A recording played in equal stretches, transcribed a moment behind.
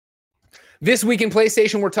This week in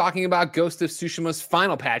PlayStation, we're talking about Ghost of Tsushima's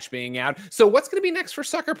final patch being out. So what's going to be next for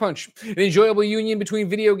Sucker Punch? An enjoyable union between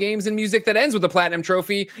video games and music that ends with a Platinum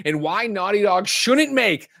Trophy, and why Naughty Dog shouldn't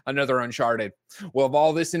make another Uncharted. We'll have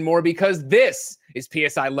all this and more because this is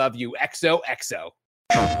PS I Love You XOXO.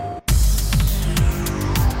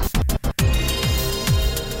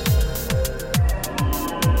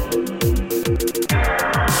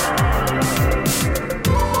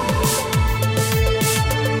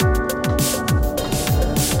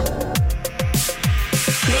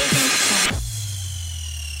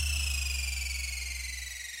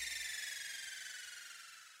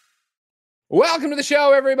 Welcome to the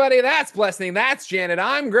show, everybody. That's Blessing. That's Janet.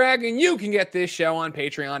 I'm Greg, and you can get this show on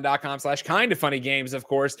patreon.com/kindafunnygames, of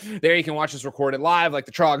course. There you can watch us record it live like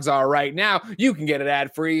the Trogs are right now. You can get it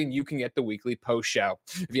ad-free, and you can get the weekly post show.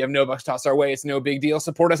 If you have no bucks tossed our way, it's no big deal.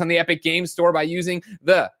 Support us on the Epic Games Store by using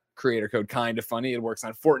the creator code KindaFunny. It works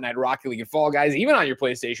on Fortnite, Rocket League, and Fall Guys, even on your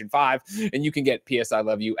PlayStation 5. And you can get PS I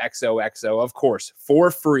Love You XOXO, of course,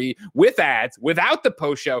 for free, with ads, without the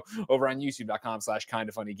post show, over on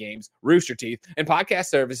youtube.com/kindafunnygames, Rooster Teeth, and podcast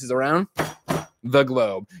services around the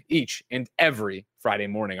globe each and every Friday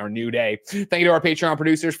morning, our new day. Thank you to our Patreon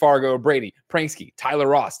producers, Fargo, Brady, Pranksky, Tyler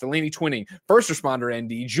Ross, Delaney Twinning, First Responder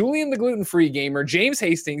ND, Julian the Gluten-Free Gamer, James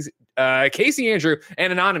Hastings, Casey Andrew,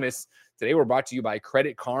 and Anonymous. Today, we're brought to you by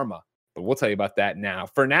Credit Karma, but we'll tell you about that now.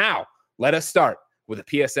 For now, let us start with a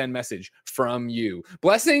PSN message from you.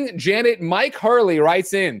 Blessing Janet Mike Hurley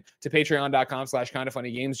writes in to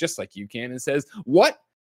patreon.com/kindafunnygames, just like you can, and says, what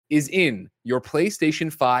is in your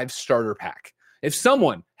PlayStation 5 starter pack? If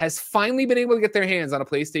someone has finally been able to get their hands on a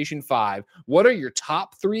PlayStation 5, what are your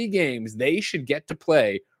top 3 games they should get to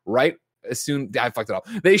play right as soon? I fucked it up.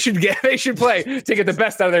 They should play to get the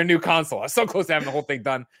best out of their new console. I was so close to having the whole thing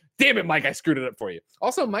done. Damn it, Mike, I screwed it up for you.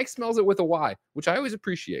 Also, Mike spells it with a Y, which I always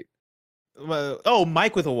appreciate.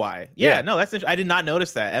 Mike with a Y. Yeah. No, that's I did not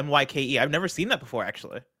notice that. MYKE. I've never seen that before,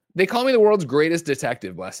 actually. They call me the world's greatest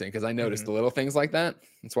detective, Blessing, because I noticed the little things like that.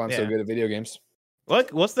 That's why I'm so good at video games.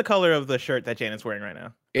 Look, what's the color of the shirt that Janet's wearing right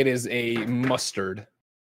now? It is a mustard.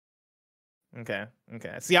 Okay.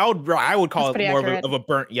 See, I would call it more of a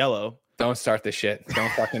burnt yellow. Don't start this shit.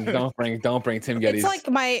 Don't bring Tim Geddes.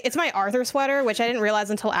 It's my Arthur sweater, which I didn't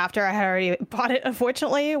realize until after I had already bought it,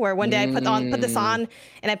 unfortunately, where one day I put this on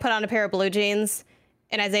and I put on a pair of blue jeans,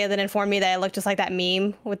 and Isaiah then informed me that I looked just like that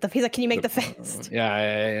meme with he's like, can you make the fist?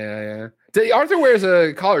 Yeah. Arthur wears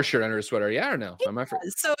a collar shirt under his sweater, yeah or no?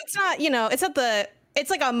 So it's not,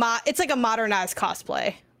 it's like a modernized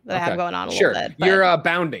cosplay that I have going on a little bit. But you're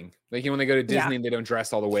bounding. Like when they go to Disney and they don't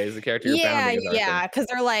dress all the way as the character. Yeah, because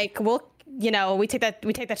they're like, well, we take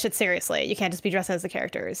that shit seriously. You can't just be dressing as the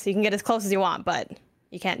characters. You can get as close as you want, but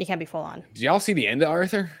you can't be full on. Did y'all see the end of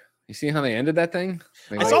Arthur? You see how they ended that thing?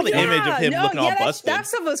 I saw the image of him looking all busted. That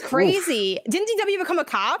stuff was crazy. Oof. Didn't DW become a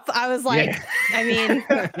cop? I was like, I mean, you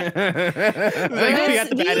got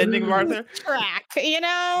the bad ending of Arthur.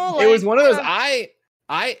 It was one of those. I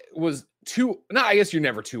was I guess you're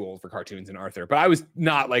never too old for cartoons and Arthur, but I was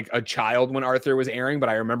not like a child when Arthur was airing, but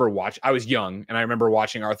I remember I was young and I remember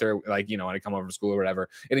watching Arthur, like, when I come over from school or whatever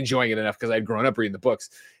and enjoying it enough because I'd grown up reading the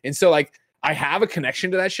books. And so like, I have a connection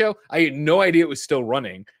to that show. I had no idea it was still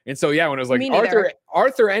running. And so, yeah, when it was like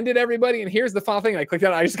Arthur ended everybody and here's the final thing, I clicked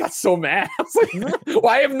on it, I just got so mad. I was like, well,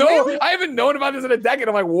 I haven't known about this in a decade.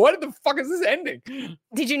 I'm like, what the fuck is this ending?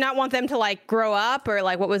 Did you not want them to like grow up, or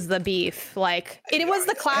like what was the beef? Like it was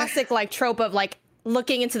the classic like trope of like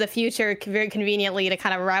looking into the future very conveniently to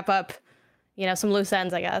kind of wrap up, some loose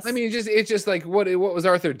ends, I guess. I mean, it's just like what was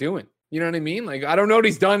Arthur doing? You know what I mean? Like, I don't know what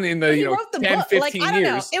he's done in the, 10, 15 I don't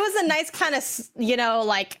years. Know. It was a nice kind of,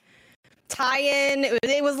 like tie-in.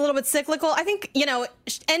 It was a little bit cyclical. I think,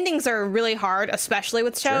 endings are really hard, especially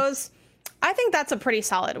with shows. Sure. I think that's a pretty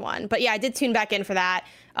solid one. But yeah, I did tune back in for that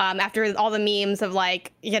after all the memes of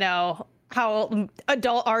like, how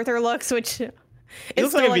adult Arthur looks, which... He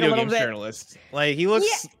looks like a video game journalist. Like he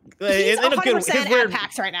looks. He's 100% at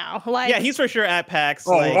PAX right now. Like, yeah, he's for sure at PAX.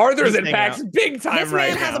 Oh, Arthur's at PAX big time right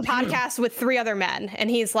now. This man has a podcast with 3 other men, and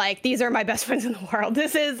he's like, "These are my best friends in the world."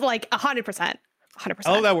 This is like 100%. 100%.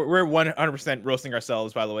 I love that we're 100% roasting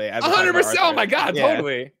ourselves. By the way, 100%. Oh my god, yeah.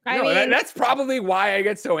 Totally. I mean, that's probably why I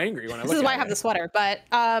get so angry when I look at it. This is why I have the sweater. But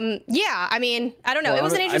yeah, I mean, I don't know. It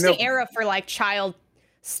was an interesting era for like child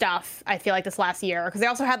stuff. I feel like this last year because they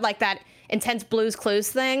also had like that intense Blue's Clues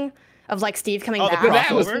thing of like Steve coming back.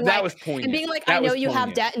 That was poignant. And being like, I know you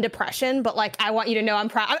have debt and depression, but like I want you to know I'm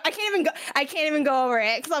proud. I can't even go over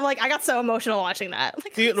it because I'm like I got so emotional watching that.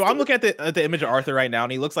 Like, dude, I'm looking at the image of Arthur right now,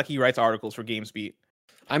 and he looks like he writes articles for GameSpeed.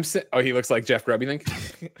 He looks like Jeff Grubb, you think?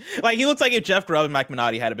 Like he looks like if Jeff Grubb and Mike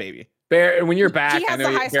Minotti had a baby. Bear, when you're back, He has I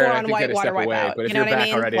know the high Bear, score I on think you gotta Whitewater step away. Wipeout, But if you know you're what I back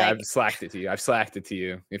mean? already, Like- I've slacked it to you. I've slacked it to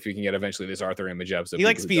you. If we can get eventually this Arthur image up. So He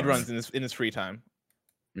likes people who speed don't- runs in his free time.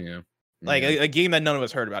 Yeah. Like a game that none of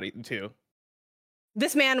us heard about too.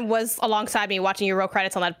 This man was alongside me watching you roll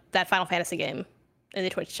credits on that Final Fantasy game in the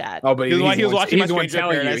Twitch chat. Oh, but He was watching my he's the one Stranger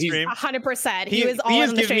telling you. Paradise He's, stream. 100%. He was all is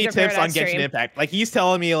in the giving me Stranger tips on Paradise Genshin stream. Impact. Like he's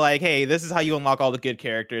telling me like, hey, this is how you unlock all the good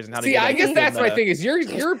characters and how to See, get I like, guess good that's my meta. thing is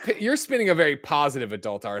you're spinning a very positive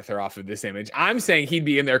adult Arthur off of this image. I'm saying he'd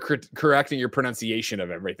be in there correcting your pronunciation of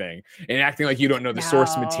everything and acting like you don't know the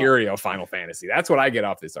source No. material of Final Fantasy. That's what I get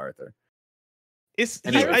off this Arthur.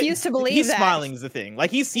 I refuse to believe he's that. smiling is the thing.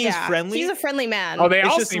 Like he seems friendly. He's a friendly man. Oh, they It's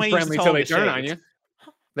all just seem when you friendly tell till him they to turn shave. on you.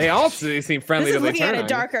 They all seem friendly This is till they looking turn at on a you.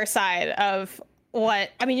 darker side of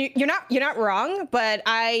what I mean. You're not wrong, but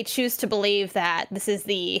I choose to believe that this is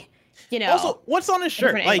the, Also, what's on his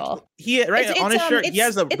shirt? different Like angle. on his shirt, he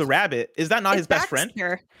has the it's- rabbit. Is that not his best friend?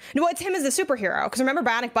 Baxter. No, it's him as the superhero. Because remember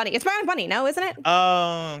Bionic Bunny? It's Bionic Bunny, no, isn't it?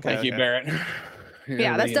 Oh, okay. Thank you, Barrett.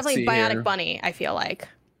 Yeah, that's definitely Bionic here. Bunny. I feel like.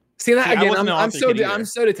 See that See, I again? wasn't an I'm author so kid either. I'm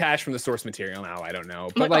so detached from the source material now. I don't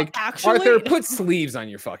know, but Like, like actually- Arthur, put sleeves on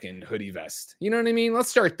your fucking hoodie vest. You know what I mean? Let's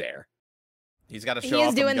start there. He's got to show He off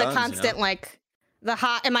is them doing guns, the constant you know? like the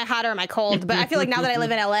hot. Am I hot or am I cold? But I feel like now that I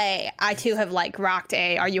live in LA, I too have like rocked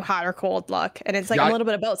a "Are you hot or cold?" look, and it's like I'm a little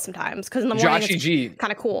bit of both sometimes. Because in the morning Joshy G, it's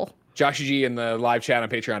kind of cool. Joshy G in the live chat on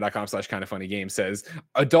patreon.com/kindoffunnygames says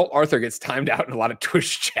adult Arthur gets timed out in a lot of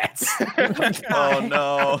Twitch chats. Oh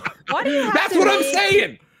no. Why do you have That's to what I'm make-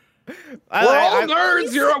 saying. We're all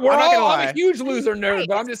nerds. We're I'm not gonna all lie. I'm a huge loser nerd, Right.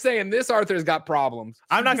 but I'm just saying this Arthur's got problems.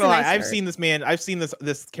 I'm not He's gonna a lie. nice I've nerd. seen this man. I've seen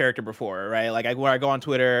this character before, right? Like where I go on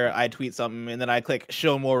Twitter, I tweet something, and then I click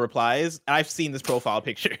show more replies. I've seen this profile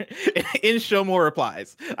picture in show more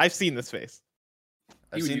replies. I've seen this face.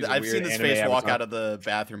 I've would seen use a I've weird seen this anime face walk avatar. out of the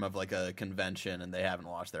bathroom of like a convention and they haven't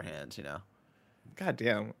washed their hands, you know. God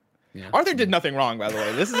damn. Yeah. Arthur did nothing wrong, by the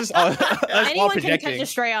way. This is just all, us all Anyone can projecting. catch a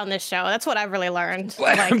stray on this show. That's what I've really learned.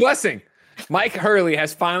 Like, Blessing. Mike Hurley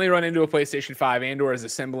has finally run into a PlayStation 5 and/or is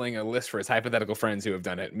assembling a list for his hypothetical friends who have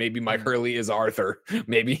done it. Maybe Mike Hurley is Arthur.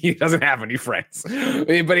 Maybe he doesn't have any friends,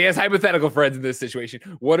 but he has hypothetical friends in this situation.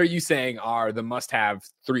 What are you saying are the must-have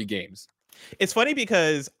 3 games? It's funny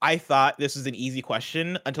because I thought this was an easy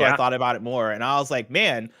question until Yeah. I thought about it more, and I was like,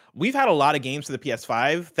 man, we've had a lot of games for the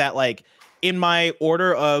PS5 that like in my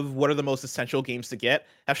order of what are the most essential games to get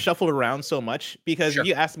have shuffled around so much because Sure. if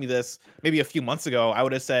you asked me this maybe a few months ago, I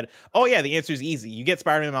would have said, oh yeah, the answer is easy. You get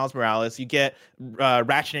Spider-Man Miles Morales, you get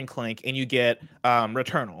Ratchet and Clank, and you get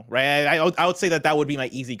Returnal, right? I would say that would be my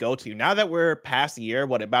easy go-to. Now that we're past a year,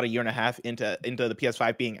 about a year and a half into the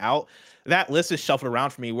PS5 being out, that list is shuffled around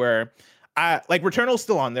for me where like Returnal's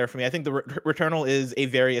still on there for me. I think the Returnal is a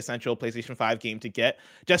very essential PlayStation 5 game to get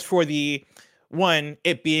just for the one,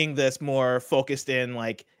 it being this more focused in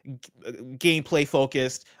like gameplay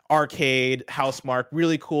focused arcade house mark,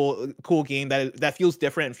 really cool game that feels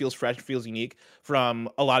different and feels fresh, feels unique from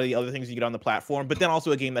a lot of the other things you get on the platform, but then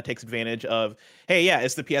also a game that takes advantage of, hey, yeah,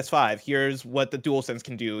 it's the PS5. Here's what the DualSense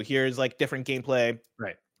can do. Here's like different gameplay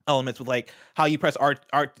Right. elements with like how you press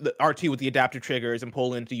R2 with the adaptive triggers and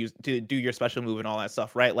pull in to do your special move and all that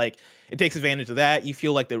stuff, right? Like it takes advantage of that. You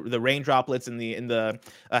feel like the rain droplets and the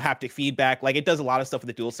haptic feedback, like it does a lot of stuff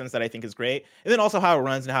with the DualSense that I think is great. And then also how it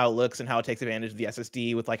runs and how it looks and how it takes advantage of the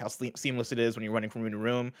SSD with like how seamless it is when you're running from room to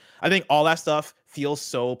room. I think all that stuff feels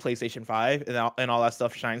so PlayStation 5 and all that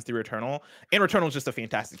stuff shines through Returnal. And Returnal is just a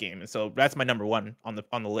fantastic game. And so that's my number one on the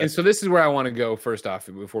list. And so this is where I want to go first off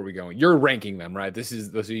before we go. You're ranking them, right? This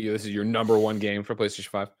is your number 1 game for PlayStation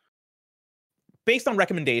 5. Based on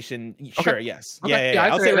recommendation, sure, yes. Okay. Yeah.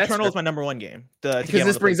 Yeah, I'll say that's Returnal fair. is my number 1 game. Because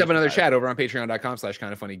this brings up another chat over on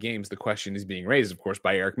patreon.com/kindoffunnygames. The question is being raised, of course,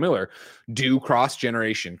 by Eric Miller. Do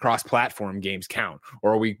cross-generation, cross-platform games count?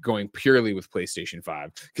 Or are we going purely with PlayStation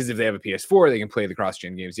 5? Because if they have a PS4, they can play the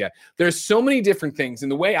cross-gen games. Yeah, there's so many different things.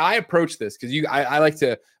 And the way I approach this, because I like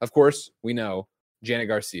to, of course, we know Janet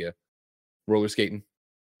Garcia, roller skating,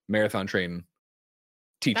 marathon training,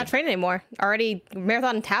 teaching. not training anymore. Already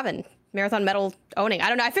marathon tavern, marathon metal owning. I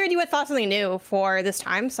don't know. I figured you would thought something new for this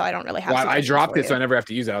time, so I don't really have. Well, I suggestions dropped for it, so I you. never have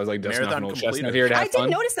to use it. I was like, dusting off an Marathon old chestnut completed. here to have I fun.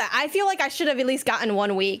 didn't notice that. I feel like I should have at least gotten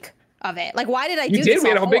 1 week of it. Like, why did I do You this? did. We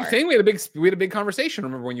had a all whole big for? thing. We had a big conversation.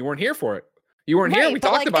 Remember when you weren't here for it? You weren't here. Right, We but,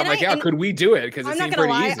 talked like, about and like, I- yeah, and could we do it? Because it I'm not seemed gonna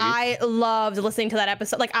pretty lie, easy. I loved listening to that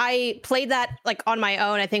episode. Like I played that like on my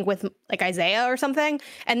own, I think with like Isaiah or something,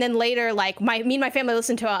 and then later like me and my family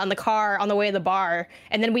listened to it on the car on the way to the bar,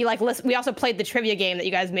 and then we like we also played the trivia game that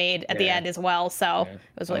you guys made at the Yeah. end as well. So Yeah. it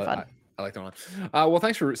was really fun. I like that one. Well,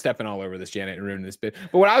 thanks for stepping all over this, Janet, and ruining this bit.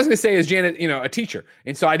 But what I was going to say is, Janet, a teacher.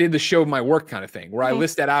 And so I did the show my work kind of thing where I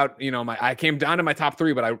listed out, I came down to my top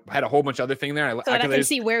 3, but I had a whole bunch of other thing there. So that I can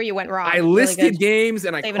see where you went wrong. I listed games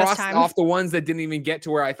and I Saving crossed off the ones that didn't even get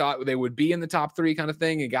to where I thought they would be in the top 3 kind of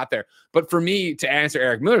thing and got there. But for me, to answer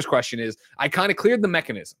Eric Miller's question is, I kind of cleared the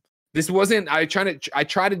mechanism. This wasn't, I tried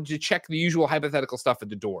to check the usual hypothetical stuff at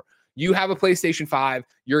the door. You have a PlayStation 5.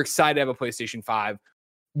 You're excited to have a PlayStation 5.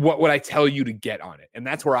 What would I tell you to get on it? And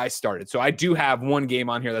that's where I started. So I do have one game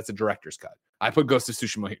on here that's a director's cut. I put Ghost of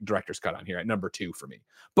Tsushima director's cut on here at number 2 for me.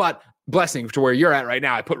 But blessing to where you're at right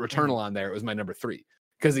now, I put Returnal on there. It was my number 3.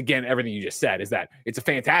 Because again, everything you just said is that it's a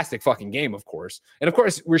fantastic fucking game, of course. And of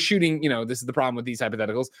course, we're shooting, this is the problem with these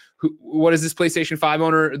hypotheticals. What is this PlayStation 5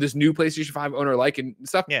 owner, this new PlayStation 5 owner like and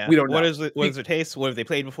stuff? Yeah. We don't know. What is their taste? What have they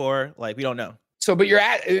played before? Like, we don't know. So, but you're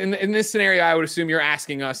in this scenario, I would assume you're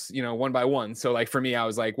asking us, one by one. So like for me, I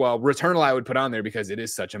was like, well, Returnal I would put on there because it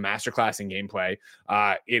is such a masterclass in gameplay.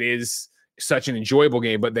 It is such an enjoyable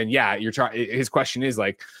game. But then, yeah, his question is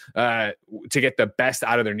like, to get the best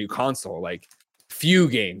out of their new console, like few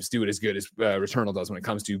games do it as good as Returnal does when it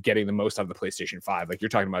comes to getting the most out of the PlayStation 5. Like you're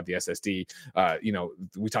talking about the SSD,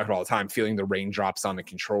 we talk about all the time, feeling the raindrops on the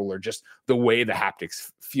controller, just the way the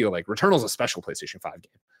haptics feel. Like Returnal's a special PlayStation 5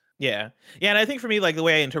 game. Yeah. And I think for me, like the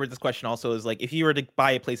way I interpret this question also is like, if you were to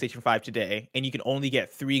buy a PlayStation 5 today and you can only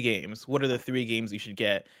get 3 games, what are the 3 games you should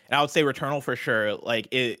get? And I would say Returnal for sure. Like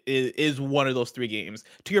it is one of those 3 games.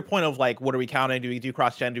 To your point of like, what are we counting? Do we do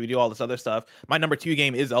cross-gen? Do we do all this other stuff? My number 2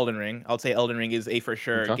 game is Elden Ring. I would say Elden Ring is a for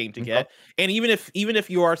sure game to get. And even if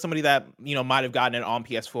you are somebody that, might have gotten it on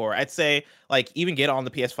PS4, I'd say like even get on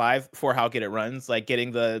the PS5 for how good it runs, like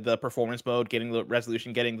getting the performance mode, getting the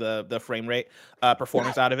resolution, getting the frame rate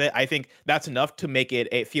performance out of it. I think that's enough to make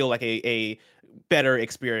it feel like a better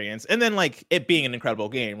experience. And then like it being an incredible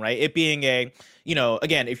game, right? It being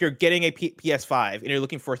again, if you're getting a PS5 and you're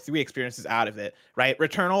looking for 3 experiences out of it, right?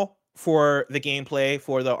 Returnal for the gameplay,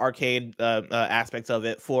 for the arcade aspects of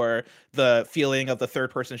it, for the feeling of the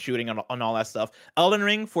third-person shooting on all that stuff. Elden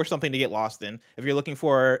Ring for something to get lost in. If you're looking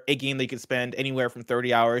for a game that you could spend anywhere from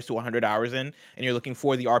 30 hours to 100 hours in, and you're looking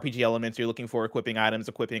for the RPG elements, you're looking for equipping items,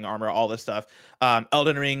 equipping armor, all this stuff,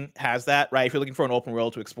 Elden Ring has that, right? If you're looking for an open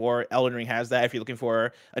world to explore, Elden Ring has that. If you're looking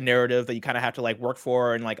for a narrative that you kind of have to like work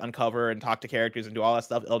for and like uncover and talk to characters and do all that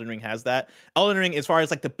stuff, Elden Ring has that. Elden Ring, as far as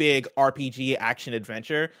like the big RPG action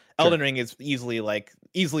adventure, Elden Ring is easily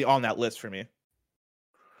on that list for me.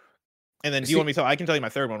 And then, do you want me to? I can tell you my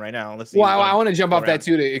third one right now. Let's see. Well, I want to jump off that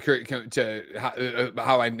too to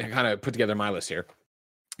how I kind of put together my list here,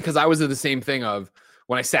 because I was at the same thing of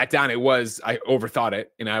when I sat down. I overthought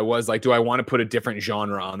it, and I was like, do I want to put a different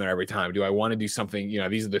genre on there every time? Do I want to do something?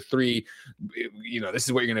 These are the 3. This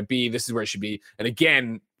is what you're going to be. This is where it should be. And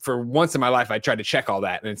again, for once in my life, I tried to check all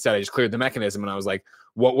that, and instead I just cleared the mechanism, and I was like,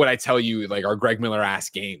 what would I tell you, like, are Greg Miller ass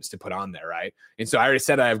games to put on there, right? And so I already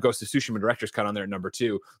said I have Ghost of Tsushima director's cut on there at number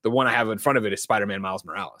 2. The one I have in front of it is Spider-Man Miles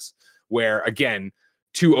Morales, where, again,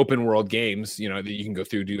 2 open world games, that you can go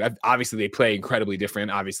through. Obviously, they play incredibly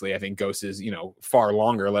different. Obviously, I think Ghost is, far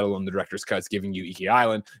longer, let alone the director's cut's giving you Iki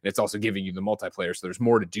Island, and it's also giving you the multiplayer, so there's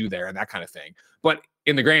more to do there and that kind of thing. But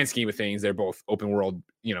in the grand scheme of things, they're both open world,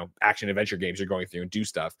 action adventure games you're going through and do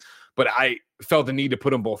stuff. But I felt the need to put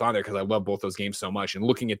them both on there because I love both those games so much. And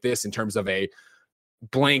looking at this in terms of a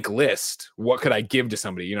blank list, what could I give to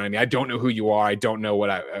somebody? You know what I mean? I don't know who you are. I don't know what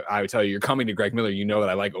I would tell you. You're coming to Greg Miller. You know that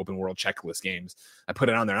I like open world checklist games. I put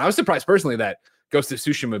it on there. And I was surprised personally that Ghost of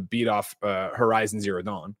Tsushima beat off Horizon Zero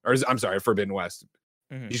Dawn, Forbidden West.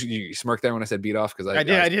 Mm-hmm. You smirked there when I said beat off because I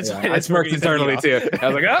did. I smirked internally too. I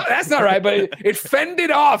was like, oh, that's not right, but it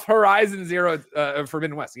fended off Horizon Zero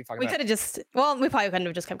Forbidden West. We could have we probably couldn't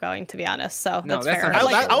have just kept going, to be honest. So that's fair.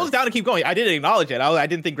 I was down to keep going. I didn't acknowledge it. I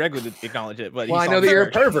didn't think Greg would acknowledge it, but I know that you're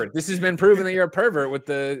a pervert. This has been proven that you're a pervert with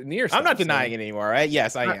the near stuff. I'm not denying it anymore, right?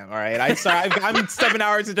 Yes, I am. All right. I'm 7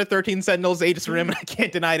 hours into 13 Sentinels, Aegis Rim, and I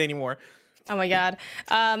can't deny it anymore. Oh my God.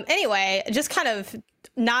 Anyway, just kind of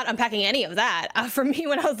not unpacking any of that. For me,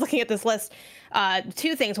 when I was looking at this list,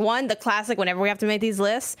 2 things. One, the classic, whenever we have to make these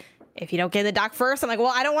lists, if you don't get the doc first, I'm like,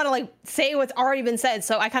 well, I don't want to like say what's already been said.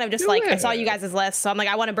 So I kind of just I saw you guys' list. So I'm like,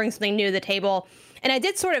 I want to bring something new to the table. And I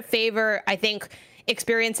did sort of favor, I think,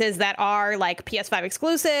 experiences that are like PS5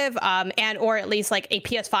 exclusive, and or at least like a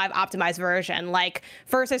PS5 optimized version. Like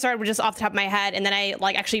first I started with just off the top of my head, and then I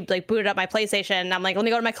like actually like booted up my PlayStation, and I'm like, let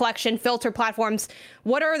me go to my collection, filter platforms.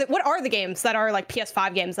 What are the games that are like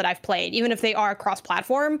PS5 games that I've played, even if they are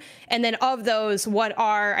cross-platform? And then of those, what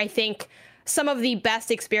are, I think, some of the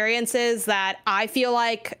best experiences that I feel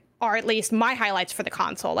like are at least my highlights for the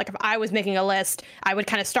console. Like if I was making a list, I would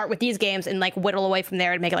kind of start with these games and like whittle away from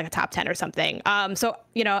there and make it like a top 10 or something. So,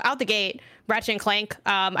 you know, out the gate, Ratchet and Clank,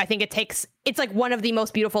 I think it's like one of the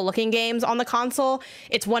most beautiful looking games on the console.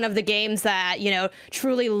 It's one of the games that, you know,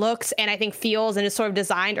 truly looks and I think feels and is sort of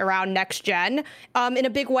designed around next gen in a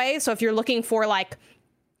big way. So if you're looking for like,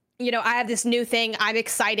 you know, I have this new thing. I'm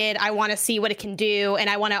excited. I want to see what it can do.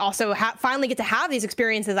 And I want to also finally get to have these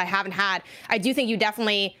experiences I haven't had. I do think you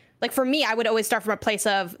definitely, like for me, I would always start from a place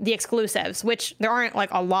of the exclusives, which there aren't like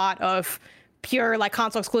a lot of pure like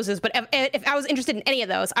console exclusives. But if I was interested in any of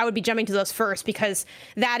those, I would be jumping to those first because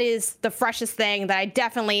that is the freshest thing that I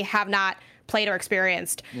definitely have not played or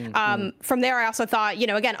experienced. From there, I also thought, you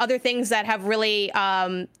know, again, other things that have really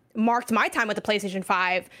marked my time with the PlayStation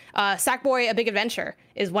 5. Sackboy: A Big Adventure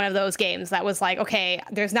is one of those games that was like, okay,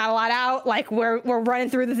 there's not a lot out. Like we're running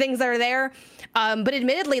through the things that are there. But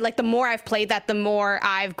admittedly, like the more I've played that, the more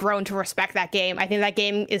I've grown to respect that game. I think that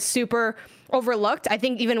game is super overlooked. I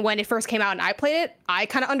think even when it first came out and I played it, I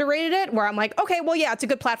kind of underrated it, where I'm like, okay, well, yeah, it's a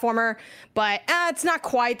good platformer, but it's not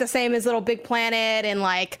quite the same as Little Big Planet. And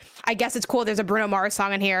like, I guess it's cool there's a Bruno Mars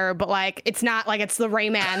song in here, but like, it's not like it's the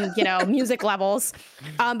Rayman, you know, music levels.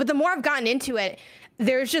 But the more I've gotten into it,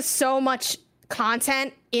 there's just so much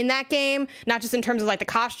content in that game, not just in terms of like the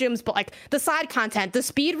costumes, but like the side content, the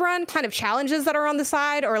speed run kind of challenges that are on the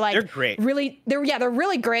side, or like they're great. They're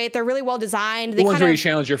really great. They're really well designed. The ones where you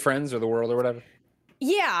challenge your friends or the world or whatever.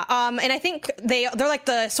 Yeah, and I think they're like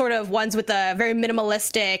the sort of ones with the very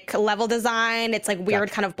minimalistic level design. It's like weird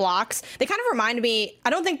kind of blocks. They kind of remind me. I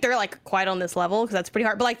don't think they're like quite on this level because that's pretty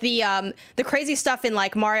hard. But like the crazy stuff in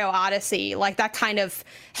like Mario Odyssey, like that kind of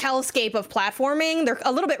hellscape of platforming, they're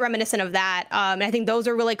a little bit reminiscent of that. And I think those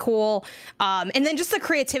are really cool. And then just the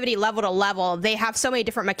creativity level to level. They have so many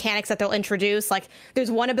different mechanics that they'll introduce. Like there's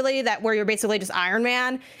one ability where you're basically just Iron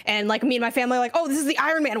Man, and like me and my family are like, oh, this is the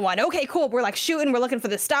Iron Man one. Okay, cool. We're like shooting. We're looking for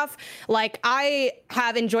this stuff. Like I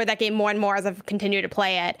have enjoyed that game more and more as I've continued to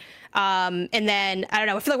play it. And then I don't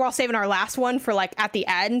know, I feel like we're all saving our last one for like at the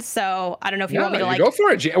end, so I don't know if you want me to like go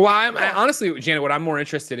for it. Well, honestly, Janet, what I'm more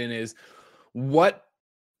interested in is what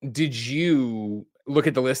did you look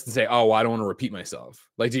at the list and say, oh, well, I don't want to repeat myself?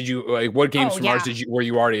 Like, did you like what games from ours were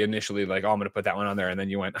you already initially like, oh, I'm gonna put that one on there, and then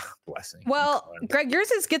you went, blessing. Well, Greg, yours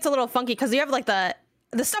gets a little funky because you have like the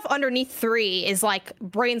stuff underneath 3 is like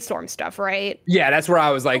brainstorm stuff, right? Yeah, that's where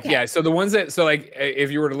I was like, okay. Yeah. So the ones that, so like,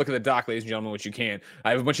 if you were to look at the doc, ladies and gentlemen, which you can,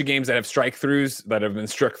 I have a bunch of games that have strike throughs that have been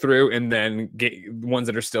struck through, and then ones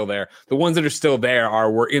that are still there. The ones that are still there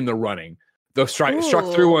were in the running. Those struck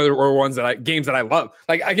through were ones games that I love.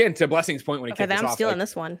 Like again, to Blessing's point, when he kicked then us I'm off, stealing like,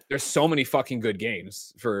 this one. There's so many fucking good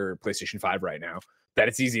games for PlayStation 5 right now that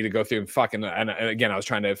it's easy to go through and fucking. And again, I was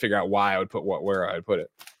trying to figure out why I would put where I would put it.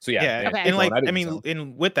 So yeah. Okay. And like, I mean,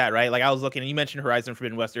 and with that, right? Like I was looking, and you mentioned Horizon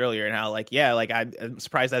Forbidden West earlier, and how like, yeah, like I'm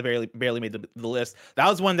surprised that barely made the list. That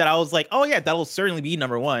was one that I was like, oh yeah, that'll certainly be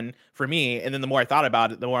number 1 for me. And then the more I thought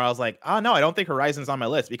about it, the more I was like, oh no, I don't think Horizon's on my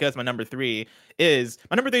list, because my number 3 is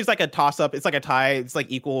like a toss up. It's like a tie. It's like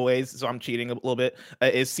equal ways. So I'm cheating a little bit.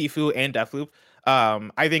 Is Sifu and Deathloop.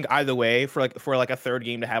 I think either way, for like a third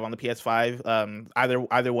game to have on the PS5,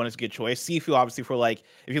 either one is a good choice. Sifu, obviously, for like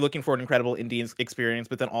if you're looking for an incredible indie experience,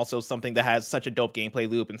 but then also something that has such a dope gameplay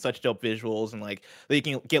loop and such dope visuals, and like that you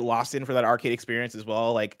can get lost in for that arcade experience as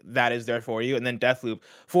well. Like that is there for you. And then Deathloop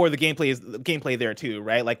for the gameplay there too,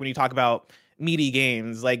 right? Like when you talk about meaty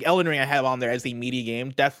games, like Elden Ring I have on there as a meaty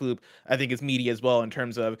game. Deathloop I think is meaty as well, in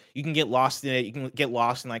terms of you can get lost in it. You can get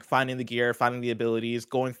lost in like finding the gear, finding the abilities,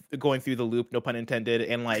 going through the loop, no pun intended,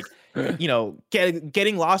 and like you know,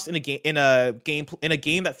 getting lost in a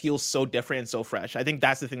game that feels so different and so fresh. I think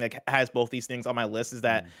that's the thing that has both these things on my list, is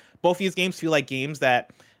that both these games feel like games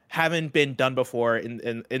that haven't been done before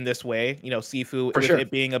in this way. You know, Sifu, with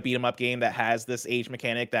it being a beat 'em up game that has this age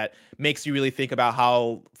mechanic that makes you really think about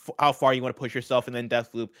how far you want to push yourself, and then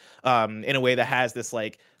Deathloop in a way that has this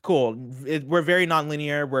like, cool, we're very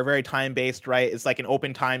non-linear, we're very time-based, right? It's like an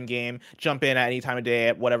open time game. Jump in at any time of day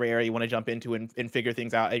at whatever area you want to jump into, and figure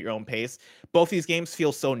things out at your own pace. Both these games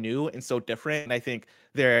feel so new and so different, and I think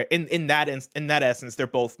they're in that essence, they're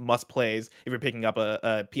both must plays if you're picking up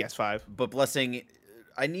a PS5. But Blessing,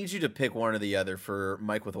 I need you to pick one or the other for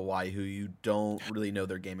Mike with a Y, who you don't really know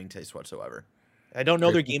their gaming taste whatsoever. I don't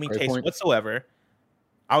know their gaming taste whatsoever.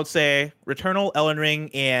 I would say Returnal, Elden Ring,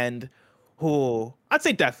 and I'd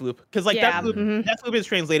say Deathloop, because like Deathloop is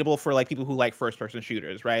translatable for like people who like first-person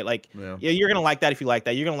shooters, right? Like, you're gonna like that if you like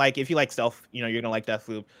that. You're gonna like, if you like stealth, you know, you're gonna like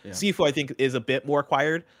Deathloop. Yeah. Sifu, I think, is a bit more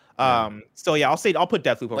acquired. So yeah, I'll put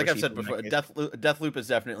Deathloop over. Like I've said before, Deathloop is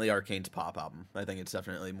definitely Arcane's pop album. I think it's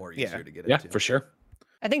definitely more easier to get into. Yeah, for sure.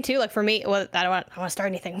 I think too, like for me, well, I don't want to start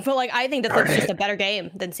anything, but like I think that's just a better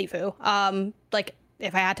game than Sifu. Like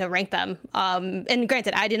if I had to rank them, and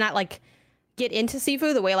granted, I did not like get into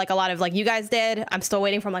Sifu the way like a lot of like you guys did. I'm still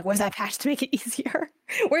waiting from like where's that patch to make it easier?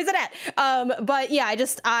 Where's it at? But yeah,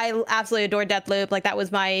 I absolutely adore Deathloop. Like that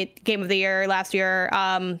was my game of the year last year.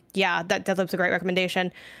 Yeah, that Deathloop's a great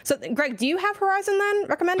recommendation. So Greg, do you have Horizon then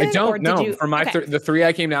recommended? I don't know. You... For my the three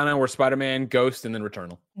I came down on were Spider-Man, Ghost, and then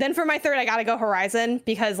Returnal. Then for my third, I gotta go Horizon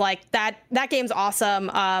because like that game's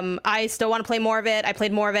awesome. I still want to play more of it. I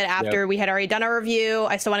played more of it after we had already done our review.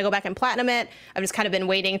 I still want to go back and platinum it. I've just kind of been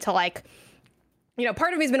waiting to like, you know,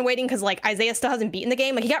 part of me's been waiting because like Isaiah still hasn't beaten the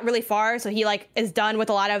game. Like he got really far, so he like is done with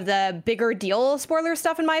a lot of the bigger deal spoiler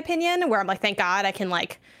stuff in my opinion. Where I'm like, thank God I can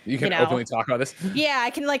like you can openly talk about this. Yeah, I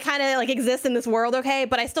can like kind of like exist in this world, okay?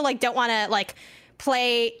 But I still like don't want to like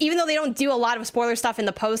play, even though they don't do a lot of spoiler stuff in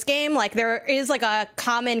the post game. Like there is like a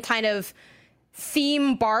common kind of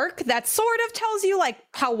theme bark that sort of tells you like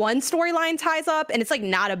how one storyline ties up, and it's like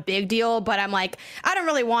not a big deal. But I'm like, I don't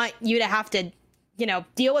really want you to have to, you know,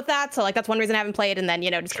 deal with that. So like that's one reason I haven't played, and then,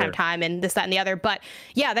 you know, just kind of time and this, that, and the other. But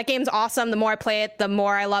yeah, that game's awesome. The more I play it, the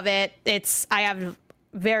more I love it. I have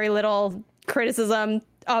very little criticism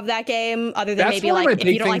of that game other than maybe like if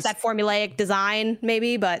you don't like that formulaic design,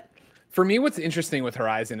 maybe. But for me, what's interesting with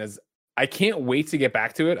Horizon is I can't wait to get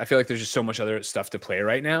back to it. I feel like there's just so much other stuff to play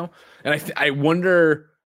right now. And I wonder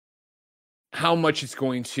how much it's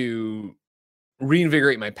going to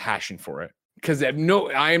reinvigorate my passion for it. Because I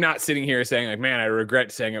am not sitting here saying like, man, I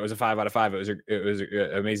regret saying it was a 5 out of 5. It was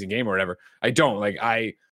an amazing game or whatever. I don't. Like,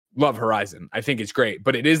 I love Horizon. I think it's great.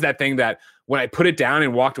 But it is that thing that when I put it down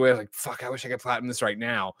and walked away, I was like, fuck, I wish I could platinum this right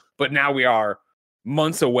now. But now we are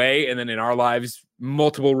months away, and then in our lives,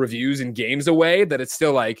 multiple reviews and games away, that it's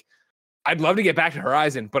still like, I'd love to get back to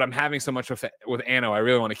Horizon, but I'm having so much with Anno. I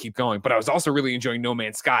really want to keep going. But I was also really enjoying No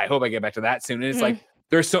Man's Sky. I hope I get back to that soon. And it's like,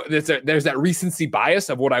 there's that recency bias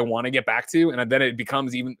of what I want to get back to, and then it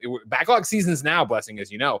becomes even backlog seasons now, blessing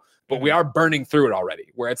as you know, but we are burning through it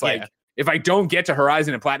already. Where it's like, if I don't get to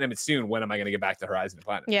Horizon and Platinum it soon, when am I going to get back to Horizon and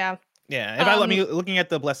Platinum? Yeah. Yeah, if I mean, looking at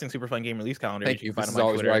the Blessing Super Fun Game release calendar, thank you. Find This on is my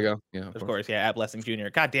always Twitter. where I go. Yeah, of course. Yeah, at Blessing Junior.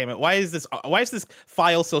 God damn it! Why is this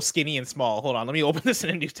file so skinny and small? Hold on, let me open this in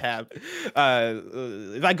a new tab. If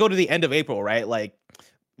I go to the end of April, right, like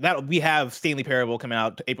that, we have Stanley Parable coming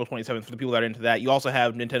out April 27th for the people that are into that. You also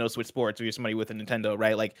have Nintendo Switch Sports if you're somebody with a Nintendo,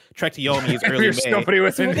 right? Like Trek to Yomi is early May. Somebody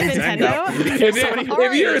with a Nintendo.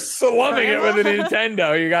 If you're slumming it with a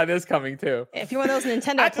Nintendo, you got this coming too. If you're one of those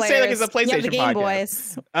Nintendo I have to players, say, like, it's a PlayStation you have the Game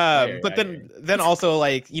podcast. Boys. But then also,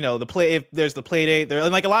 like, you know, if there's the play date there,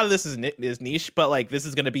 and like a lot of this is niche, but like this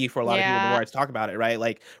is going to be for a lot of people the more I talk about it, right?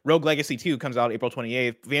 Like Rogue Legacy 2 comes out April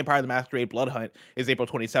 28th. Vampire the Masquerade Blood Hunt is April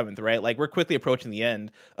 27th, right? Like we're quickly approaching the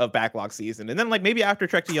end of backlog season. And then like maybe after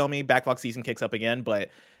Trek to Yomi, backlog season kicks up again, but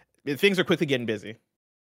things are quickly getting busy.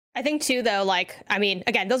 I think too, though, like, I mean,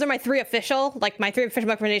 again, those are my three official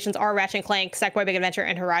recommendations are Ratchet and Clank, Sackboy Big Adventure,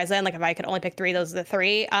 and Horizon. Like if I could only pick three, those are the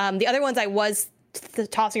three. The other ones I was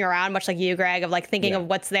tossing around, much like you, Greg, of like thinking of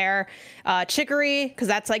what's there. Chicory, because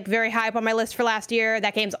that's like very high up on my list for last year.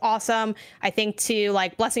 That game's awesome. I think to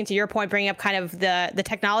like Blessing, to your point, bringing up kind of the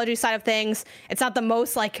technology side of things. It's not the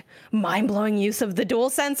most like mind-blowing use of the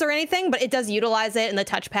DualSense or anything, but it does utilize it in the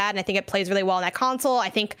touchpad, and I think it plays really well in that console. I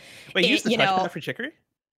think Wait, use the touchpad for Chicory?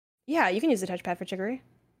 Yeah, you can use the touchpad for Chicory.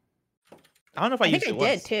 I don't know if I used it.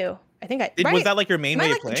 I did too. I think I was that like your main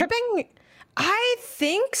way of playing? Tripping? I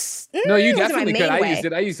think no, you definitely could. I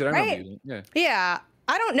used it. I know right? Yeah.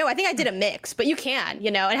 I don't know. I think I did a mix, but you can,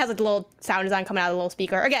 you know, it has like a little sound design coming out of the little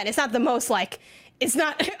speaker. Again, it's not the most like, it's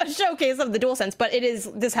not a showcase of the DualSense, but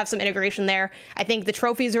does have some integration there. I think the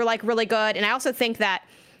trophies are like really good. And I also think that,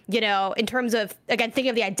 you know, in terms of, again, thinking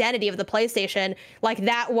of the identity of the PlayStation, like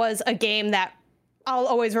that was a game that I'll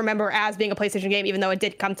always remember as being a PlayStation game, even though it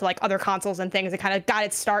did come to like other consoles and things. It kind of got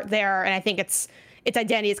its start there. And I think its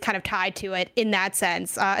identity is kind of tied to it in that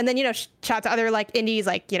sense. And then, you know, shout out to other like indies,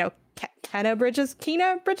 like, you know, Kena Bridges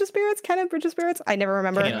Spirits. I never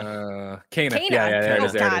remember. Kena. Yeah,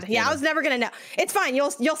 oh God. Yeah, I was never gonna know. It's fine.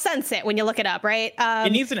 You'll sense it when you look it up, right?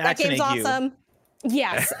 It needs an accent. That game's awesome.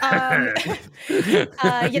 Yes.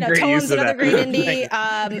 You know, Tone's another great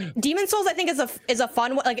indie. Demon Souls, I think, is a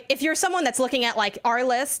fun one. Like, if you're someone that's looking at like our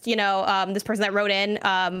list, you know, this person that wrote in,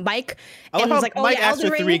 Mike, and was like, oh, Mike asked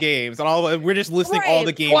for 3 games, and we're just listing all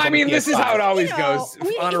the games. Well, I mean, this is how it always goes.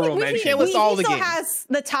 Honorable mention. Can't list all the games. He still has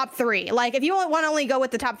the top 3. Like, if you want to only go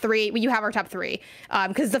with the top 3, you have our top 3.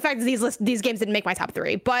 Because the fact that these games didn't make my top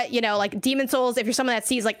 3, but you know, like Demon Souls, if you're someone that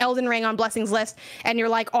sees like Elden Ring on Blessing's list and you're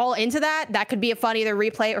like all into that, that could be a fun fun either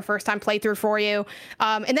replay or first time playthrough for you.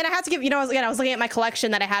 And then I had to give, I was looking at my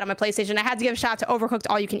collection that I had on my PlayStation. I had to give a shout out to Overcooked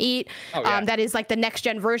All You Can Eat. Oh, yeah. That is like the next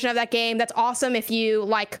gen version of that game. That's awesome if you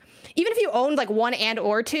like, even if you owned like 1 and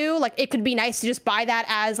or 2, like it could be nice to just buy that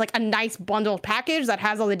as like a nice bundled package that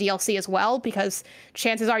has all the DLC as well, because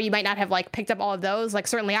chances are you might not have like picked up all of those. Like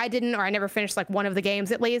certainly I didn't, or I never finished like one of the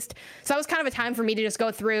games at least. So that was kind of a time for me to just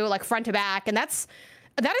go through like front to back. And that is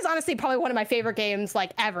honestly probably one of my favorite games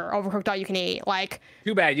like ever, Overcooked All You Can Eat. Like,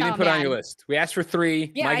 too bad you didn't put it on your list. We asked for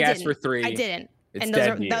 3. Yeah, Mike asked for 3. I didn't. It's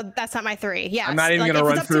and that's not my 3. Yeah, I'm not even like, gonna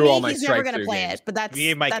run through all my he's never strike gonna through play games. it, but that's We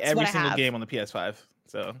gave Mike that's every what I single have. game on the PS5.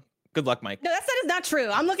 So good luck, Mike. No, that is not true.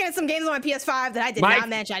 I'm looking at some games on my PS5 that I did Mike. not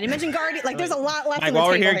mention. I didn't mention Guardian. Like, there's a lot left. Mike, on the while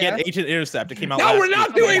we're table here, get Agent Intercept. It came out. No, last we're not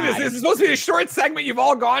week. doing my this. God. This is supposed to be a short segment. You've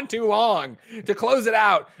all gone too long. To close it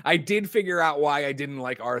out, I did figure out why I didn't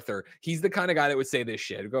like Arthur. He's the kind of guy that would say this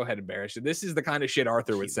shit. Go ahead and embarrass it. This is the kind of shit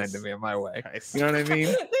Arthur would send to me on my way. Christ. You know what I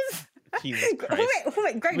mean? Jesus Christ.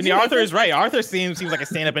 Wait, Greg, I mean, Arthur is right. Arthur seems like a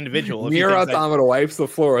stand-up individual. if he Near thinks that- Automata wipes the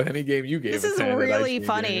floor with any game you gave. This a is 10 at really Ice Cream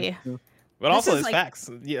funny. Game. But This also is his like- facts.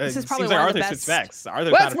 Yeah, this is it probably seems like one of the Arthur spits best- facts.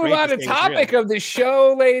 Arthur's Let's not move afraid on to say what's topic real. of the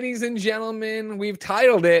show, ladies and gentlemen. We've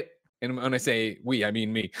titled it, and when I say we, I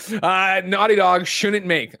mean me. Naughty Dog shouldn't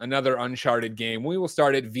make another Uncharted game. We will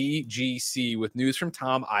start at VGC with news from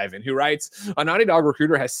Tom Ivan, who writes, a Naughty Dog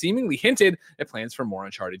recruiter has seemingly hinted at plans for more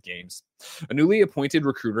Uncharted games. A newly appointed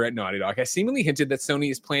recruiter at Naughty Dog has seemingly hinted that Sony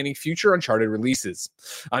is planning future Uncharted releases.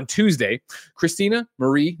 On Tuesday, Christina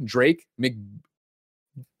Marie Drake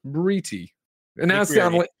McBrearty announced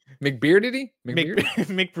on McBeardity?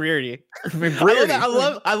 McBrearty.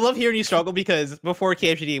 McBrearty. I love hearing you struggle, because before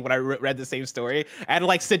KFGD, when I read the same story, I had to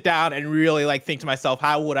like sit down and really like think to myself,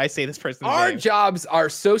 how would I say this person's Our name? jobs are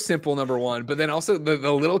so simple, number one, but then also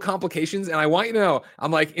the little complications. And I want you to know,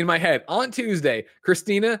 I'm like in my head on Tuesday,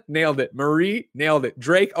 Christina nailed it. Marie nailed it.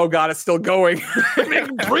 Drake, oh God, it's still going.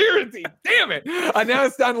 McBrearty, damn it.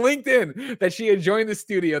 Announced on LinkedIn that she had joined the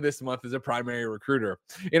studio this month as a primary recruiter.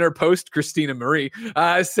 In her post, Christina Marie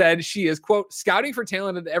said she is, quote, scouting for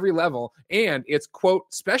talent at every level. And it's, quote,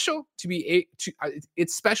 it's special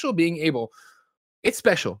being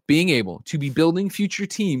able to be building future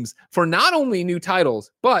teams for not only new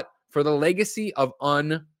titles, but for the legacy of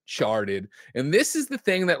Uncharted. And this is the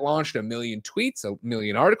thing that launched a million tweets, a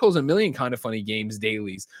million articles, a million kind of funny games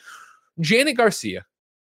dailies. Janet Garcia,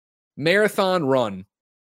 marathon run.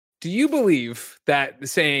 Do you believe that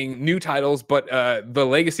saying new titles, but the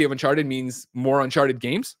legacy of Uncharted means more Uncharted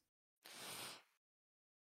games?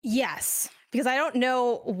 Yes, because I don't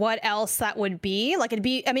know what else that would be. Like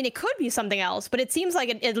it could be something else, but it seems like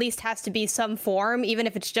it at least has to be some form, even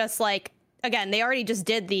if it's just like, again, they already just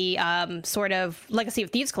did the sort of Legacy of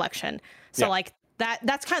Thieves collection. So like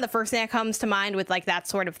that's kind of the first thing that comes to mind with like that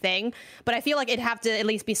sort of thing. But I feel like it'd have to at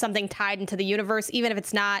least be something tied into the universe, even if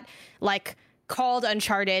it's not like called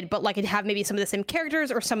Uncharted, but like it'd have maybe some of the same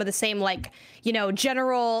characters or some of the same like,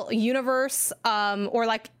 general universe, or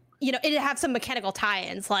like, it'd have some mechanical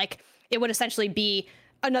tie-ins. Like it would essentially be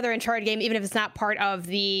another Uncharted game, even if it's not part of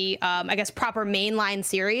the, I guess, proper mainline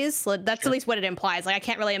series. So that's at least what it implies. Like I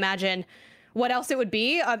can't really imagine what else it would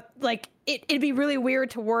be. Like it'd be really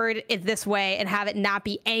weird to word it this way and have it not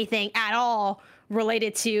be anything at all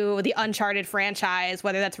related to the Uncharted franchise,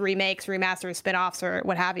 whether that's remakes, remasters, spin-offs, or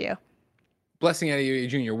what have you. Blessing out of you,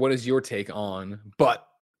 Junior. What is your take on, but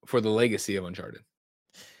for the legacy of Uncharted?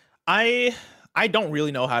 I don't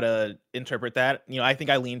really know how to interpret that. I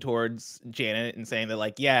think I lean towards Janet and saying that,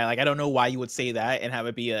 like, yeah, like I don't know why you would say that and have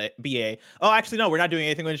it be a oh, actually no, we're not doing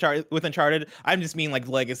anything with Uncharted. I'm just mean like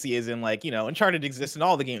legacy is in like, Uncharted exists in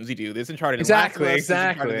all the games we do. There's Uncharted in Last of Us, there's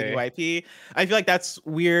Uncharted in the new IP. I feel like that's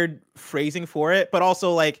weird phrasing for it, but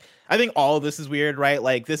also like I think all of this is weird, right?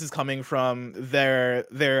 Like this is coming from their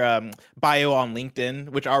bio on LinkedIn,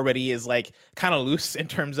 which already is like kind of loose in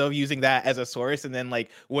terms of using that as a source. And then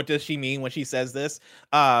like, what does she mean when she says this?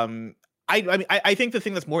 I think the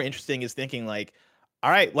thing that's more interesting is thinking like,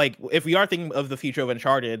 all right, like if we are thinking of the future of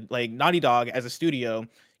Uncharted, like Naughty Dog as a studio,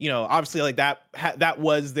 obviously like that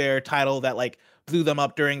was their title that like blew them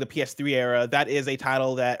up during the PS3 era. That is a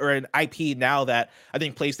title or an IP now that I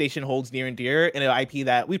think PlayStation holds near and dear, and an IP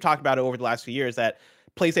that we've talked about over the last few years that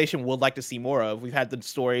PlayStation would like to see more of. We've had the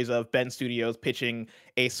stories of Ben Studios pitching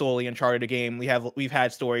a solely Uncharted game. We've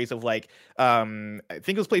had stories of like I think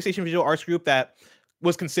it was PlayStation Visual Arts Group that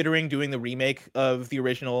was considering doing the remake of the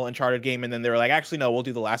original Uncharted game, and then they were like, actually, no, we'll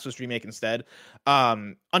do the Last of Us remake instead.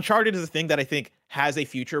 Uncharted is a thing that I think has a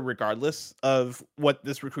future regardless of what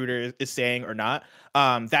this recruiter is saying or not.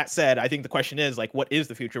 That said, I think the question is, like, what is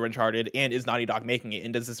the future of Uncharted, and is Naughty Dog making it?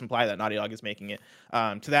 And does this imply that Naughty Dog is making it?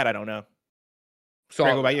 To that, I don't know. So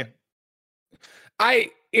Greg, what about you?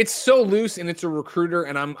 It's so loose and it's a recruiter,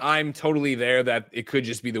 and I'm totally there that it could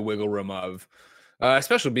just be the wiggle room of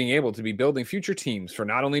especially being able to be building future teams for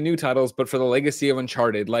not only new titles but for the legacy of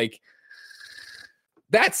Uncharted. Like,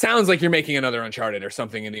 that sounds like you're making another Uncharted or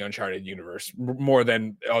something in the Uncharted universe more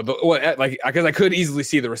than like, because I could easily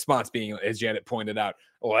see the response being, as Janet pointed out,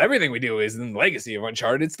 well, everything we do is in the legacy of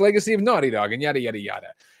Uncharted. It's the legacy of Naughty Dog and yada, yada,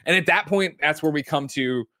 yada. And at that point, that's where we come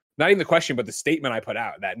to not even the question, but the statement I put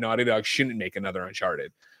out that Naughty Dog shouldn't make another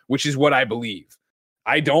Uncharted, which is what I believe.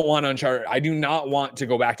 I don't want Uncharted. I do not want to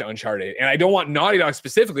go back to Uncharted. And I don't want Naughty Dog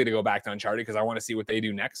specifically to go back to Uncharted because I want to see what they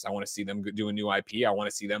do next. I want to see them do a new IP. I want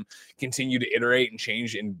to see them continue to iterate and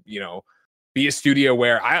change and, be a studio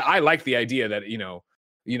where I like the idea that,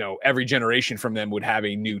 every generation from them would have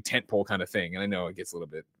a new tentpole kind of thing. And I know it gets a little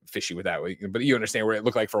bit fishy with that, but you understand where it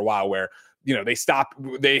looked like for a while where,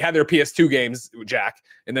 they had their PS2 games, Jack,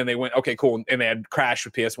 and then they went, okay, cool. And they had Crash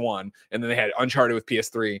with PS1, and then they had Uncharted with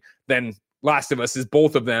PS3. Then Last of Us is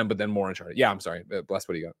both of them, but then more Uncharted. Yeah, I'm sorry. Bless,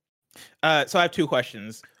 what do you got? So I have two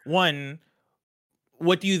questions. One,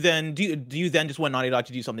 what do you then do? Do you then just want Naughty Dog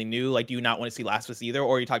to do something new? Like, do you not want to see Last of Us either?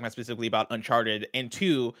 Or are you talking about specifically about Uncharted? And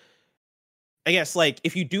two, I guess, like,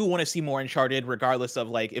 if you do want to see more Uncharted, regardless of,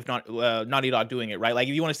 like, if not Naughty Dog doing it, right? Like,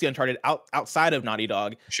 if you want to see Uncharted outside of Naughty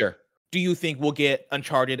Dog, sure. Do you think we'll get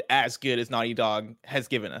Uncharted as good as Naughty Dog has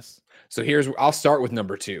given us? So I'll start with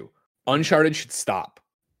number 2. Uncharted should stop.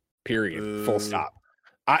 Period. Full stop.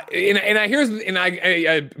 Barrett,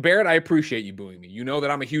 I appreciate you booing me. You know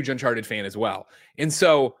that I'm a huge Uncharted fan as well. And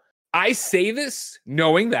so I say this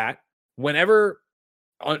knowing that whenever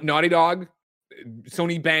Naughty Dog,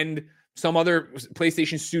 Sony Bend, some other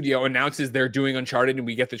PlayStation studio announces they're doing Uncharted and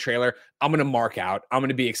we get the trailer, I'm going to mark out. I'm going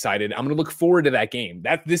to be excited. I'm going to look forward to that game.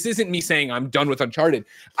 This isn't me saying I'm done with Uncharted.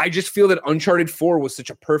 I just feel that Uncharted 4 was such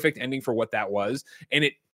a perfect ending for what that was. And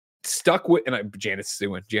it stuck with, and Janet's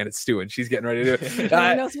stewing. She's getting ready to do it.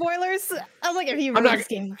 No spoilers. I was like, if you ruined this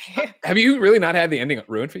game. Have you really not had the ending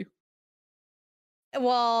ruined for you?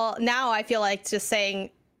 Well, now I feel like just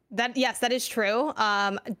saying that, yes, that is true.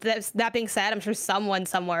 That being said, I'm sure someone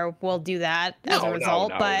somewhere will do that as a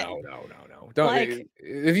result. No. Don't, like,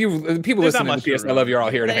 if people listening to PS I Love You're all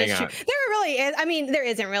here to hang out. There really is. I mean, there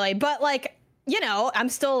isn't really, but like, I'm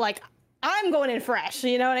still like, I'm going in fresh.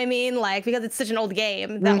 You know what I mean? Like, because it's such an old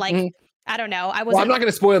game that like, I don't know. I'm not going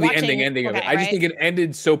to spoil the ending of it. I just think it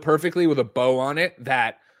ended so perfectly with a bow on it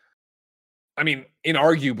that, I mean,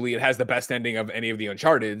 inarguably, it has the best ending of any of the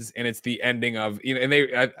Uncharted's, and it's the ending of, and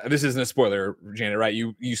this isn't a spoiler, Janet, right?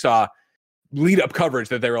 You saw lead-up coverage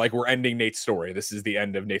that they were like, we're ending Nate's story. This is the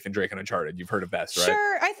end of Nathan Drake and Uncharted. You've heard of this, right?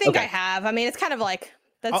 Sure, I think I have. I mean, it's kind of like,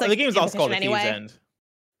 that's like the game's also called anyway. A Thieves End.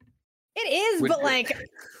 It is, but like,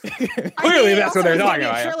 clearly that's what they're talking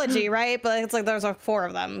about. Trilogy, right? But it's like there's like 4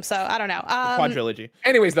 of them, so I don't know. Quadrilogy.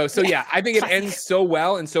 Anyways, though, so yeah, I think it ends so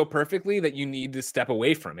well and so perfectly that you need to step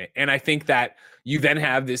away from it, and I think that you then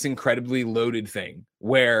have this incredibly loaded thing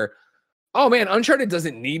where, oh man, Uncharted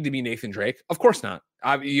doesn't need to be Nathan Drake. Of course not.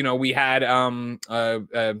 We had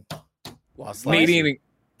Lost Legacy.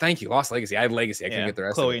 Thank you, Lost Legacy. I had Legacy. I couldn't get the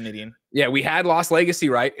rest Chloe of it. Nidian. Yeah, we had Lost Legacy,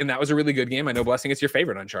 right? And that was a really good game. I know, Blessing, it's your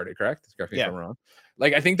favorite Uncharted, correct? Correct me if I'm wrong.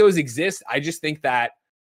 Like, I think those exist. I just think that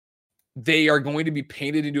they are going to be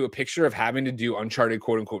painted into a picture of having to do Uncharted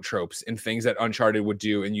quote-unquote tropes and things that Uncharted would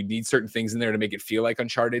do, and you need certain things in there to make it feel like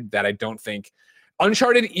Uncharted that I don't think...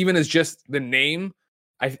 Uncharted, even as just the name,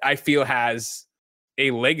 I feel has a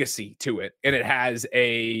legacy to it, and it has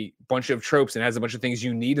a bunch of tropes and has a bunch of things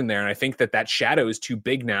you need in there, and I think that shadow is too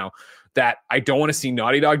big now, that I don't want to see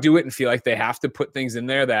Naughty Dog do it and feel like they have to put things in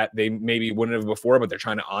there that they maybe wouldn't have before, but they're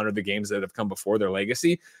trying to honor the games that have come before their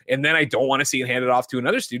legacy. And then I don't want to see it handed off to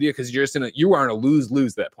another studio because you are in a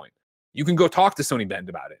lose-lose at that point. You can go talk to Sony Bend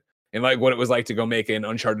about it and like what it was like to go make an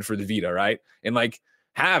Uncharted for the Vita, right? And like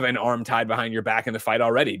have an arm tied behind your back in the fight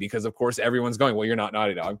already, because of course everyone's going, well, you're not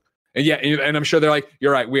Naughty Dog. And yeah, and I'm sure they're like,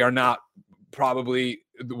 you're right, we are not probably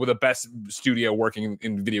with the best studio working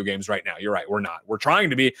in video games right now. You're right, we're not. We're trying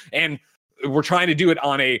to be, and we're trying to do it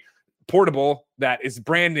on a portable that is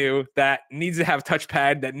brand new, that needs to have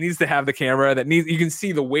touchpad, that needs to have the camera, you can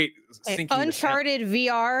see the weight sinking. Uncharted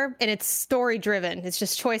VR, and it's story driven. It's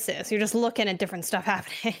just choices. You're just looking at different stuff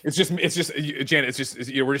happening. It's just Jen,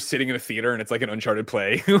 we're just sitting in a theater and it's like an Uncharted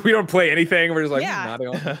play. We don't play anything. We're just like,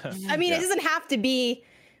 I mean, it doesn't have to be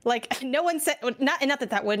like, no one said, not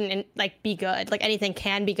that wouldn't like be good. Like anything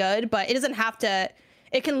can be good, but it doesn't have to.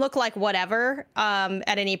 It can look like whatever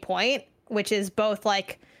at any point, which is both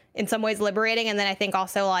like in some ways liberating, and then I think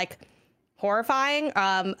also like horrifying.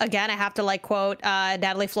 Again, I have to like quote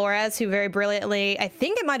Natalie Flores, who very brilliantly, I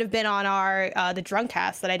think it might have been on our the drunk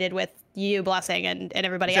cast that I did with you, Blessing, and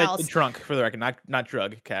everybody else. Drunk, for the record, not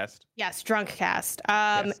drug cast. Yes, drunk cast.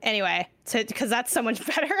 Yes. Anyway, because that's so much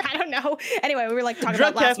better. I don't know. Anyway, we were like talking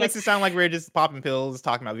Drug about cast makes it sound like we're just popping pills,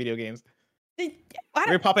 talking about video games.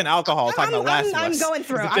 We're popping alcohol, talking about Last of Us. I'm going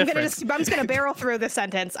through. I'm just gonna barrel through this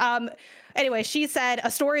sentence. Anyway, she said, a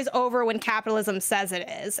story is over when capitalism says it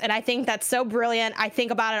is. And I think that's so brilliant. I think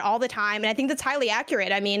about it all the time. And I think that's highly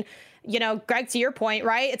accurate. I mean, you know, Greg, to your point,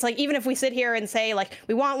 right? It's like, even if we sit here and say, like,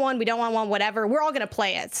 we want one, we don't want one, whatever, we're all going to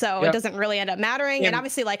play it. So it doesn't really end up mattering. And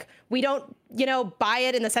obviously, like, we don't, you know, buy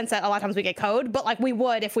it in the sense that a lot of times we get code, but like we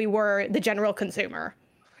would if we were the general consumer.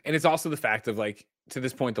 And it's also the fact of, like, to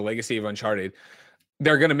this point, the legacy of Uncharted,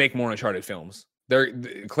 they're going to make more Uncharted films.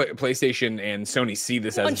 PlayStation and Sony see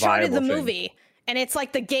this as Uncharted viable the thing. movie, and it's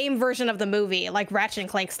like the game version of the movie, like Ratchet and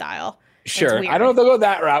Clank style. Sure, I don't know if they'll go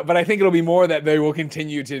that route, but I think it'll be more that they will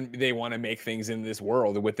continue to. They want to make things in this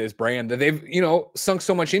world with this brand that they've, you know, sunk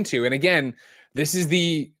so much into. And again, this is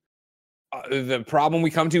the problem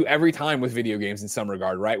we come to every time with video games in some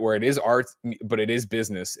regard, right? Where it is art, but it is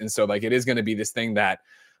business, and so like it is going to be this thing that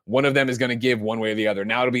one of them is going to give one way or the other.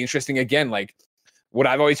 Now it'll be interesting again, like. What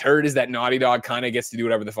I've always heard is that Naughty Dog kind of gets to do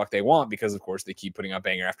whatever the fuck they want because, of course, they keep putting out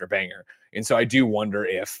banger after banger. And so I do wonder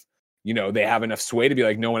if, you know, they have enough sway to be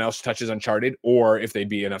like, no one else touches Uncharted, or if they'd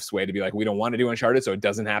be enough sway to be like, we don't want to do Uncharted, so it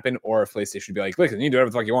doesn't happen, or if PlayStation would be like, listen, you can do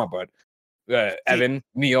whatever the fuck you want, but Evan,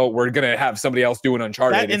 Neil, we're going to have somebody else doing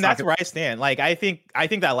Uncharted. And that's where I stand. Like, I think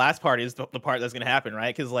that last part is the part that's going to happen,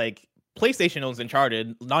 right? Because, like, PlayStation owns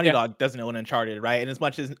Uncharted. Naughty Dog doesn't own Uncharted, right? And as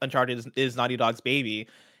much as Uncharted is Naughty Dog's baby,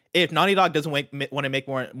 if Naughty Dog doesn't want to make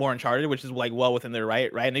more Uncharted, which is like well within their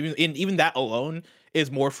right, and even that alone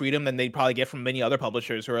is more freedom than they'd probably get from many other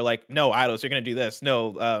publishers who are like, no, Eidos, you're gonna do this.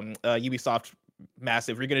 No, Ubisoft,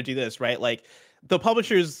 massive, you're gonna do this, right? Like the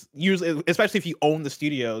publishers usually, especially if you own the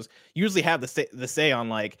studios, usually have the say on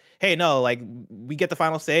like, hey, no, like we get the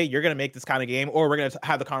final say. You're gonna make this kind of game, or we're gonna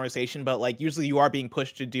have the conversation. But like usually you are being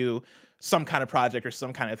pushed to do some kind of project or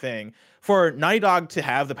some kind of thing. For Naughty Dog to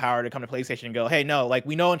have the power to come to PlayStation and go, hey, no, like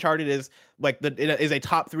we know Uncharted is like it is a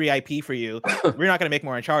top 3 IP for you. We're not going to make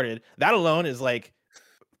more Uncharted. That alone is like,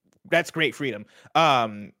 that's great freedom.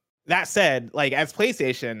 That said, like as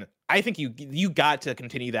PlayStation, I think you got to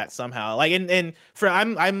continue that somehow. Like, and for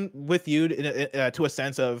I'm with you to a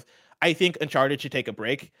sense of, I think Uncharted should take a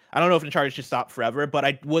break. I don't know if Uncharted should stop forever, but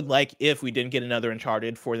I would like if we didn't get another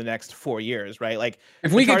Uncharted for the next 4 years, right? Like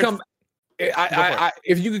if we could come.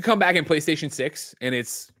 If you could come back in PlayStation 6 and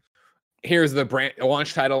here's the brand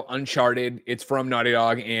launch title Uncharted, it's from Naughty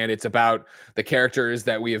Dog and it's about the characters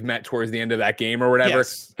that we have met towards the end of that game or whatever,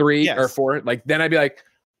 yes. 3 or 4, like then I'd be like,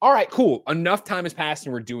 all right, cool, enough time has passed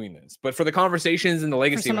and we're doing this. But for the conversations and the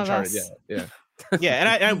legacy of Uncharted,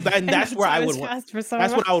 yeah, and that's where I would want. That's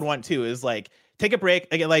what I would want too. Is like take a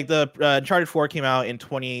break again. Like the Uncharted 4 came out in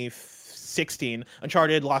 2016.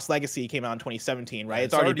 Uncharted Lost Legacy came out in 2017, right?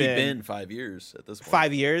 It's already been 5 years at this point.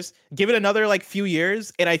 5 years. Give it another like few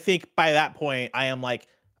years, and I think by that point, I am like,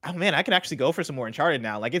 oh man, I could actually go for some more Uncharted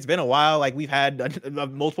now. Like it's been a while. Like we've had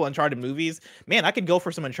multiple Uncharted movies. Man, I could go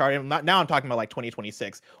for some Uncharted. Now I'm talking about like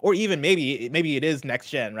 2026, or even maybe it is next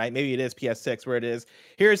gen, right? Maybe it is PS6 where it is.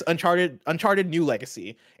 Here's Uncharted New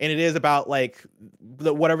Legacy, and it is about like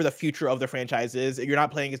whatever the future of the franchise is. You're not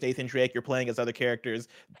playing as Nathan Drake. You're playing as other characters.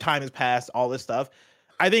 Time has passed. All this stuff.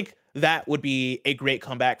 I think that would be a great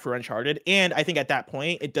comeback for Uncharted, and I think at that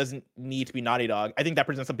point it doesn't need to be Naughty Dog. I think that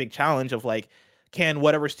presents a big challenge of like, can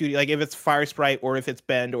whatever studio, like if it's Fire Sprite or if it's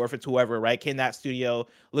Bend or if it's whoever, right? Can that studio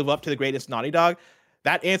live up to the greatest Naughty Dog?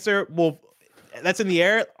 That answer, that's in the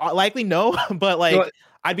air. Likely no, but like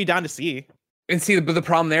I'd be down to see. And see, but the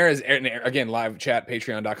problem there is, again, live chat,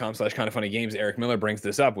 patreon.com/kindoffunnygames. Eric Miller brings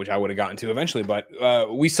this up, which I would have gotten to eventually. But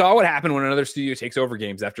we saw what happened when another studio takes over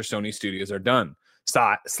games after Sony studios are done.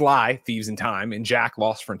 Sly, Thieves in Time, and Jack,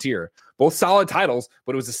 Lost Frontier. Both solid titles,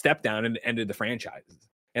 but it was a step down and ended the franchises.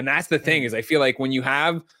 And that's the thing is I feel like when you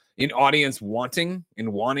have an audience wanting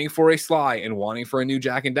for a Sly and wanting for a new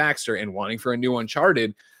Jack and Daxter and wanting for a new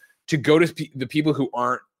Uncharted, to go to the people who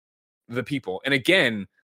aren't the people. And again,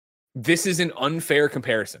 this is an unfair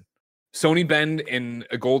comparison. Sony Bend and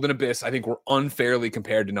a Golden Abyss, I think, were unfairly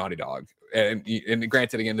compared to Naughty Dog. And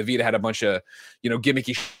granted, again, the Vita had a bunch of,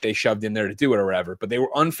 gimmicky shit they shoved in there to do it or whatever, but they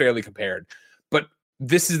were unfairly compared. But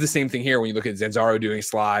this is the same thing here when you look at Zanzaro doing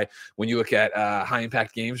Sly, when you look at High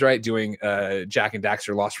Impact Games, right, doing Jack and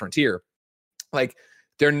Daxter Lost Frontier. Like,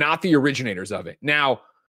 they're not the originators of it. Now,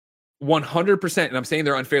 100%, and I'm saying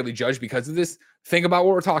they're unfairly judged because of this, think about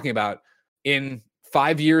what we're talking about. In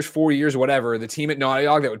 5 years, 4 years, whatever, the team at Naughty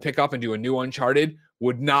Dog that would pick up and do a new Uncharted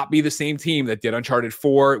would not be the same team that did Uncharted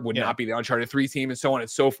 4, would not be the Uncharted 3 team, and so on and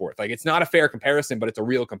so forth. Like, it's not a fair comparison, but it's a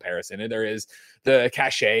real comparison. And there is the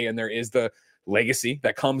cachet and there is the legacy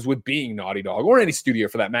that comes with being Naughty Dog, or any studio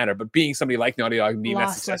for that matter, but being somebody like Naughty Dog and being that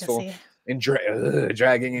successful. Legacy. And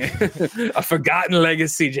dragging a forgotten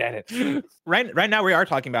legacy, Janet. Right now we are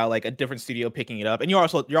talking about like a different studio picking it up, and you're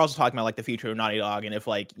also talking about like the future of Naughty Dog, and if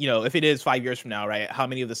like, you know, if it is 5 years from now, right, how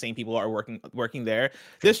many of the same people are working there.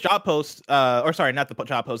 This job post, or sorry, not the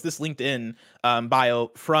job post, this LinkedIn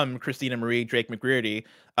bio from Christina Marie Drake McGrearty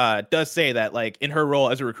does say that like in her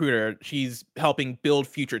role as a recruiter, she's helping build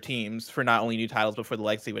future teams for not only new titles but for the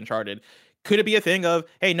legacy of Uncharted. Could it be a thing of,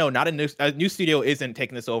 hey, no, not a new studio isn't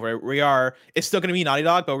taking this over. It's still going to be Naughty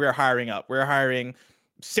Dog, but we're hiring up. We're hiring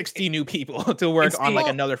 60 new people to work on like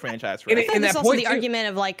another franchise. I think there's also the argument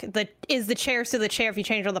of like, is the chair still the chair if you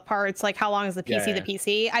change all the parts? Like, how long is the PC the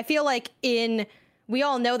PC? I feel like we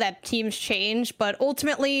all know that teams change, but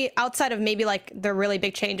ultimately, outside of maybe like the really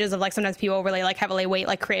big changes of like sometimes people really like heavily weight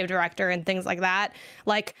like creative director and things like that,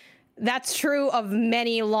 like, that's true of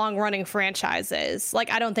many long-running franchises. Like,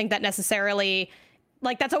 I don't think that necessarily,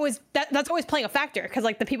 like, that's always playing a factor, because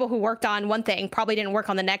like the people who worked on one thing probably didn't work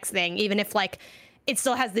on the next thing, even if like it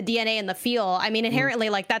still has the DNA and the feel. I mean, inherently,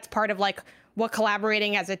 like, that's part of like what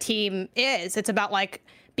collaborating as a team is. It's about like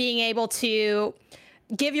being able to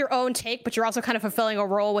give your own take, but you're also kind of fulfilling a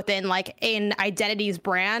role within like an identity's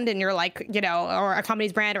brand, and you're like, you know, or a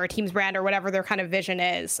company's brand or a team's brand or whatever their kind of vision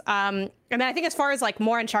is. And then I think as far as like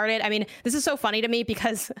more Uncharted, I mean, this is so funny to me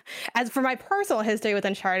because as for my personal history with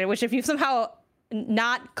Uncharted, which if you've somehow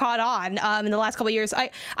not caught on in the last couple of years,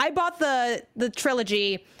 I bought the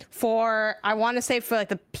trilogy for, I want to say for like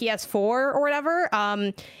the PS4 or whatever,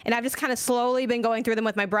 and I've just kind of slowly been going through them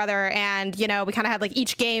with my brother, and you know, we kind of had like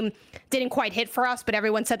each game didn't quite hit for us, but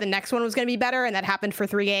everyone said the next one was going to be better, and that happened for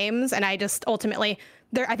 3 games, and I just ultimately,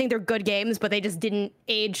 I think they're good games, but they just didn't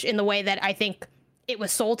age in the way that I think it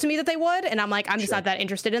was sold to me that they would, and I'm like, I'm just not that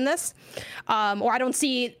interested in this, or I don't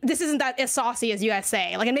see, this isn't that as saucy as you guys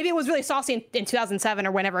say, like, and maybe it was really saucy in 2007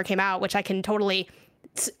 or whenever it came out, which I can totally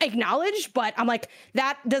acknowledge, but I'm like,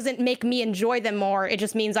 that doesn't make me enjoy them more. It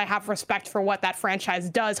just means I have respect for what that franchise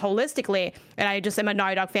does holistically, and I just am a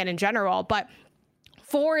Naughty Dog fan in general. But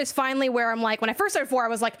 4 is finally where I'm like, when I first started 4, I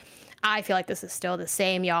was like, I feel like this is still the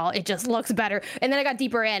same, y'all. It just looks better. And then I got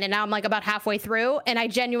deeper in, and now I'm like about halfway through, and I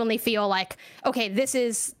genuinely feel like, okay, this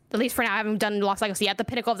is, at least for now, I haven't done Lost Legacy yet, the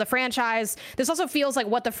pinnacle of the franchise. This also feels like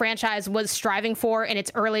what the franchise was striving for in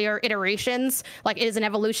its earlier iterations. Like, it is an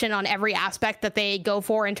evolution on every aspect that they go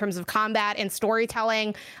for in terms of combat and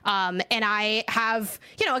storytelling. And I have,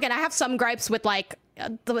 you know, again, I have some gripes with like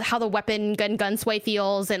how the weapon gun sway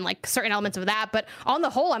feels and like certain elements of that, but on the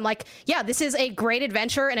whole, I'm like, yeah, this is a great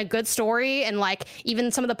adventure and a good story, and like even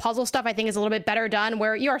some of the puzzle stuff I think is a little bit better done,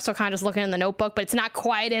 where you are still kind of just looking in the notebook, but it's not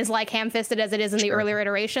quite as like ham-fisted as it is in the earlier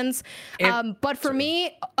iterations. But for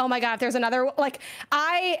me, oh my god, if there's another, like,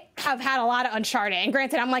 I have had a lot of Uncharted, and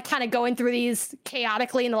granted, I'm like kind of going through these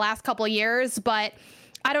chaotically in the last couple of years, but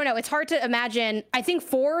I don't know, it's hard to imagine. I think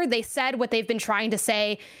 4, they said what they've been trying to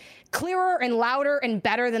say clearer and louder and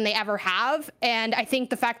better than they ever have. And I think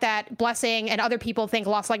the fact that Blessing and other people think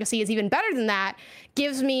Lost Legacy is even better than that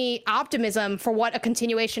gives me optimism for what a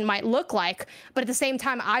continuation might look like. But at the same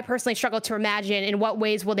time, I personally struggle to imagine in what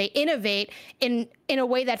ways will they innovate in a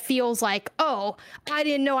way that feels like, oh, I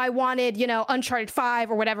didn't know I wanted, you know, Uncharted 5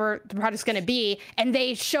 or whatever the project's going to be, and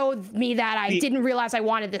they showed me that I didn't realize I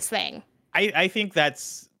wanted this thing. I think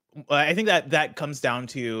that comes down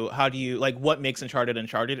to how do you, like, what makes Uncharted, and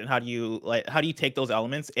how do you take those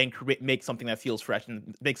elements and make something that feels fresh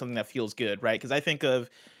and make something that feels good, right? Because I think of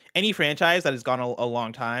any franchise that has gone a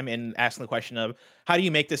long time and asking the question of how do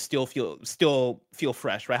you make this still feel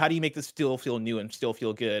fresh, right? How do you make this still feel new and still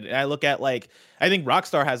feel good? And I look at, like, I think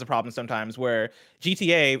Rockstar has a problem sometimes where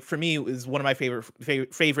GTA for me is one of my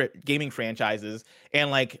favorite gaming franchises,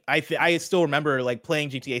 and like I still remember like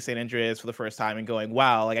playing GTA San Andreas for the first time and going,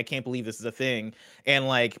 wow, like I can't believe this is a thing, and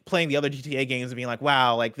like playing the other GTA games and being like,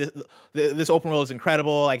 wow, like this open world is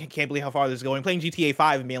incredible, like I can't believe how far this is going. Playing GTA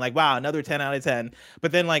 5 and being like, wow, another 10 out of 10.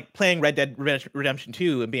 But then like playing Red Dead Redemption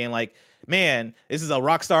 2 and being like, man, this is a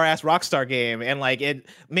Rockstar game, and like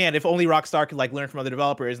man, if only Rockstar could like learn from other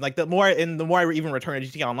developers. And like the more I even return to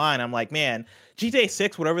GTA Online, I'm like, man, GTA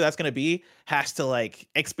 6, whatever that's gonna be, has to like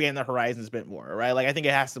expand the horizons a bit more, right? Like I think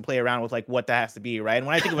it has to play around with like what that has to be, right? And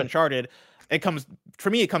when I think of Uncharted, it comes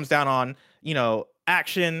down on, you know,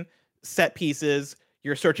 action, set pieces,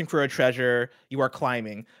 you're searching for a treasure, you are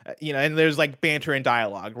climbing, and there's like banter and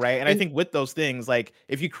dialogue, right? And I think with those things, like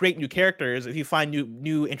if you create new characters, if you find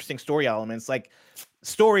new interesting story elements, like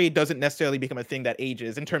story doesn't necessarily become a thing that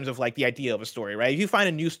ages in terms of like the idea of a story, right? If you find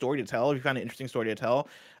a new story to tell, if you find an interesting story to tell,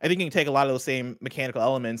 I think you can take a lot of those same mechanical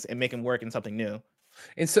elements and make them work in something new.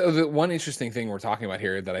 And so the one interesting thing we're talking about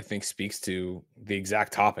here that I think speaks to the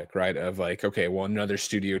exact topic, right? Of like, okay, well, another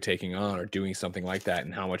studio taking on or doing something like that,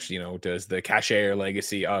 and how much, does the cachet or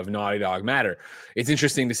legacy of Naughty Dog matter? It's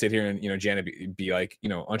interesting to sit here and, Janet be like,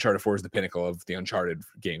 Uncharted 4 is the pinnacle of the Uncharted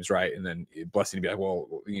games, right? And then Blessing to be like, well,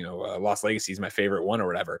 Lost Legacy is my favorite one or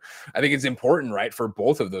whatever. I think it's important, right, for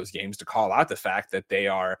both of those games to call out the fact that they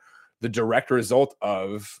are the direct result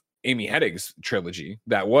of Amy Hennig's trilogy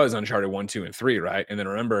that was Uncharted 1, 2, and 3, right? And then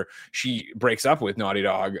remember, she breaks up with Naughty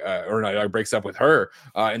Dog, or Naughty Dog breaks up with her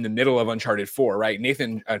in the middle of Uncharted 4, right?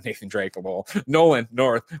 Nathan Drake, Nolan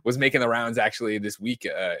North was making the rounds actually this week,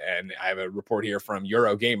 and I have a report here from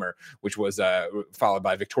Eurogamer, which was followed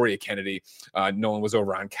by Victoria Kennedy. Nolan was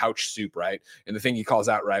over on Couch Soup, right? And the thing he calls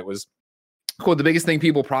out, right, was, quote, the biggest thing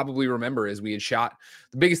people probably remember is the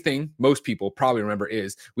biggest thing most people probably remember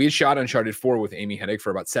is we had shot Uncharted 4 with Amy Hennig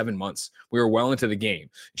for about 7 months. We were well into the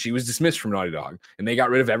game. She was dismissed from Naughty Dog, and they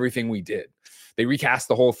got rid of everything we did. They recast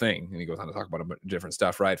the whole thing. And he goes on to talk about a bunch of different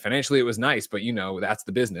stuff, right? Financially, it was nice, but that's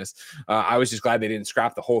the business. I was just glad they didn't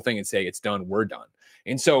scrap the whole thing and say, it's done, we're done.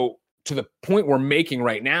 And so to the point we're making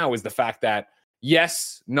right now is the fact that,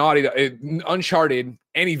 yes, Uncharted,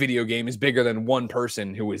 any video game is bigger than one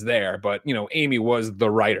person who was there. But, Amy was the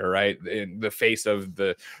writer, right? The face of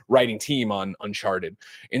the writing team on Uncharted.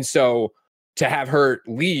 And so to have her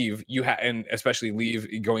leave, and especially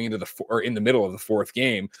leave going into in the middle of the fourth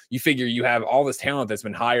game, you figure you have all this talent that's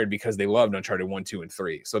been hired because they loved Uncharted 1, 2, and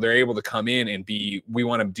 3. So they're able to come in and we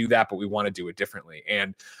want to do that, but we want to do it differently.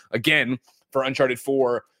 And again, for Uncharted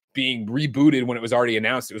 4, being rebooted when it was already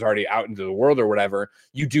announced, it was already out into the world or whatever,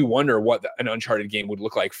 you do wonder what an Uncharted game would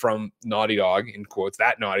look like from Naughty Dog, in quotes,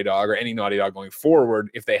 that Naughty Dog or any Naughty Dog going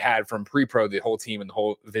forward, if they had from pre-pro the whole team and the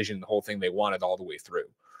whole vision, the whole thing they wanted all the way through.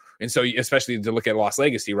 And so especially to look at Lost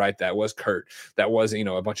Legacy, right, that was Kurt, that was,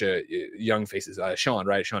 a bunch of young faces, Sean,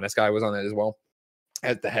 right? Sean S. Guy was on that as well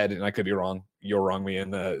at the head, and I could be wrong. You'll wrong me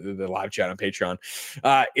in the live chat on Patreon.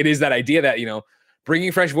 It is that idea that,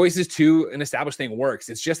 bringing fresh voices to an established thing works.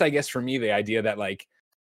 It's just, I guess, for me, the idea that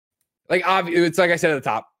it's like I said at the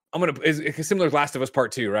top, it's similar to Last of Us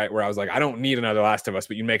Part 2, right? Where I was like, I don't need another Last of Us,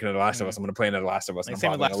 but you make another Last of Us, I'm going to play another Last of Us. Like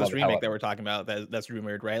same with Last of Us remake that we're talking about. That's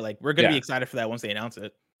rumored, right? Like we're going to be excited for that once they announce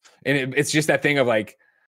it. And it's just that thing of like,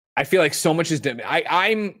 I feel like so much is done.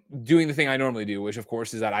 I'm doing the thing I normally do, which of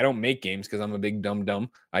course is that I don't make games because I'm a big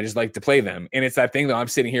dumb. I just like to play them. And it's that thing that I'm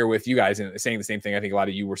sitting here with you guys and saying the same thing I think a lot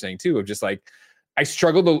of you were saying too, of just like, I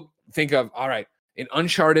struggle to think of, all right, an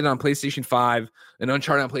Uncharted on PlayStation 5, an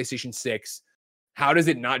Uncharted on PlayStation 6. How does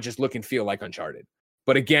it not just look and feel like Uncharted?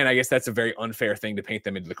 But again, I guess that's a very unfair thing to paint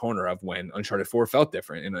them into the corner of when Uncharted 4 felt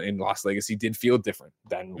different and Lost Legacy did feel different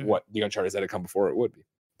than what the Uncharted that had come before it would be.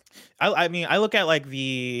 I mean, I look at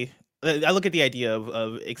the idea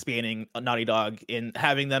of expanding Naughty Dog and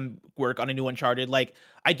having them work on a new Uncharted. Like,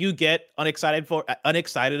 I do get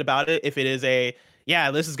unexcited about it if it is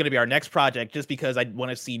this is going to be our next project, just because I want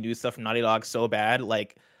to see new stuff from Naughty Dog so bad.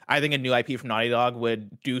 Like, I think a new IP from Naughty Dog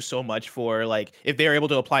would do so much for, like, if they're able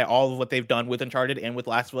to apply all of what they've done with Uncharted and with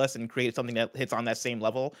Last of Us and create something that hits on that same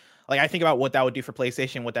level. Like, I think about what that would do for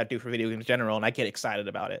PlayStation, what that do for video games in general, and I get excited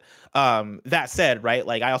about it. That said, right,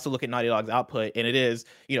 like, I also look at Naughty Dog's output, and it is,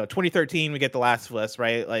 2013 we get The Last of Us,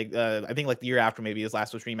 right? Like, I think like the year after maybe is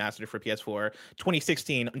Last of Us Remastered for PS4.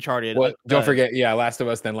 2016 Uncharted. Well, don't forget, Last of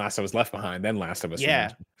Us, then Last of Us Left Behind, then Last of Us.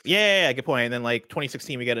 Yeah, good point. And then like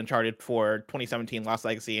 2016 we get Uncharted 4, 2017 Lost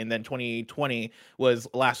Legacy, and then 2020 was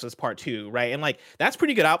Last of Us Part 2, right? And like that's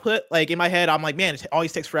pretty good output. Like in my head, I'm like, man, it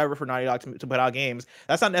always takes forever for Naughty Dog to put out games.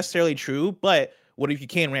 That's not necessarily true, but what if you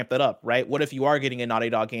can ramp that up, right? What if you are getting a Naughty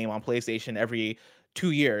Dog game on PlayStation every 2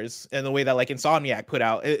 years, and the way that like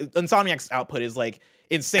Insomniac's output is like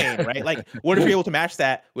insane, right? Like, what if you're able to match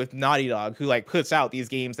that with Naughty Dog, who like puts out these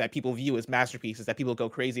games that people view as masterpieces that people go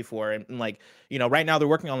crazy for, and like, right now they're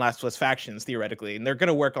working on Last of Us Factions theoretically, and they're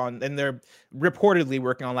reportedly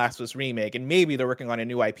working on Last of Us Remake, and maybe they're working on a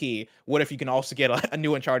new IP. What if you can also get a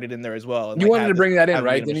new Uncharted in there as well? And, you wanted to bring that in,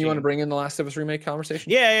 right? Didn't you want to bring in the Last of Us Remake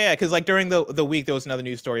conversation? Yeah, because like during the week there was another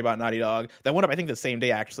news story about Naughty Dog that went up I think the same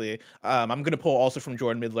day actually. I'm gonna pull also from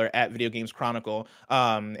Jordan Midler at Video Games Chronicle,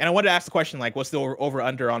 and I wanted to ask the question, like, what's the over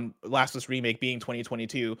under on Last of Us Remake being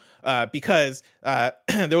 2022, because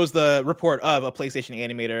there was the report of a PlayStation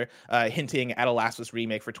animator hinting at a Last of Us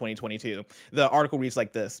Remake for 2022. The article reads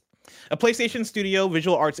like this: A PlayStation Studio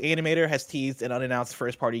visual arts animator has teased an unannounced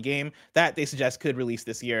first-party game that they suggest could release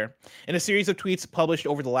this year. In a series of tweets published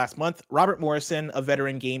over the last month, Robert Morrison, a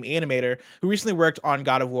veteran game animator who recently worked on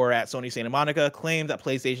God of War at Sony Santa Monica, claimed that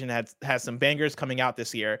PlayStation has some bangers coming out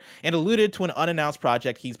this year and alluded to an unannounced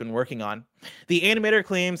project he's been working on. The animator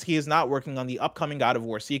claims he is not working on the upcoming God of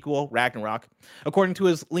War sequel, Ragnarok. According to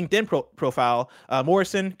his LinkedIn profile,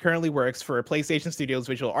 Morrison currently works for PlayStation Studios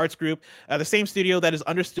Visual Arts Group, the same studio that is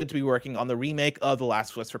understood to be working on the remake of The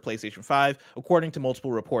Last of Us for PlayStation 5, according to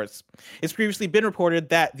multiple reports. It's previously been reported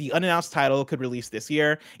that the unannounced title could release this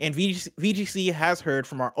year, and VGC has heard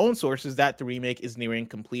from our own sources that the remake is nearing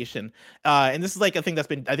completion. And this is like a thing that's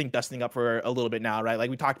been, I think, dusting up for a little bit now, right? Like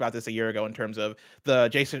we talked about this a year ago in terms of the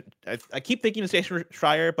Jason, I keep thinking it's Jason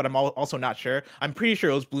Schreier, but I'm also not sure. I'm pretty sure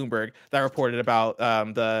it was Bloomberg that reported about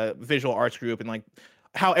the visual arts group and like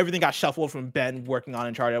how everything got shuffled from Ben working on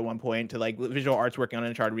Uncharted at one point to like visual arts working on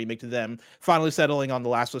Uncharted remake to them finally settling on the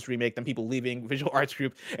Last of Us remake, then people leaving visual arts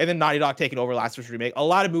group, and then Naughty Dog taking over Last of Us remake. A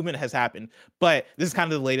lot of movement has happened, but this is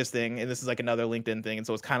kind of the latest thing, and this is like another LinkedIn thing, and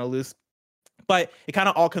so it's kind of loose. But it kind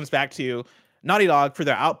of all comes back to Naughty Dog for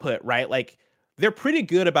their output, right? Like they're pretty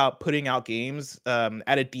good about putting out games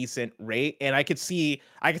at a decent rate, and I could see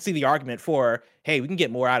the argument for, hey, we can get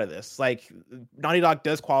more out of this. Like Naughty Dog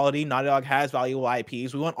does quality, Naughty Dog has valuable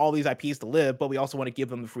IPs. We want all these IPs to live, but we also want to give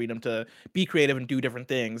them the freedom to be creative and do different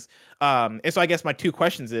things. And so I guess my two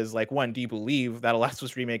questions is like, one, do you believe that a Last of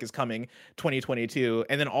Us remake is coming 2022?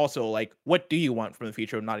 And then also like, what do you want from the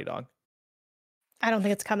future of Naughty Dog? I don't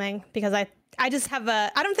think it's coming because I just have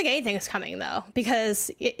I don't think anything is coming though,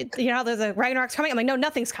 because there's a Ragnarok's coming. I'm like, no,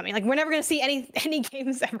 nothing's coming. Like we're never going to see any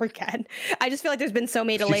games ever again. I just feel like there's been so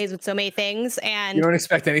many delays with so many things, and you don't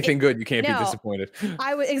expect anything good. You can't be disappointed.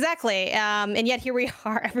 Exactly. And yet here we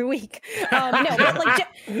are every week.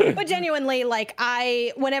 But genuinely, like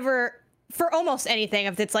whenever, for almost anything,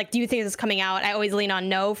 if it's like, do you think this is coming out? I always lean on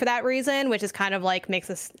no for that reason, which is kind of like makes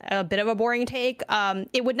this a bit of a boring take.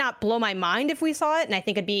 It would not blow my mind if we saw it, and I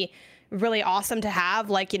think it'd be really awesome to have,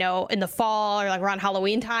 like, in the fall or like around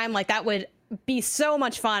Halloween time. Like that would be so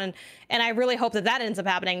much fun, and I really hope that ends up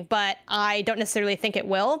happening, but I don't necessarily think it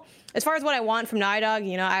will. As far as what I want from Naughty Dog,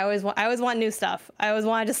 I always want new stuff. I always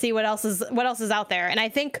wanted to see what else is out there, and I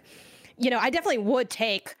think, I definitely would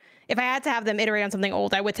take. If I had to have them iterate on something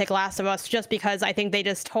old, I would take Last of Us, just because I think they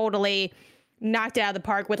just totally knocked it out of the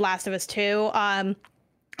park with Last of Us 2.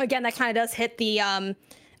 Again, that kind of does hit the,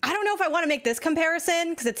 I don't know if I want to make this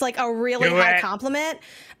comparison because it's like a really high compliment.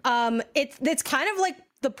 It's kind of like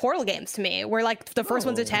the Portal games to me, where like the first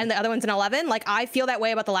one's a 10, the other one's an 11. Like I feel that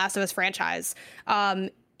way about the Last of Us franchise.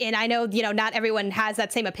 And I know, not everyone has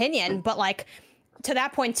that same opinion, but like, to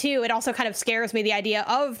that point too, it also kind of scares me, the idea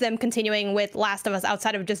of them continuing with Last of Us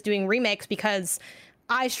outside of just doing remakes, because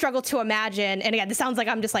I struggle to imagine, and again, this sounds like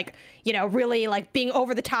I'm just like, really like being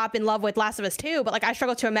over the top in love with Last of Us 2, but like I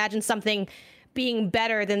struggle to imagine something being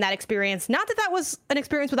better than that experience. Not that that was an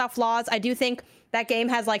experience without flaws. I do think that game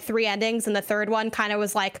has like 3 endings, and the third one kind of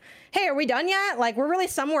was like, hey, are we done yet? Like, we're really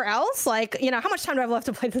somewhere else? Like, how much time do I have left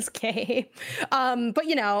to play this game? But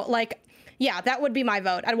like, yeah, that would be my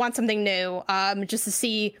vote. I'd want something new, just to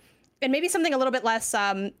see, and maybe something a little bit less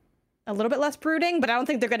brooding. But I don't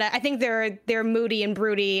think they're gonna. I think they're moody and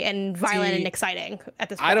broody and violent and exciting at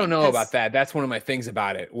this point. I don't know about that. That's one of my things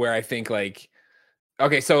about it, where I think like,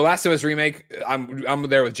 okay, so Last of Us remake, I'm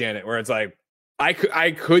there with Janet, where it's like, I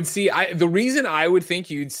could see. The reason I would think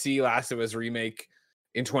you'd see Last of Us remake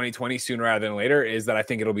in 2020 sooner rather than later is that I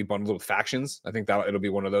think it'll be bundled with factions. I think that it'll be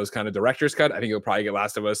one of those kind of director's cut. I think you'll probably get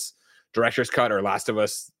Last of Us director's cut or Last of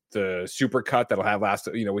Us the super cut that'll have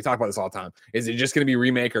we talk about this all the time. Is it just going to be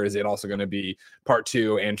remake, or is it also going to be part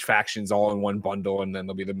 2 and factions all in one bundle, and then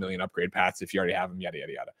there'll be the million upgrade paths if you already have them, yada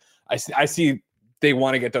yada yada. I see they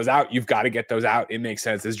want to get those out. You've got to get those out. It makes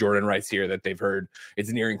sense, as Jordan writes here, that they've heard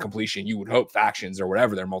it's nearing completion. You would hope factions or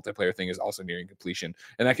whatever their multiplayer thing is also nearing completion,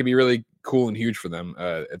 and that could be really cool and huge for them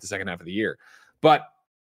at the second half of the year. But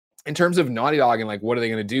in terms of Naughty Dog and like what are they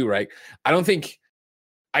going to do, right? I don't think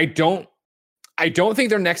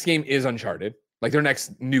their next game is Uncharted, like their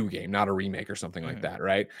next new game, not a remake or something like that,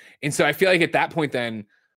 right? And so I feel like at that point then,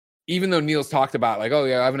 even though Neil's talked about like, oh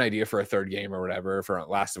yeah, I have an idea for a third game or whatever for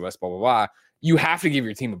Last of Us, blah, blah, blah, you have to give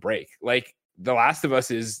your team a break. Like The Last of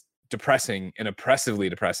Us is depressing and oppressively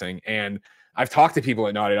depressing. And I've talked to people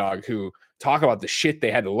at Naughty Dog who talk about the shit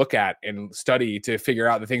they had to look at and study to figure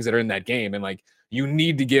out the things that are in that game. And like, you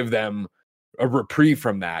need to give them a reprieve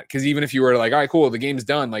from that, because even if you were like, all right, cool, the game's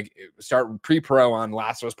done, like start pre-pro on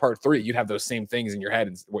Last of Us Part 3, you'd have those same things in your head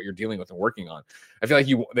and what you're dealing with and working on. I feel like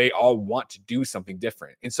they all want to do something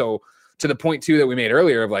different, and so to the point too that we made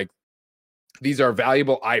earlier of like, these are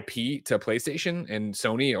valuable IP to PlayStation and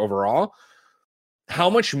Sony overall. How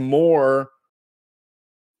much more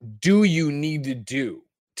do you need to do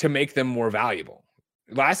to make them more valuable?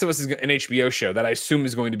 Last of Us is an HBO show that I assume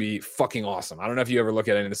is going to be fucking awesome. I don't know if you ever look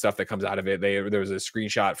at any of the stuff that comes out of it. There was a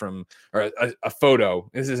screenshot from, or a photo.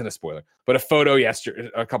 This isn't a spoiler, but a photo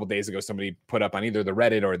a couple days ago, somebody put up on either the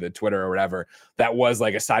Reddit or the Twitter or whatever, that was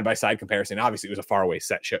like a side-by-side comparison. Obviously, it was a faraway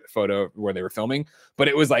set photo where they were filming, but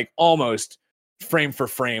it was like almost frame for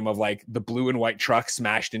frame of like the blue and white truck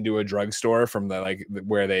smashed into a drugstore from the like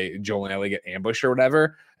where Joel and Ellie get ambushed or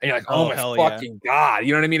whatever. And you're like, oh my fucking God.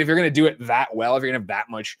 You know what I mean? If you're going to do it that well, if you're going to have that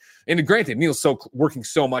much, and granted, Neil's working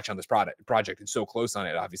so much on this project and so close on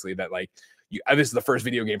it, obviously, that like this is the first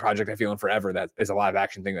video game project I feel in forever that is a live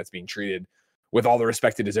action thing that's being treated with all the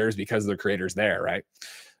respect it deserves because the creators there, right?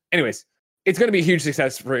 Anyways, it's going to be a huge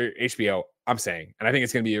success for HBO, I'm saying. And I think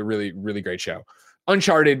it's going to be a really, really great show.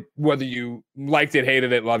 Uncharted, whether you liked it,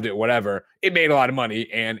 hated it, loved it, whatever, it made a lot of money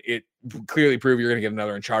and it clearly proved you're going to get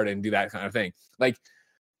another Uncharted and do that kind of thing. Like,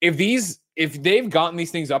 if they've gotten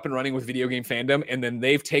these things up and running with video game fandom and then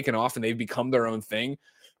they've taken off and they've become their own thing,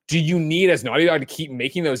 do you need, as Naughty Dog, to keep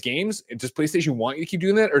making those games? Does PlayStation want you to keep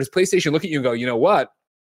doing that? Or does PlayStation look at you and go, you know what?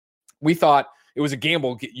 We thought it was a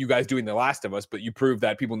gamble, you guys doing The Last of Us, but you proved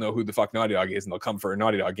that people know who the fuck Naughty Dog is and they'll come for a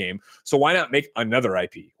Naughty Dog game. So why not make another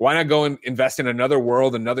IP? Why not go and invest in another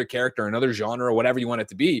world, another character, another genre, whatever you want it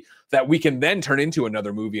to be, that we can then turn into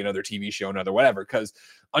another movie, another TV show, another whatever? Because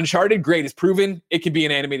Uncharted, great, is proven. It could be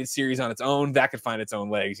an animated series on its own. That could find its own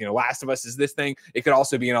legs. You know, Last of Us is this thing. It could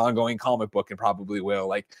also be an ongoing comic book and probably will.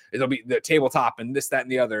 Like, it'll be the tabletop and this, that, and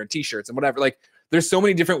the other, and t-shirts and whatever. Like, there's so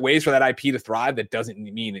many different ways for that IP to thrive that doesn't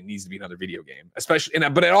mean it needs to be another video game. Especially,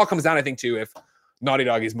 but it all comes down, I think, to if Naughty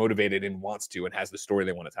Dog is motivated and wants to and has the story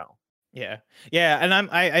they want to tell. Yeah, and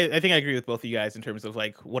I think I agree with both of you guys in terms of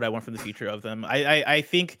like what I want from the future of them. I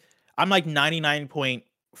think I'm like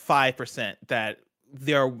 99.5% that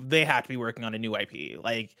they have to be working on a new IP.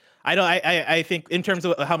 Like, I think in terms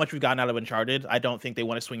of how much we've gotten out of Uncharted, I don't think they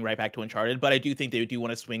want to swing right back to Uncharted, but I do think they do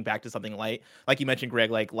want to swing back to something light. Like you mentioned,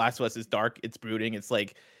 Greg, like Last of Us is dark, it's brooding, it's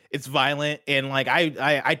like, it's violent, and like I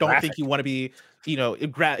don't graphic. think you want to be, you know,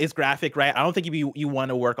 it's graphic, right? I don't think you want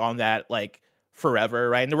to work on that like forever,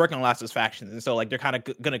 right? And they're working on Last of Us Factions, and so like they're kind of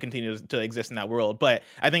going to continue to exist in that world. But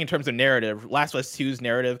I think in terms of narrative, Last of Us 2's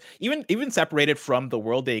narrative, even separated from the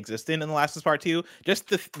world they exist in The Last of Us Part 2, just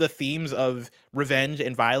the themes of revenge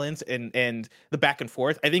and violence and the back and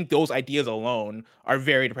forth, I think those ideas alone are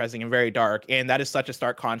very depressing and very dark, and that is such a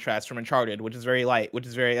stark contrast from Uncharted, which is very light, which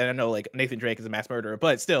is very, I don't know, like Nathan Drake is a mass murderer,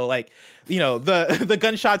 but still, like, you know, the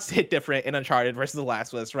gunshots hit different in Uncharted versus The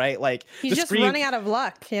Last of Us, right? Like, he's just running out of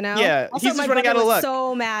luck, you know? Yeah, also, he's just running out of luck.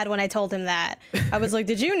 So mad when I told him that. I was like,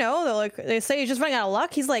 did you know that, like, they say he's just running out of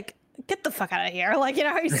luck? He's like, get the fuck out of here. Like, you know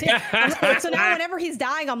how you see so now whenever he's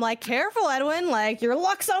dying, I'm like, careful, Edwin, like your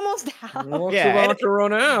luck's almost out. About to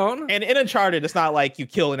run out. And in Uncharted, it's not like you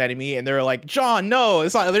kill an enemy and they're like, John, no,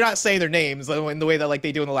 it's not, they're not saying their names in the way that like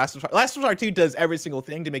they do in The Last of Us. Last of Us Part 2 does every single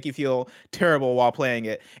thing to make you feel terrible while playing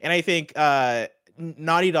it. And I think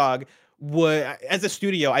Naughty Dog would, as a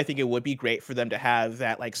studio, I think it would be great for them to have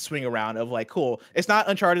that like swing around of like, cool, it's not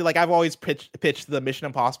Uncharted. Like, I've always pitched the Mission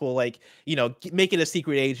Impossible, like, you know, make it a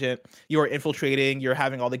secret agent, you're infiltrating, you're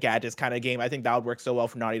having all the gadgets kind of game. I think that would work so well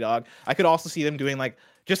for Naughty Dog. I could also see them doing like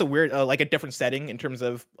just a weird like a different setting in terms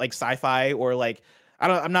of like sci-fi, or like,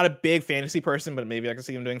 I'm not a big fantasy person, but maybe I can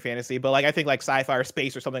see them doing fantasy. But like, I think like sci-fi or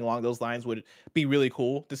space or something along those lines would be really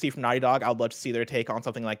cool to see from Naughty Dog. I would love to see their take on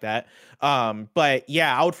something like that. But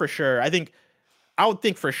yeah, I would think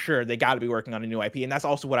for sure they got to be working on a new IP, and that's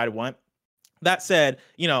also what I'd want. That said,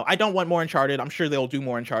 you know, I don't want more Uncharted. I'm sure they'll do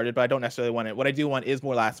more Uncharted, but I don't necessarily want it. What I do want is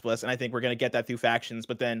more Last of Us, and I think we're going to get that through Factions.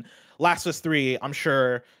 But then Last of Us 3, I'm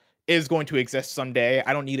sure, is going to exist someday.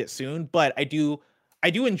 I don't need it soon, but I do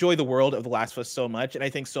enjoy the world of The Last of Us so much, and I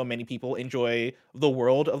think so many people enjoy the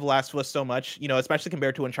world of The Last of Us so much, you know, especially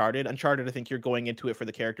compared to Uncharted. Uncharted, I think you're going into it for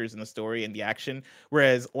the characters and the story and the action,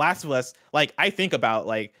 whereas Last of Us, like, I think about,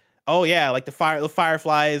 like, oh yeah, like the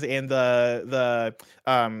Fireflies and the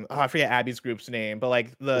I forget Abby's group's name, but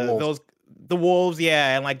like the wolves,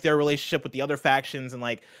 yeah, and like their relationship with the other factions, and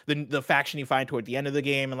like the faction you find toward the end of the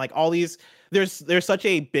game, and like all these, there's such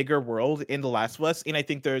a bigger world in The Last of Us, and I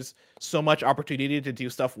think there's so much opportunity to do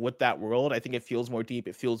stuff with that world. I think it feels more deep,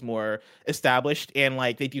 it feels more established, and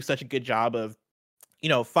like they do such a good job of, you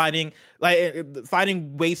know, finding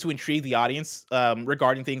ways to intrigue the audience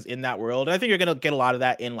regarding things in that world. And I think you're gonna get a lot of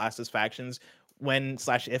that in Last of Us Factions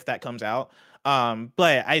when/if that comes out.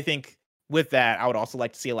 But I think with that, I would also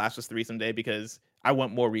like to see a Last of Us 3 someday, because I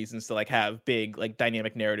want more reasons to like have big like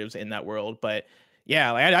dynamic narratives in that world. But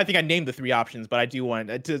yeah, like, I think I named the 3 options, but I do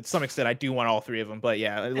want to some extent I do want all 3 of them. But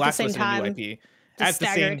yeah, Last of Us and a new IP at the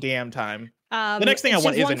same damn time. The next thing I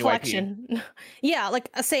want is a new collection. IP. Yeah, like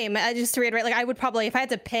same. Just to reiterate, like I would probably, if I had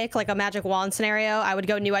to pick like a Magic Wand scenario, I would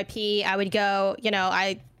go new IP. I would go,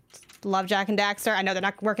 I love Jack and Daxter. I know they're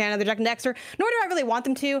not working on another Jack and Daxter, nor do I really want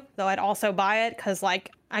them to, though I'd also buy it because,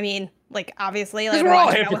 like, I mean, like, obviously, like, we're all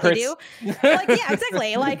hypocrites. What they do. Like, yeah,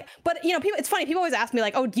 exactly. Like, but people, it's funny. People always ask me,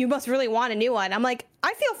 like, oh, you must really want a new one. I'm like,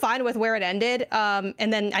 I feel fine with where it ended.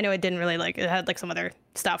 And then I know it didn't really, like, it had like some other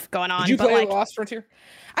stuff going on. Did you play like, Lost Frontier?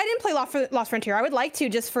 I didn't play Lost Frontier. I would like to,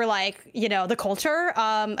 just for like, the culture.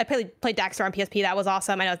 I played Daxter on PSP. That was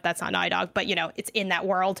awesome. I know that's not Naughty Dog, but it's in that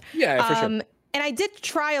world. Yeah, for sure. And I did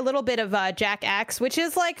try a little bit of Jack X, which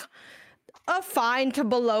is like a fine to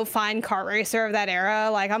below fine kart racer of that era.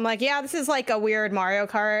 Like, I'm like, yeah, this is like a weird Mario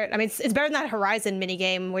Kart. I mean, it's better than that Horizon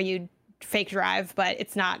minigame where you fake drive, but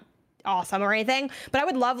it's not awesome or anything. But I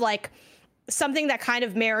would love like something that kind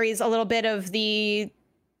of marries a little bit of the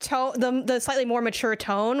tone, the slightly more mature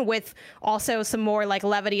tone with also some more like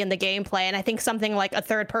levity in the gameplay. And I think something like a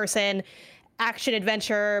third person action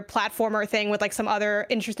adventure platformer thing with like some other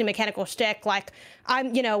interesting mechanical shtick. Like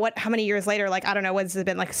I'm, how many years later, like, I don't know, what's it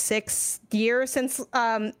been, like 6 years since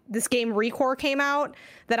this game Recore came out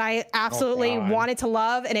that I absolutely wanted to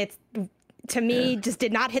love. And it, to me, just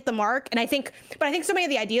did not hit the mark. And I think so many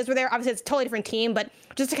of the ideas were there. Obviously it's a totally different team, but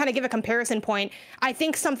just to kind of give a comparison point, I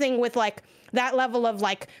think something with like that level of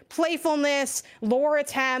like playfulness, lore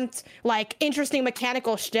attempt, like interesting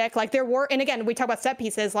mechanical shtick. Like there were, and again, we talk about set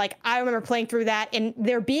pieces. Like I remember playing through that and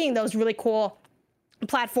there being those really cool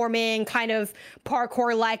platforming kind of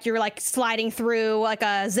parkour, like you're like sliding through like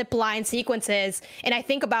a zip line sequences. And I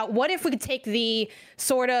think about what if we could take the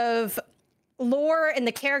sort of lore and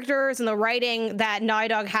the characters and the writing that Naughty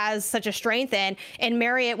Dog has such a strength in and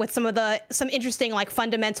marry it with some interesting like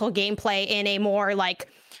fundamental gameplay in a more like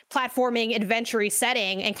platforming adventure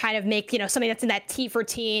setting and kind of make something that's in that T for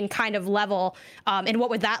teen kind of level, and what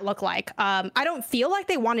would that look like? I don't feel like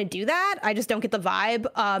they want to do that. I just don't get the vibe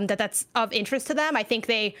that's of interest to them. I think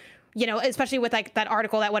they, especially with like that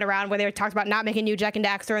article that went around where they talked about not making new Jack and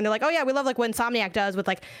Daxter, and they're like, oh yeah, we love like what Insomniac does with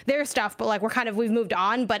like their stuff, but like we've moved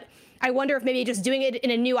on. But I wonder if maybe just doing it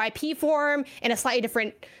in a new IP form, in a slightly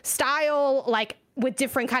different style, like with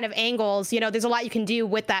different kind of angles, there's a lot you can do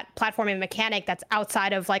with that platforming mechanic that's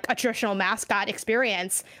outside of like a traditional mascot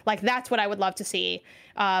experience. Like that's what I would love to see.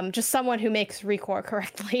 Just someone who makes Recore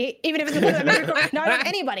correctly, even if it's not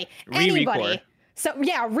anybody. So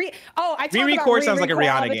yeah, I talk about Recore sounds like a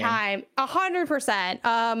Rihanna all the game. time,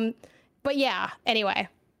 100%. But yeah, anyway.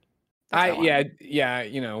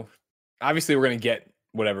 Obviously we're gonna get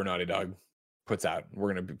whatever Naughty Dog puts out. We're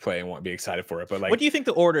gonna be playing and be excited for it. But like, what do you think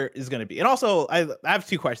the order is gonna be? And also, I have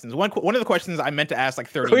 2 questions. One of the questions I meant to ask like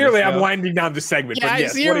 30 clearly years ago. I'm winding down the segment. Yeah, but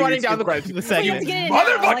yes, you're winding down the segment.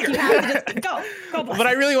 Motherfucker! Go. But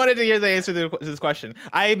I really wanted to hear the answer to this question.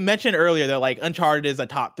 I mentioned earlier that like Uncharted is a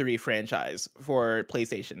top 3 franchise for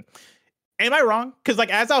PlayStation. Am I wrong? Because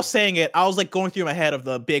like as I was saying it, I was like going through my head of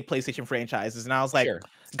the big PlayStation franchises, and I was like,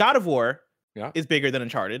 God of War is bigger than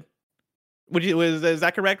Uncharted. Is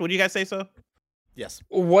that correct? Would you guys say so? Yes.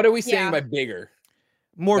 What are we saying by bigger?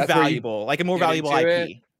 More valuable, like a more valuable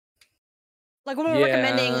IP. Like when we're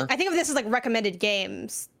recommending, I think of this as like recommended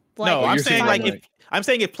games. Like, no, I'm saying like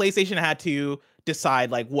if PlayStation had to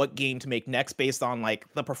decide like what game to make next based on like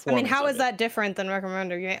the performance. I mean, how is that different than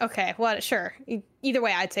recommended game? Okay, well, sure. Either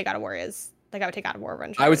way, I'd say God of War is. Like I would take God of War over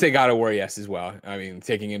Uncharted. I would say God of War, yes, as well. I mean,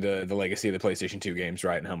 taking into the legacy of the PlayStation 2 games,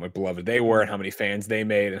 right, and how much beloved they were, and how many fans they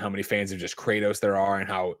made, and how many fans of just Kratos there are, and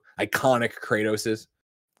how iconic Kratos is.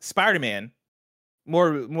 Spider-Man,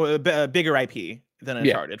 bigger IP than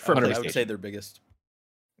Uncharted for PlayStation. I would say their biggest.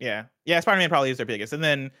 Yeah. Spider-Man probably is their biggest, and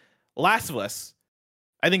then Last of Us.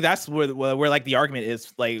 I think that's where like the argument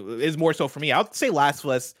is more so for me. I would say Last of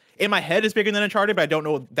Us in my head is bigger than Uncharted, but I don't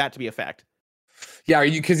know that to be a fact. Yeah,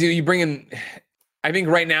 because you bring in. I think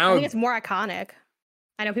right now, I think it's more iconic.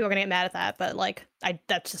 I know people are gonna get mad at that, but like,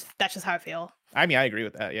 that's just how I feel. I mean, I agree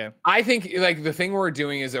with that. Yeah, I think like the thing we're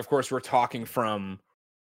doing is, of course, we're talking from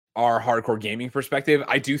our hardcore gaming perspective.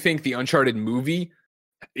 I do think the Uncharted movie,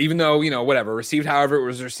 even though whatever received however it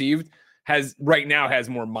was received, has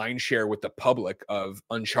more mind share with the public of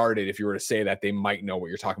Uncharted. If you were to say that, they might know what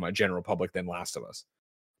you're talking about, general public, than Last of Us.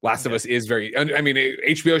 Last of Us is very. I mean,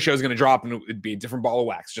 HBO show is going to drop and it'd be a different ball of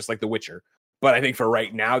wax, just like The Witcher. But I think for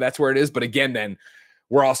right now, that's where it is. But again, then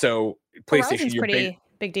we're also PlayStation. Horizon's pretty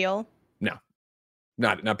big deal. No,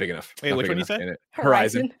 not big enough. Wait, which one you said?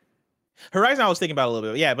 Horizon. Horizon I was thinking about a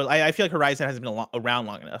little bit. Yeah, but I feel like Horizon hasn't been around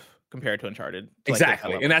long enough compared to Uncharted. To, like,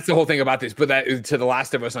 Exactly. And that's the whole thing about this. But that to The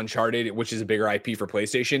Last of Us Uncharted, which is a bigger IP for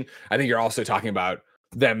PlayStation, I think you're also talking about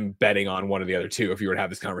them betting on one of the other two if you were to have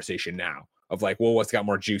this conversation now of like, well, what's got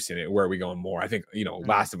more juice in it? Where are we going more? I think,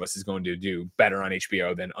 Last of Us is going to do better on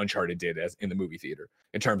HBO than Uncharted did as in the movie theater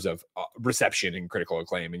in terms of reception and critical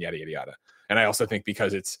acclaim and yada, yada, yada. And I also think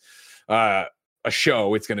because it's a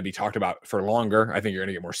show, it's going to be talked about for longer. I think you're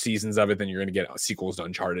going to get more seasons of it than you're going to get sequels to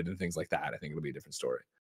Uncharted and things like that. I think it'll be a different story.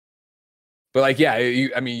 But like, yeah,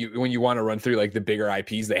 when you want to run through like the bigger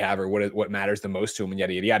IPs they have or what matters the most to them and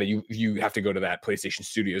yada, yada, yada, you have to go to that PlayStation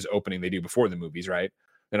Studios opening they do before the movies, right?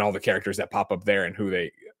 And all the characters that pop up there and who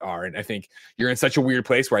they are. And I think you're in such a weird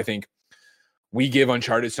place where I think we give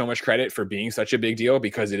Uncharted so much credit for being such a big deal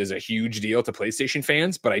because it is a huge deal to PlayStation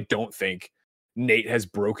fans, but I don't think Nate has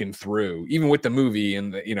broken through, even with the movie.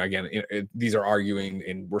 And, these are arguing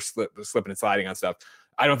and we're slipping and sliding on stuff.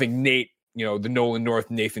 I don't think Nate, the Nolan North,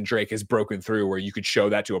 Nathan Drake has broken through where you could show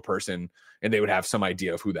that to a person and they would have some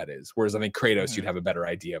idea of who that is. Whereas I think Kratos, you'd have a better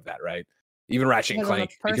idea of that, right? Even Ratchet and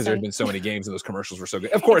Clank, because there have been so many games and those commercials were so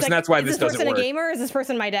good. Of course, and that's why this doesn't work. Is this person a gamer? Or is this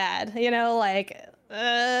person my dad? I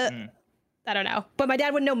don't know. But my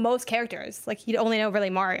dad would know most characters. Like, he'd only know really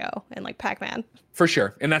Mario and like Pac-Man. For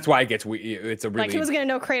sure. And that's why it gets it's a really... Like, he was going to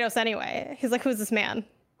know Kratos anyway. He's like, who's this man?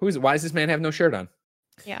 Why does this man have no shirt on?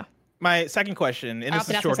 Yeah. My second question, and this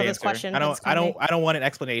is a short answer. I don't want an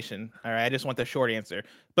explanation. All right, I just want the short answer.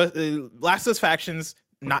 But Last of Us Factions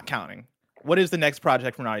not counting. What is the next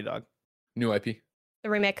project from Naughty Dog? New IP. The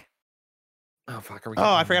remake. Oh fuck!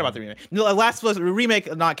 I forgot about the remake. No, Last of Us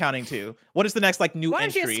remake not counting too. What is the next like new entry? Why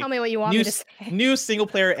don't you just tell me what you want me to say? New single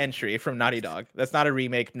player entry from Naughty Dog. That's not a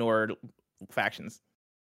remake nor Factions.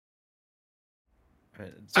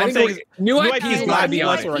 So I think new IP is gotta be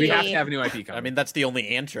on it. We have to have a new IP coming. I mean, that's the only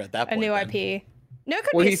answer at that point. A new IP. No, it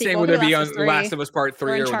could well, be he's saying would there be on Last of Us Part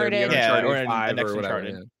 3 or would there be Uncharted or 5 or whatever?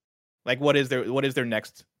 Uncharted. Like, what is their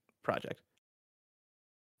next project?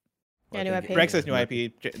 Yeah, new IP. Greg says new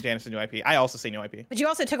IP. Janice says new IP. I also say new IP. But you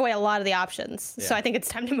also took away a lot of the options, so I think it's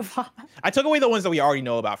time to move on. I took away the ones that we already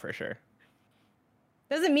know about for sure.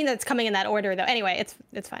 Doesn't mean that it's coming in that order, though. Anyway,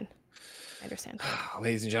 it's fine. I understand.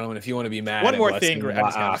 Ladies and gentlemen, if you want to be mad, one more thing.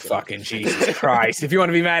 Fucking Jesus Christ! If you want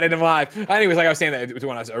to be mad at him live, anyways, like I was saying that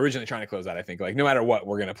when I was originally trying to close out, I think like no matter what,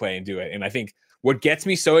 we're gonna play and do it. And I think what gets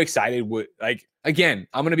me so excited would again,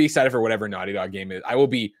 I'm gonna be excited for whatever Naughty Dog game is. I will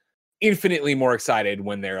be infinitely more excited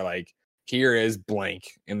when they're like, here is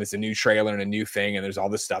blank, and there's a new trailer and a new thing, and there's all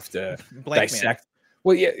this stuff to dissect. Man.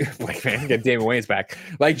 Well, yeah, Blank Man, get David Wayne's back.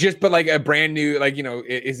 Like a brand new,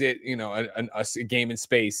 is it a game in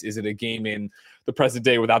space? Is it a game in the present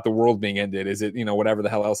day without the world being ended? Is it whatever the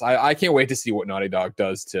hell else? I can't wait to see what Naughty Dog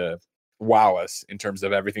does to wow us in terms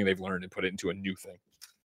of everything they've learned and put it into a new thing.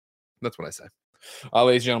 That's what I say.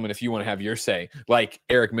 Ladies and gentlemen, if you want to have your say, like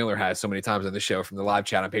Eric Miller has so many times on the show from the live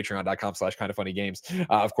chat on patreon.com/kindoffunnygames.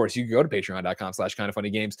 Of course, you can go to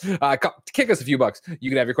patreon.com/kindoffunnygames. Kick us a few bucks. You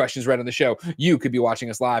can have your questions read on the show. You could be watching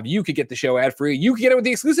us live. You could get the show ad free. You could get it with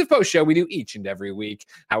the exclusive post show we do each and every week.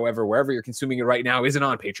 However, wherever you're consuming it right now isn't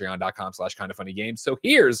on patreon.com/kindoffunnygames. So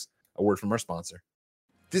here's a word from our sponsor.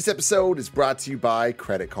 This episode is brought to you by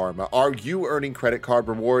Credit Karma. Are you earning credit card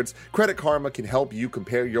rewards? Credit Karma can help you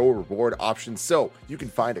compare your reward options so you can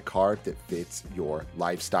find a card that fits your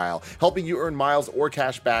lifestyle, helping you earn miles or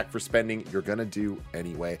cash back for spending you're gonna do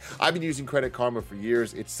anyway. I've been using Credit Karma for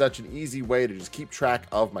years. It's such an easy way to just keep track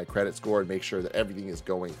of my credit score and make sure that everything is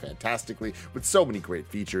going fantastically with so many great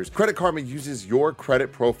features. Credit Karma uses your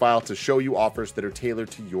credit profile to show you offers that are tailored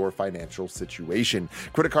to your financial situation.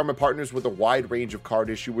 Credit Karma partners with a wide range of card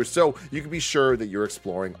issuers so you can be sure that you're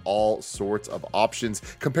exploring all sorts of options.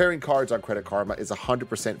 Comparing cards on Credit Karma is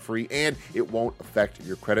 100% free and it won't affect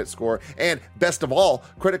your credit score. And best of all,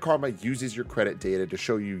 Credit Karma uses your credit data to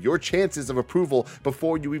show you your chances of approval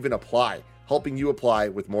before you even apply, helping you apply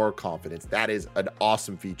with more confidence. That is an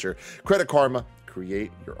awesome feature. Credit Karma,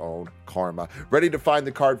 create your own karma. Ready to find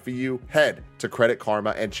the card for you? Head to Credit Karma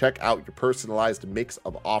and check out your personalized mix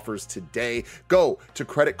of offers today. Go to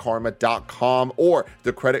creditkarma.com or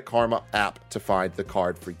the Credit Karma app to find the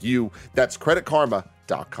card for you. That's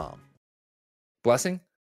creditkarma.com. Blessing,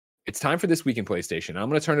 it's time for This Week in PlayStation. I'm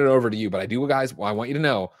going to turn it over to you, but I want you to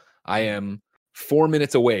know I am 4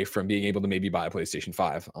 minutes away from being able to maybe buy a PlayStation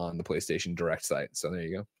 5 on the PlayStation Direct site. So there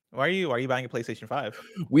you go. Why are you buying a PlayStation 5?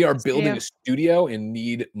 We are building a studio and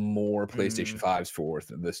need more PlayStation 5s for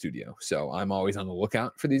the studio. So I'm always on the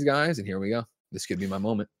lookout for these guys, and here we go. This could be my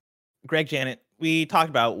moment. Greg, Janet, we talked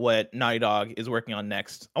about what Naughty Dog is working on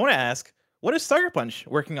next. I want to ask, what is Sucker Punch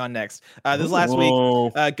working on next? This last week,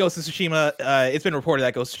 Ghost of Tsushima, it's been reported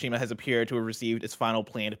that Ghost of Tsushima has appeared to have received its final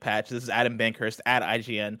planned patch. This is Adam Bankhurst at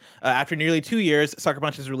IGN. After nearly 2 years, Sucker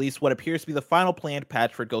Punch has released what appears to be the final planned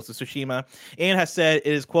patch for Ghost of Tsushima and has said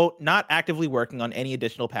it is, quote, not actively working on any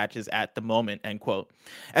additional patches at the moment, end quote.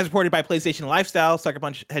 As reported by PlayStation Lifestyle, Sucker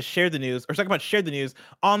Punch shared the news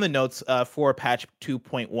on the notes for patch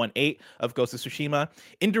 2.18 of Ghost of Tsushima,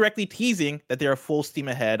 indirectly teasing that they are full steam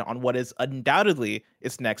ahead on what is undoubtedly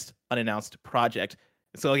its next unannounced project.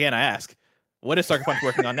 So again, I ask, what is Sucker Punch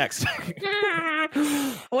working on next?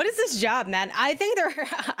 What is this job, man? I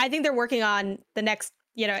think they're working on the next,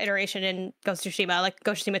 iteration in Ghost of Tsushima, like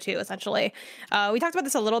Ghost of Tsushima 2, essentially. We talked about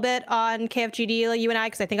this a little bit on KFGD, you and I,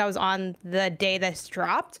 because I think I was on the day this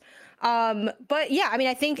dropped. But yeah, I mean,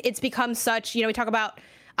 I think it's become such, we talk about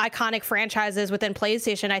iconic franchises within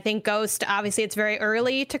PlayStation. I think Ghost, obviously it's very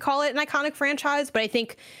early to call it an iconic franchise, but I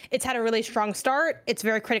think it's had a really strong start. It's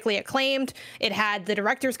very critically acclaimed. It had the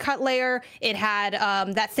director's cut layer. It had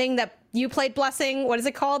that thing that you played, Blessing. What is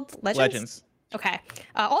it called? Legends. Okay.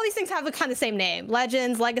 All these things have the kind of same name.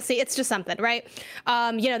 Legends, Legacy, it's just something, right?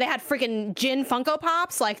 They had freaking Jin Funko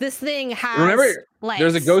Pops. Like, this thing has legs.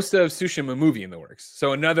 There's a Ghost of Tsushima movie in the works.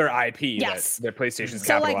 So another IP yes. that PlayStation's so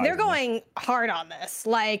capitalizing. Like, they're going hard on this.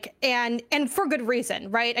 Like, and for good reason,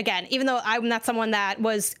 right? Again, even though I'm not someone that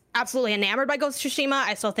was absolutely enamored by Ghost of Tsushima,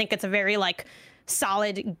 I still think it's a very,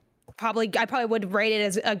 solid I probably would rate it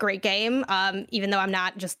as a great game, even though I'm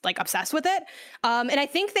not just obsessed with it. And I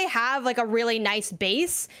think they have a really nice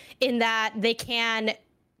base in that they can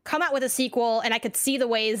come out with a sequel, and I could see the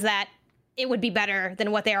ways that it would be better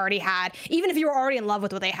than what they already had, even if you were already in love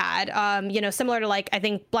with what they had. Similar to I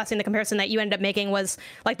think Blessing, the comparison that you ended up making was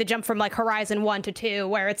the jump from Horizon 1 to 2,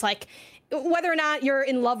 where it's whether or not you're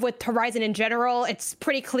in love with Horizon in general, it's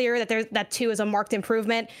pretty clear that 2 is a marked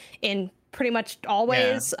improvement in pretty much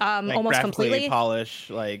always, almost completely polished.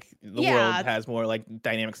 The world has more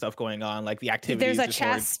dynamic stuff going on, the activities. There's a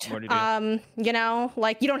chest. More to do.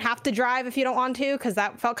 You don't have to drive if you don't want to, because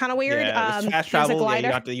that felt kind of weird. Fast travel.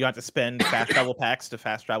 Yeah, you have to spend fast travel packs to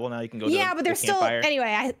fast travel. Now you can go. Yeah, but there's still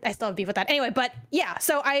anyway. I still have beef with that anyway. But yeah,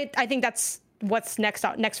 so I think that's what's next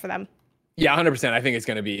for them. Yeah, 100%. I think it's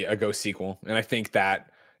going to be a Ghost sequel, and I think that,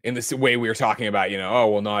 in this way we were talking about,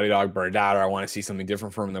 Naughty Dog burned out, or I want to see something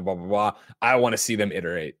different from them, blah, blah, blah. I want to see them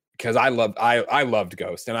iterate, because I loved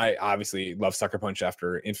Ghost, and I obviously love Sucker Punch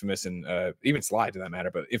after Infamous, and even Sly to that matter,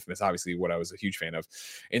 but Infamous, obviously, what I was a huge fan of.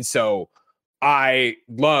 And so I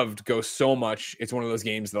loved Ghost so much. It's one of those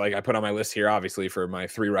games that I put on my list here, obviously, for my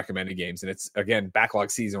 3 recommended games. And it's, again,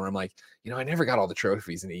 backlog season where I'm I never got all the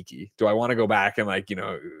trophies in Iki. Do I want to go back and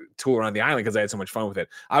tool around the island because I had so much fun with it?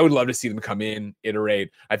 I would love to see them come in,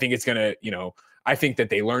 iterate. I think it's going to, I think that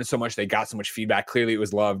they learned so much. They got so much feedback. Clearly it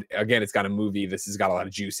was loved. Again, it's got a movie. This has got a lot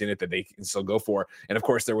of juice in it that they can still go for. And of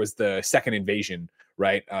course there was the second invasion,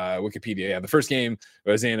 right? Wikipedia. Yeah. The first game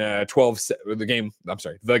was in the game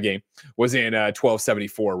was in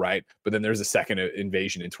 1274, right? But then there's a second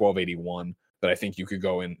invasion in 1281 that I think you could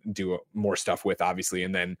go and do more stuff with, obviously.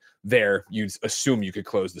 And then there you'd assume you could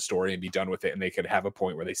close the story and be done with it. And they could have a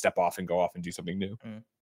point where they step off and go off and do something new. Mm.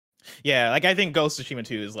 Yeah, I think Ghost of Tsushima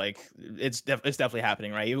 2 is it's definitely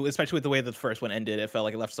happening, right? Especially with the way the first one ended, it felt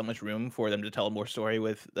like it left so much room for them to tell more story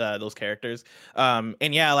with those characters. And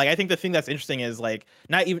yeah, I think the thing that's interesting is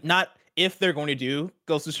not if they're going to do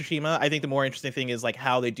Ghost of Tsushima. I think the more interesting thing is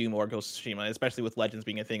how they do more Ghost of Tsushima, especially with Legends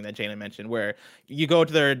being a thing that Jaina mentioned, where you go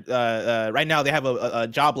to their right now they have a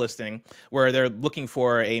job listing where they're looking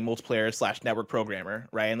for a multiplayer / network programmer,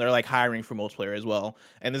 right? And they're hiring for multiplayer as well.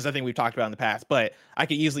 And this is a thing we've talked about in the past, but I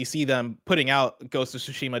could easily see them putting out Ghost of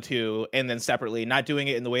Tsushima 2 and then separately, not doing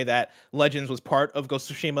it in the way that Legends was part of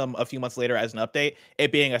Ghost of Tsushima a few months later as an update,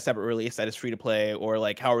 it being a separate release that is free to play, or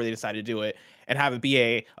however they decide to do it, and have it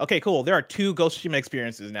be okay, cool, there are 2 Ghost of Tsushima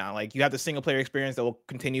experiences now. You have the single player experience that will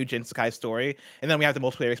continue Jin Sakai's story, and then we have the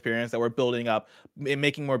multiplayer experience that we're building up and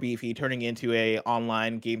making more beefy, turning into a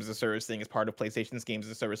online games as a service thing as part of PlayStation's games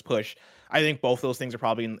as a service push. I think both those things are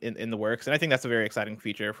probably in the works, and I think that's a very exciting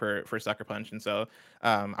feature for Sucker Punch, and so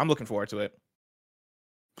I'm looking forward to it.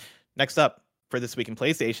 Next up, for This Week in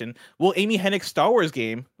PlayStation, will Amy Hennig's Star Wars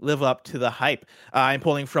game live up to the hype? I'm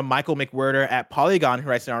pulling from Michael McWhirter at Polygon, who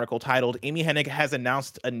writes an article titled, Amy Hennig has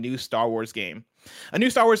announced a new Star Wars game. A new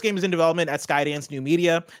Star Wars game is in development at Skydance New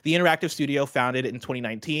Media, the interactive studio founded in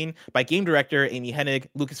 2019 by game director Amy Hennig.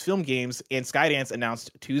 Lucasfilm Games and Skydance announced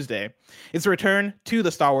Tuesday. It's a return to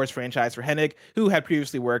the Star Wars franchise for Hennig, who had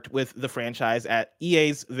previously worked with the franchise at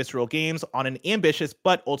EA's Visceral Games on an ambitious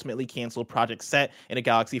but ultimately canceled project set in a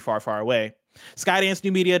galaxy far, far away. Skydance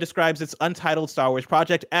New Media describes its untitled Star Wars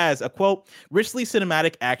project as a, quote, richly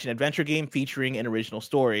cinematic action-adventure game featuring an original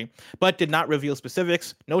story, but did not reveal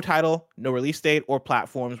specifics. No title, no release date, or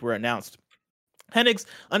platforms were announced. Henig's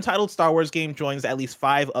untitled Star Wars game joins at least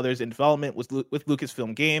 5 others in development with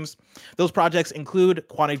Lucasfilm Games. Those projects include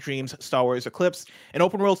Quantic Dream's Star Wars Eclipse, an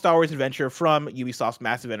open-world Star Wars adventure from Ubisoft's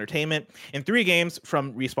Massive Entertainment, and 3 games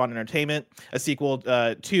from Respawn Entertainment, a sequel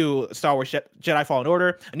to Star Wars Jedi Fallen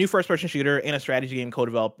Order, a new first-person shooter, and a strategy game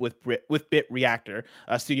co-developed with Bit Reactor,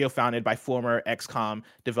 a studio founded by former XCOM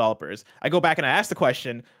developers. I go back and I ask the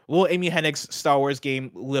question, will Amy Hennig's Star Wars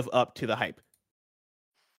game live up to the hype?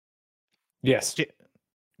 Yes.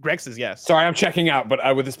 Greg says yes. Sorry, I'm checking out, but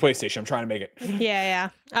with this PlayStation, I'm trying to make it. Yeah.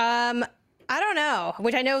 I don't know,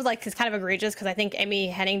 which I know like is kind of egregious because I think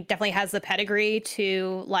Amy Hennig definitely has the pedigree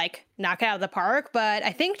to like knock it out of the park. But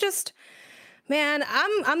I think just, man,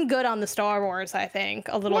 I'm good on the Star Wars. I think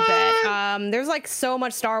a little bit. There's like so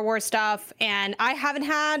much Star Wars stuff, and I haven't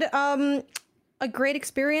had a great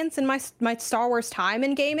experience in my Star Wars time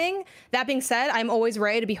in gaming. That being said, I'm always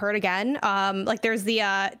ready to be heard again. Like there's the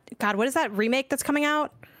God, what is that remake that's coming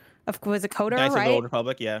out? Was it Coda, Knights right? of the Old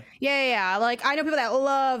Republic, yeah. Yeah. Like I know people that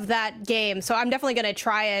love that game, so I'm definitely gonna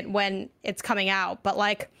try it when it's coming out. But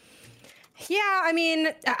like, yeah, I mean,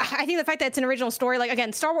 I think the fact that it's an original story, like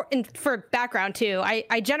again, Star Wars, and for background too,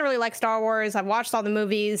 I generally like Star Wars. I've watched all the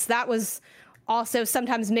movies. That was also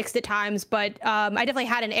sometimes mixed at times, but I definitely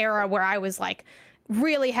had an era where I was like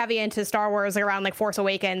really heavy into Star Wars, like, around like Force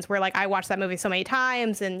Awakens, where like I watched that movie so many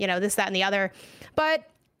times, and you know, this, that, and the other. But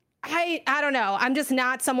I don't know. I'm just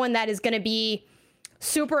not someone that is going to be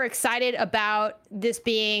super excited about this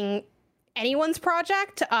being anyone's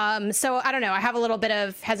project. So I don't know. I have a little bit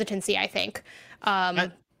of hesitancy, I think,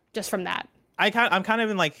 just from that. I'm kind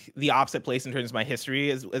of in like the opposite place in terms of my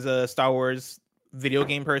history as a Star Wars video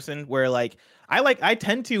game person, where like I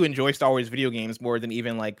tend to enjoy Star Wars video games more than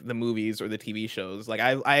even like the movies or the TV shows. Like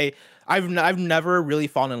I've never really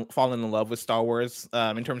fallen in love with Star Wars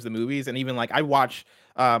in terms of the movies, and even like I watch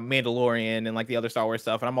Mandalorian and like the other Star Wars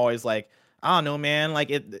stuff, and I'm always like, I don't know, man.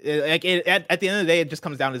 Like at the end of the day, it just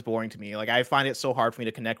comes down as boring to me. Like I find it so hard for me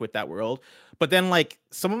to connect with that world. But then like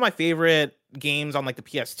some of my favorite games on like the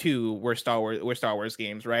PS2 were Star Wars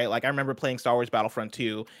games, right? Like I remember playing Star Wars Battlefront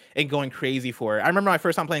 2 and going crazy for it. I remember my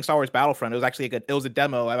first time playing Star Wars Battlefront. It was actually it was a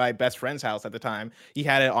demo at my best friend's house at the time. He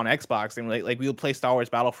had it on Xbox, and like we would play Star Wars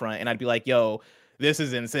Battlefront, and I'd be like, yo, this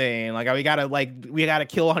is insane. Like we gotta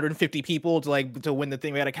kill 150 people to win the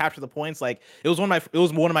thing. We gotta capture the points. Like it was one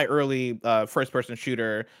of my early first person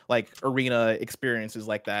shooter like arena experiences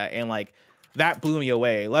like that, and like that blew me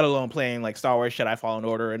away, let alone playing like Star Wars Jedi Fallen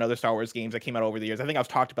Order and other Star Wars games that came out over the years. I think I've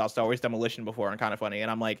talked about Star Wars Demolition before on Kind of Funny,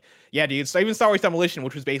 and I'm like, yeah, dude, so even Star Wars Demolition,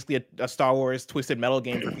 which was basically a Star Wars Twisted Metal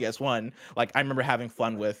game for PS1, like I remember having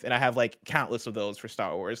fun with, and I have like countless of those for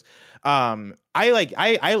Star Wars. I like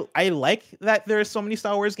that there's so many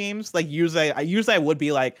Star Wars games. Like usually I would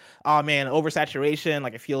be like, oh man, oversaturation,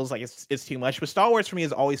 like it feels like it's too much. But Star Wars for me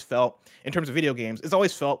has always felt, in terms of video games, it's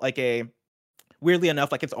always felt like a, weirdly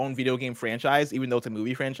enough, like its own video game franchise, even though it's a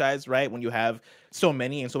movie franchise, right? When you have so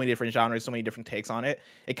many and so many different genres, so many different takes on it,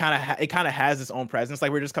 it kind of has its own presence.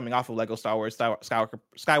 Like we're just coming off of Lego Star Wars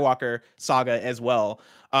Skywalker Saga as well,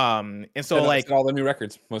 and so and like all the new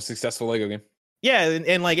records, most successful Lego game. Yeah,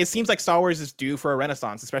 and like it seems like Star Wars is due for a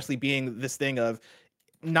renaissance, especially being this thing of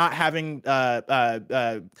not having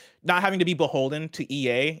to be beholden to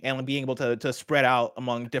EA and being able to spread out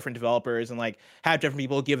among different developers and like have different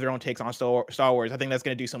people give their own takes on Star Wars. I think that's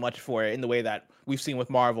going to do so much for it in the way that we've seen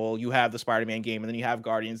with Marvel. You have the Spider-Man game, and then you have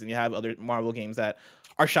Guardians, and you have other Marvel games that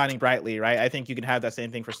are shining brightly, right? I think you can have that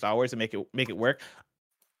same thing for Star Wars and make it work.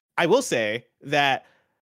 I will say that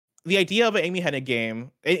the idea of an Amy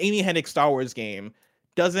Hennig Star Wars game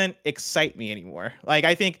doesn't excite me anymore. Like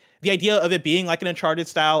I think the idea of it being like an Uncharted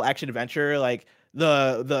style action adventure, like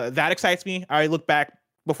that excites me. I look back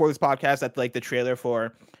before this podcast at like the trailer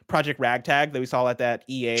for Project Ragtag that we saw at that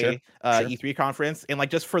EA E3 conference, and like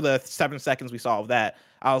just for the 7 seconds we saw of that,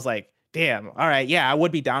 I was like, damn, all right, yeah, I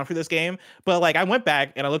would be down for this game. But like I went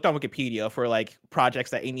back and I looked on Wikipedia for like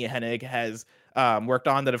projects that Amy Hennig has worked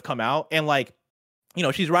on that have come out, and like, you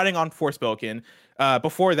know, she's writing on Forspoken.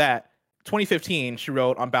 Before that, 2015, she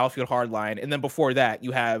wrote on Battlefield Hardline, and then before that,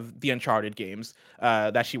 you have the Uncharted games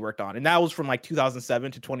that she worked on, and that was from like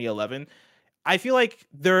 2007 to 2011. I feel like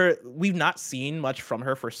we've not seen much from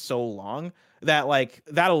her for so long that like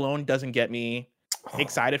that alone doesn't get me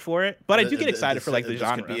excited for it. But I do get excited for like the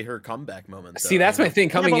genre. This could be her comeback moment. See, that's my thing.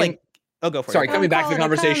 Coming in, Oh, go for Sorry, it. coming back to the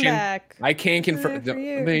calling a conversation. comeback. I can confirm. For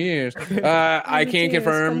you. I can Cheers,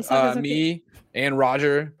 confirm. come suck us a Me and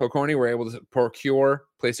Roger Pocorni were able to procure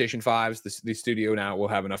PlayStation 5s. The studio now will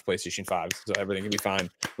have enough PlayStation 5s, so everything can be fine.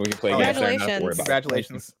 We can play games there. Not to worry about.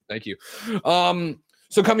 Congratulations. Thank you.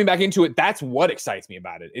 So coming back into it, that's what excites me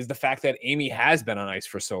about it, is the fact that Amy has been on ice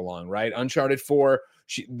for so long, right? Uncharted 4,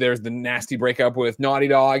 there's the nasty breakup with Naughty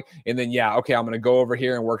Dog, and then I'm going to go over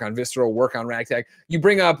here and work on Visceral, work on Ragtag. You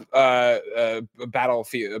bring up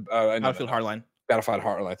Battlefield Hardline. Battlefield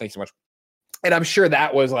Hardline. Thanks so much. And I'm sure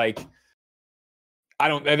that was like,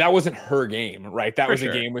 that wasn't her game, right? That was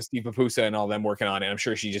a game with Steve Papusa and all them working on it. I'm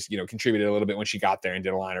sure she just, contributed a little bit when she got there and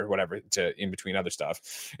did a line or whatever to in between other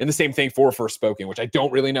stuff. And the same thing for Forspoken, which I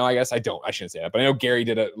don't really know. I shouldn't say that, but I know Gary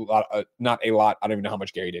did a lot, not a lot. I don't even know how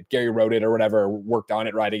much Gary did. Gary wrote it or whatever, worked on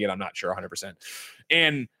it, writing it. I'm not sure 100%.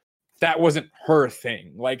 And that wasn't her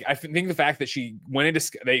thing. Like, I think the fact that she went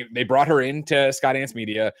into, they brought her into Skydance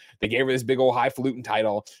Media. They gave her this big old highfalutin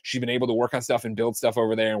title. She's been able to work on stuff and build stuff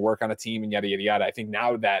over there and work on a team and yada, yada, yada. I think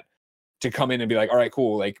now that to come in and be like, all right,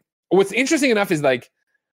 cool. Like, what's interesting enough is like,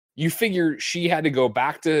 you figure she had to go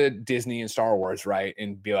back to Disney and Star Wars, right?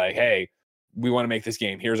 And be like, hey, we want to make this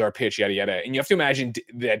game. Here's our pitch, yada, yada. And you have to imagine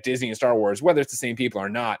that Disney and Star Wars, whether it's the same people or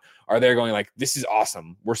not, are there going like, this is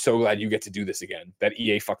awesome. We're so glad you get to do this again. That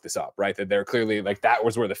EA fucked this up, right? That they're clearly like, that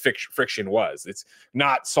was where the friction was. It's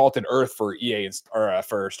not salted earth for EA or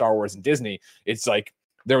for Star Wars and Disney. It's like,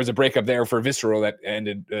 there was a breakup there for Visceral that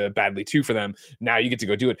ended badly too for them. Now you get to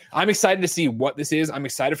go do it. I'm excited to see what this is. I'm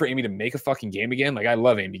excited for Amy to make a fucking game again. Like, I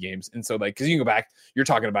love Amy games. And so like, cause you can go back, you're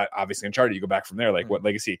talking about obviously Uncharted, you go back from there, like what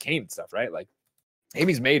Legacy of Kain and stuff, right? Like,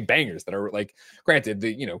 Amy's made bangers that are like, granted,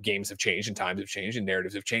 the games have changed and times have changed and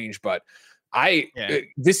narratives have changed, but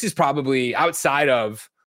this is probably outside of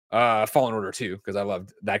Fallen Order 2, because I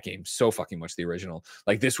loved that game so fucking much, the original.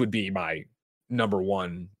 Like, this would be my number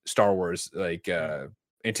one Star Wars like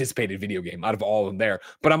anticipated video game out of all of them there.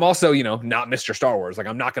 But I'm also not Mr. Star Wars. Like,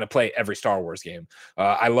 I'm not going to play every Star Wars game.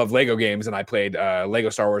 I love Lego games, and I played Lego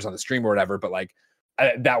Star Wars on the stream or whatever, but like,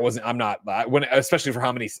 that wasn't, I'm not, when, especially for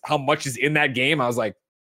how much is in that game, I was like,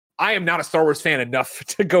 I am not a Star Wars fan enough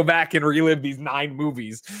to go back and relive these 9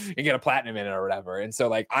 movies and get a platinum in it or whatever. And so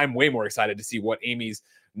like, I'm way more excited to see what Amy's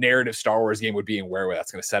narrative Star Wars game would be and where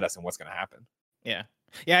that's going to set us and what's going to happen. Yeah.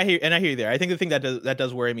 Yeah, I hear you there. I think the thing that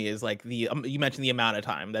does worry me is like you mentioned the amount of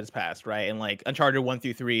time that has passed, right? And like Uncharted 1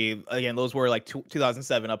 through 3, again, those were like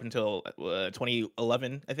 2007 up until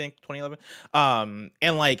 2011, I think 2011.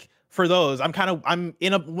 And like for those, I'm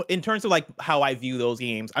in terms of like how I view those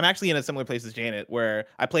games, I'm actually in a similar place as Janet, where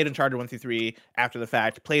I played Uncharted 1 through 3 after the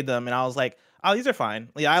fact, played them, and I was like, oh, these are fine.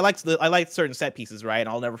 Yeah, I liked certain set pieces, right? And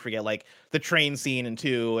I'll never forget like the train scene in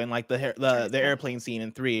 2 and like the airplane scene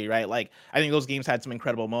in 3, right? Like, I think those games had some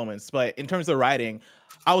incredible moments. But in terms of writing,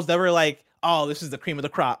 I was never like, oh, this is the cream of the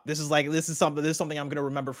crop. This is something I'm gonna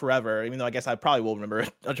remember forever. Even though I guess I probably will remember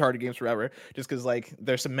Uncharted games forever, just because like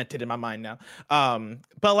they're cemented in my mind now.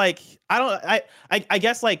 But like I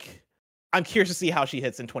guess like I'm curious to see how she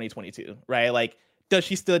hits in 2022, right? Like, does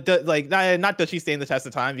she still not does she stand the test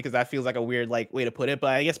of time, because that feels like a weird like way to put it,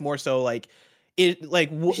 but I guess more so like it like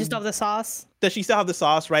does she still have the sauce? Does she still have the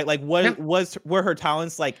sauce, right? Like were her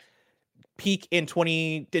talents like peak in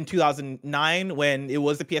 2009 when it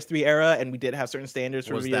was the PS3 era and we did have certain standards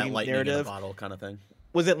for video game narrative? In the bottle kind of thing?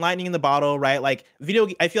 Was it lightning in the bottle, right? Like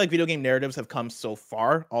I feel like video game narratives have come so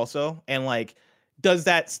far also, and like does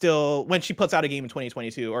that still, when she puts out a game in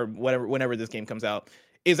 2022 or whenever this game comes out,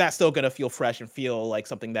 is that still going to feel fresh and feel like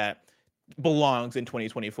something that belongs in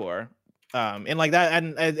 2024? And like that,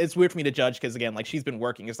 and it's weird for me to judge because again, like she's been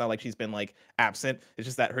working. It's not like she's been like absent. It's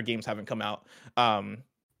just that her games haven't come out.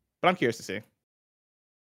 But I'm curious to see.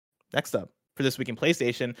 Next up for this week in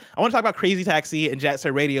PlayStation, I want to talk about Crazy Taxi and Jet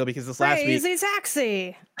Set Radio, because this last week. Crazy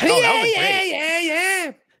Taxi.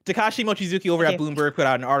 Yeah. Takashi Mochizuki over at Bloomberg put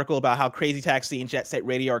out an article about how Crazy Taxi and Jet Set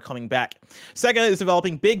Radio are coming back. Sega is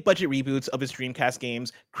developing big budget reboots of its Dreamcast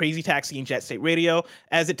games, Crazy Taxi and Jet Set Radio,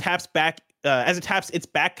 as it taps its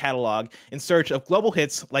back catalog in search of global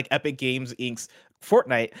hits like Epic Games Inc.'s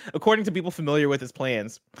Fortnite, according to people familiar with its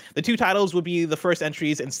plans. The 2 titles would be the first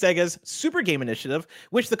entries in Sega's Super Game Initiative,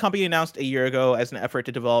 which the company announced a year ago as an effort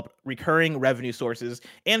to develop recurring revenue sources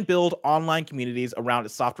and build online communities around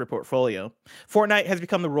its software portfolio. Fortnite has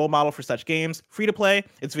become the role model for such games. Free to play,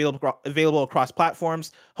 it's available across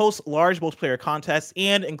platforms, hosts large multiplayer contests,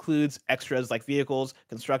 and includes extras like vehicles,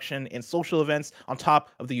 construction, and social events on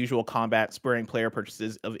top of the usual combat, spurring player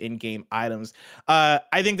purchases of in-game items.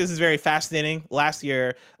 I think this is very fascinating. Last last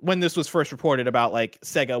year when this was first reported about like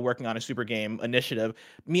Sega working on a super game initiative.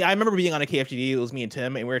 I remember being on a KFGD. It was me and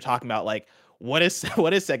Tim, and we were talking about like what is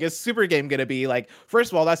Sega's super game gonna be? Like,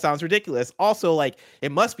 first of all, that sounds ridiculous. Also, like,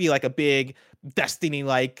 it must be like a big Destiny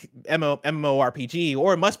like MMORPG,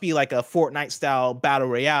 or it must be like a Fortnite style battle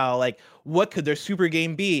royale. Like, what could their super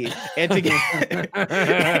game be? And to get, and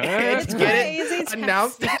to get it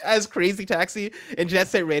announced as Crazy Taxi and Jet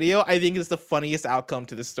Set Radio, I think is the funniest outcome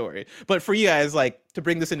to the story. But for you guys, like, to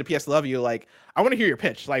bring this into PS Love You, like, I want to hear your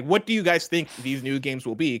pitch. Like, what do you guys think these new games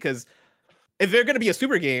will be? Because if they're going to be a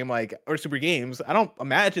super game, like, or super games, I don't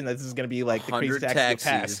imagine that this is going to be like the Crazy Taxi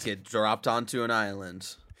taxis get dropped onto an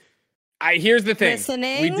island. Here's the thing.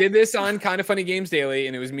 Listening? We did this on Kind of Funny Games Daily,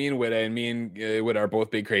 and it was me and Witta, and me and Witta are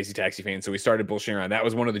both big Crazy Taxi fans, so we started bullshitting around. That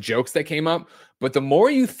was one of the jokes that came up. But the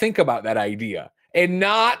more you think about that idea, and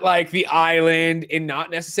not like the island, and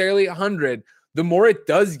not necessarily 100, the more it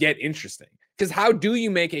does get interesting. Because how do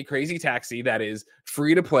you make a Crazy Taxi that is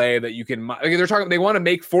free to play, that you can, like, they want to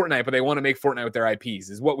make Fortnite, but they want to make Fortnite with their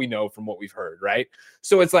IPs, is what we know from what we've heard, right?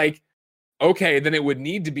 So it's like, okay, then it would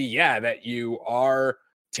need to be, that you are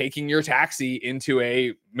taking your taxi into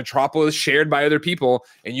a metropolis shared by other people,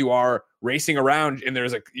 and you are racing around, and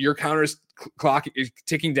there's your counters clock is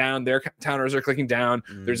ticking down, their counters are clicking down.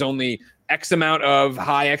 There's only X amount of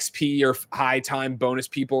high XP or high time bonus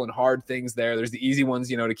people and hard things there. There's the easy ones,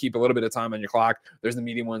 to keep a little bit of time on your clock. There's the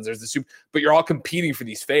medium ones, there's the super, but you're all competing for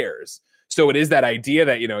these fares. So it is that idea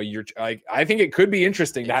that, you're like, I think it could be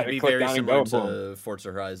interesting to have it click down and go. To Forza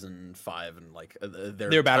Horizon 5 and like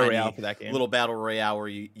their battle royale for that game. Little battle royale where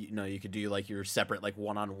you could do like your separate like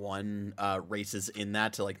one-on-one races in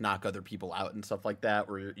that to like knock other people out and stuff like that.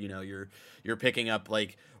 Where you're picking up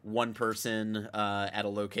like one person at a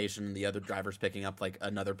location, and the other driver's picking up like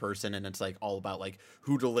another person, and it's like all about like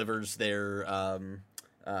who delivers their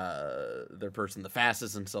person the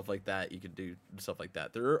fastest and stuff like that. You could do stuff like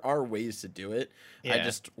that. There are ways to do it. I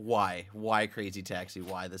just why Crazy Taxi?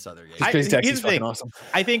 Why this other game? Crazy Taxi is fucking awesome.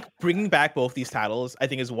 I think bringing back both these titles, I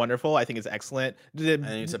think is wonderful. I think it's excellent. I think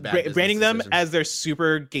it's a bad branding them decision. as their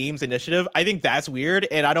super games initiative, I think that's weird,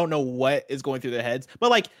 and I don't know what is going through their heads.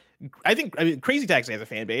 But like, I mean, Crazy Taxi has a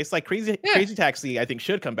fan base. Like Crazy Taxi, I think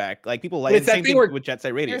should come back. Like people like, it's same thing with Jet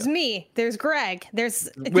Set Radio. There's me. There's Greg. There's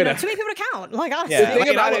too many people to count. Like, honestly. Yeah, The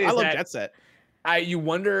thing about it I is love that Jet Set. you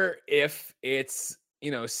wonder if it's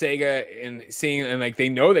Sega and seeing, and like they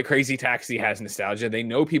know that Crazy Taxi has nostalgia. They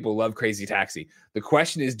know people love Crazy Taxi. The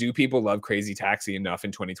question is, do people love Crazy Taxi enough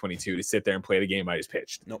in 2022 to sit there and play the game I just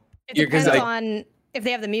pitched? Nope. It depends on if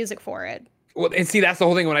they have the music for it. Well, and see, that's the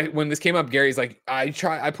whole thing. When this came up, Gary's like, I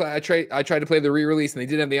tried to play the re-release, and they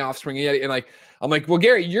didn't have the Offspring yet. And like, I'm like, well,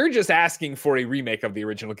 Gary, you're just asking for a remake of the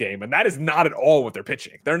original game, and that is not at all what they're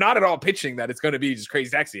pitching. They're not at all pitching that it's going to be just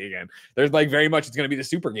Crazy Taxi again. There's like very much it's going to be the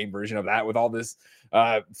super game version of that with all this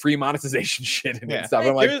free monetization shit and stuff.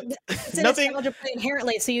 I'm like, it's a nostalgia play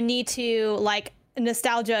inherently, so you need to like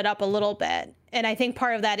nostalgia it up a little bit. And I think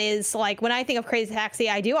part of that is like when I think of Crazy Taxi,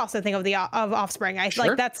 I do also think of of Offspring. I feel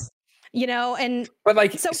like that's. But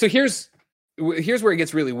like, so here's where it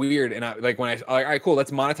gets really weird. And I like when all right, cool,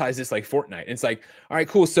 let's monetize this like Fortnite. And it's like, all right,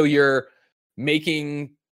 cool. So you're making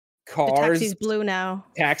cars, the taxi's blue now,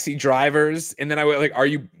 taxi drivers. And then I would like,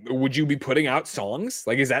 would you be putting out songs?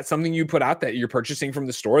 Like, is that something you put out that you're purchasing from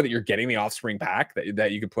the store, that you're getting the Offspring pack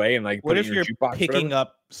that you could play and like, what if you're picking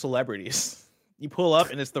up celebrities? You pull up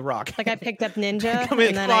and it's The Rock. Like I picked up Ninja. Come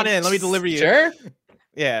on in. Let me deliver you. Sure.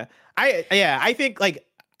 Yeah.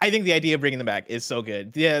 I think the idea of bringing them back is so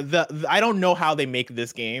good. Yeah, I don't know how they make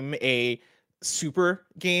this game a super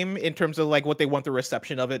game in terms of like what they want the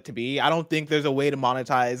reception of it to be. I don't think there's a way to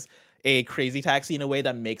monetize a Crazy Taxi in a way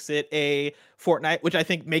that makes it a Fortnite, which I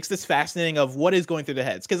think makes this fascinating of what is going through their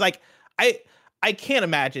heads. Because like I can't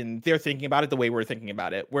imagine they're thinking about it the way we're thinking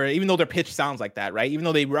about it, where even though their pitch sounds like that, right? Even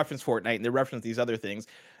though they reference Fortnite and they reference these other things,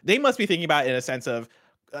 they must be thinking about it in a sense of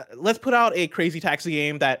let's put out a Crazy Taxi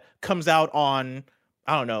game that comes out on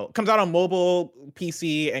mobile,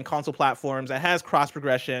 PC, and console platforms, that has cross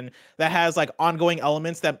progression, that has like ongoing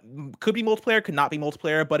elements that could be multiplayer, could not be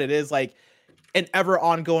multiplayer, but it is like an ever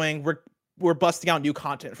ongoing, we're busting out new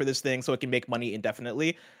content for this thing so it can make money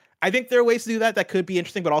indefinitely. I think there are ways to do that could be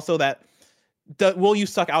interesting, but also that will you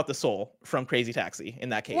suck out the soul from Crazy Taxi in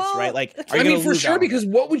that case, right? Like, I mean, for sure, because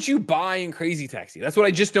what would you buy in Crazy Taxi? That's what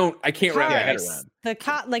I can't wrap my head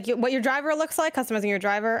around. Like what your driver looks like, customizing your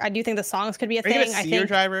driver. I do think the songs could be a thing. I think your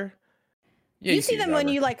driver. Yeah, you see them when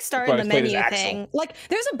you like start in the menu thing. Like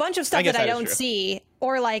there's a bunch of stuff that I don't see,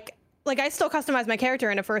 or like I still customize my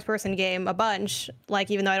character in a first person game a bunch, like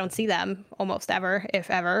even though I don't see them almost ever, if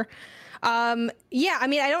ever. Yeah, I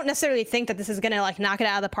mean, I don't necessarily think that this is gonna like knock it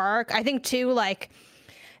out of the park. I think too, like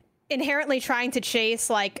inherently trying to chase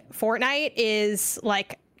like Fortnite is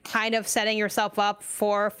like kind of setting yourself up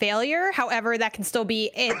for failure. However, that can still be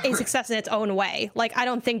a success in its own way. Like, I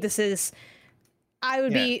don't think this is. I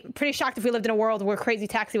would be pretty shocked if we lived in a world where Crazy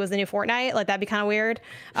Taxi was the new Fortnite. Like, that'd be kind of weird.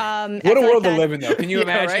 What a world to live in, though. Can you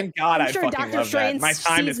imagine? Right? God, I'm sure I fucking Dr. love Strange that. My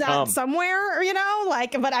time sees has that come. somewhere, you know?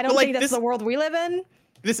 Like, but I don't think that's the world we live in.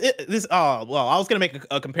 I was gonna make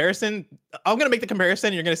a comparison. I'm gonna make the comparison,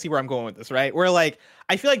 and you're gonna see where I'm going with this, right? Where like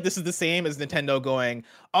I feel like this is the same as Nintendo going,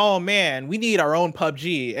 oh man, we need our own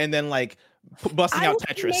PUBG, and then like busting out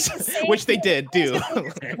Tetris, which they did do.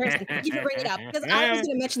 You can bring it up because I was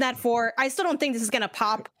gonna mention that I still don't think this is gonna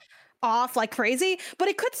pop off like crazy, but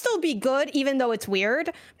it could still be good even though it's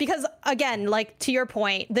weird, because again, like to your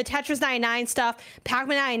point, the Tetris 99 stuff,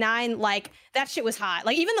 Pac-Man 99, like that shit was hot.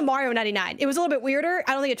 Like even the Mario 99, it was a little bit weirder.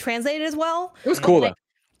 I don't think it translated as well. It was cool though.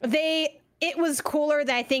 It was cooler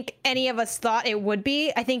than I think any of us thought it would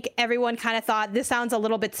be. I think everyone kind of thought this sounds a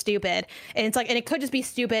little bit stupid, and it's like, and it could just be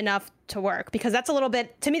stupid enough to work, because that's a little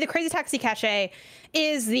bit, to me, the Crazy Taxi cachet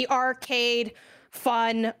is the arcade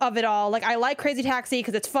fun of it all. Like, I like Crazy Taxi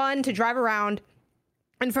because it's fun to drive around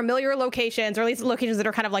in familiar locations, or at least locations that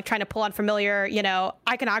are kind of like trying to pull on familiar, you know,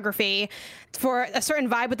 iconography for a certain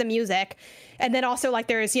vibe with the music. And then also like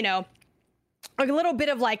there's, you know, a little bit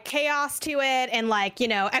of like chaos to it, and like, you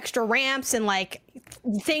know, extra ramps and like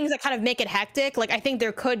things that kind of make it hectic. Like, I think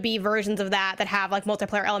there could be versions of that have like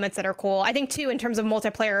multiplayer elements that are cool. I think too, in terms of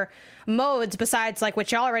multiplayer modes, besides like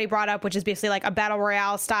what y'all already brought up, which is basically like a battle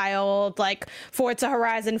royale style, like Forza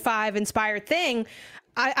Horizon 5 inspired thing.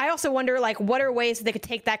 I also wonder, like, what are ways that they could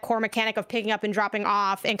take that core mechanic of picking up and dropping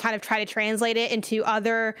off and kind of try to translate it into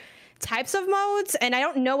other types of modes. And I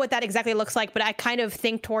don't know what that exactly looks like, but I kind of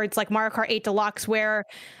think towards like Mario Kart 8 Deluxe, where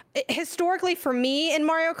historically for me in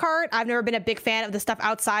Mario Kart, I've never been a big fan of the stuff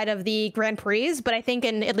outside of the Grand Prix, but I think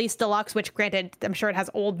in at least Deluxe, which granted, I'm sure it has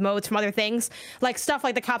old modes from other things, like stuff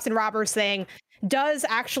like the Cops and Robbers thing does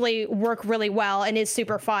actually work really well and is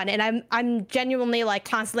super fun. And I'm genuinely like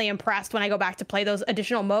constantly impressed when I go back to play those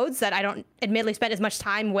additional modes that I don't admittedly spend as much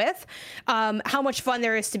time with, how much fun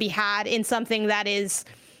there is to be had in something that is,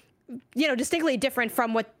 you know, distinctly different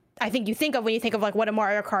from what I think you think of when you think of like what a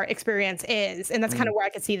Mario Kart experience is, and that's kind of where I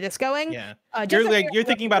could see this going. Yeah, you're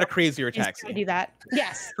thinking about a crazier taxi. To do that,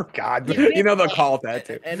 yes. Oh, God, you know they'll call it that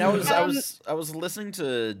too. And I was listening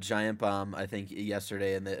to Giant Bomb, I think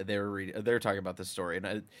yesterday, and they were talking about this story,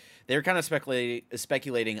 and they were kind of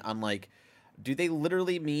speculating on like, do they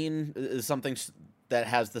literally mean something that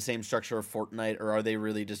has the same structure of Fortnite, or are they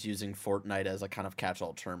really just using Fortnite as a kind of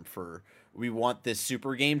catch-all term for, we want this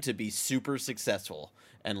super game to be super successful,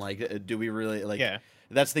 and like, do we really like? Yeah.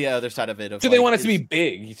 That's the other side of it. Do they want it to be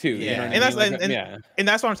big too? Yeah, you know and that's and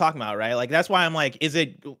that's what I'm talking about, right? Like that's why I'm like, is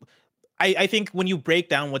it? I think when you break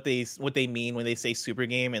down what they mean when they say super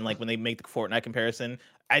game, and like when they make the Fortnite comparison,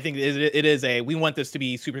 I think it is we want this to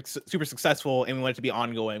be super successful, and we want it to be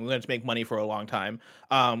ongoing. We want it to make money for a long time,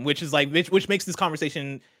 which is like which makes this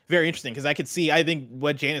conversation very interesting, because I think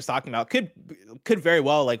what Jane is talking about could very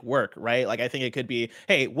well like work, right? Like I think it could be,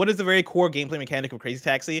 hey, what is the very core gameplay mechanic of Crazy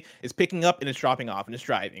Taxi? It's picking up and it's dropping off and it's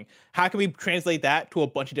driving. How can we translate that to a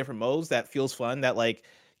bunch of different modes that feels fun, that like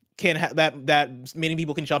can that many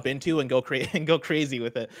people can jump into and go crazy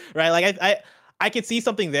with it, right? Like I could see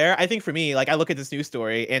something there. I think for me, like I look at this news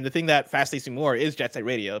story, and the thing that fascinates me more is Jet Set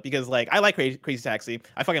Radio, because like I like Crazy Taxi.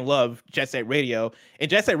 I fucking love Jet Set Radio, and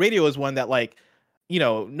Jet Set Radio is one that like, you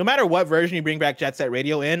know, no matter what version you bring back Jet Set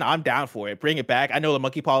Radio in, I'm down for it. Bring it back. I know the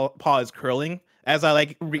monkey paw is curling as I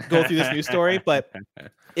like go through this news story, but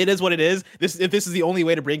it is what it is. If this is the only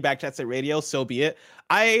way to bring back Jet Set Radio, so be it.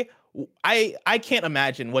 I can't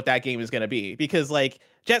imagine what that game is going to be, because like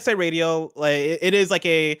Jet Set Radio, like it is like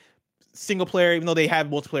a single player, even though they have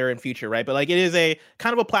multiplayer in future, right? But like it is a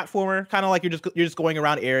kind of a platformer, kind of like you're just going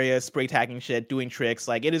around areas, spray tagging shit, doing tricks.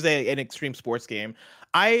 Like it is an extreme sports game.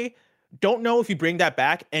 I don't know if you bring that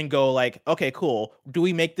back and go like, okay, cool. Do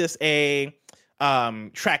we make this a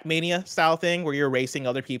Trackmania style thing where you're racing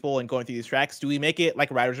other people and going through these tracks? Do we make it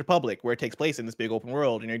like Riders Republic, where it takes place in this big open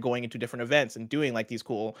world and you're going into different events and doing like these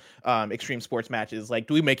cool extreme sports matches? Like,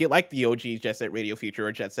 do we make it like the OG Jet Set Radio feature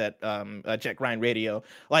or Jet Jet Grind Radio?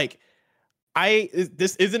 Like,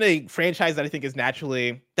 this isn't a franchise that I think is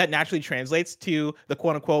naturally translates to the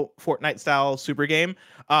quote unquote Fortnite style super game.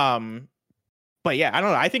 But yeah, I don't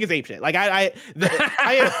know. I think it's ape shit. Like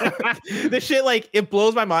the shit, like it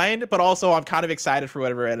blows my mind, but also I'm kind of excited for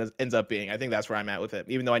whatever it ends up being. I think that's where I'm at with it,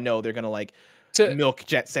 even though I know they're gonna like milk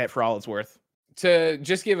Jet Set for all it's worth. to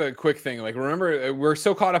just give a quick thing, like, remember, we're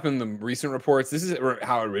so caught up in the recent reports. This is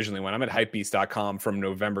how it originally went. I'm at hypebeast.com from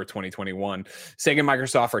November 2021. Sega and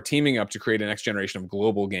Microsoft are teaming up to create a next generation of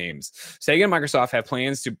global games. Sega and Microsoft have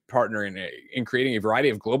plans to partner in creating a variety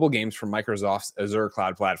of global games from Microsoft's Azure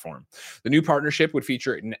cloud platform. The new partnership would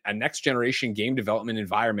feature a next generation game development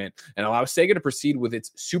environment and allow Sega to proceed with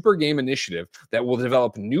its Super Game initiative that will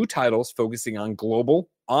develop new titles focusing on global,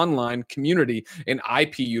 online, community, and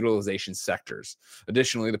IP utilization sectors.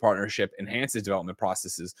 Additionally, the partnership enhances development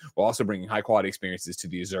processes while also bringing high quality experiences to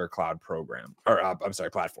the Azure cloud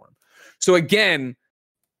platform. So again,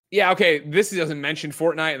 yeah, okay, this doesn't mention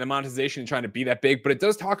Fortnite and the monetization and trying to be that big, but it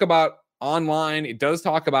does talk about online. It does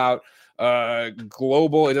talk about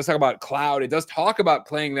global. It does talk about cloud. It does talk about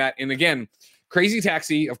playing that. And again, Crazy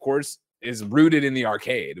Taxi, of course, is rooted in the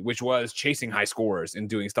arcade, which was chasing high scores and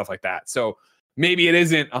doing stuff like that. So maybe it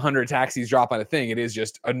isn't 100 taxis drop on a thing. It is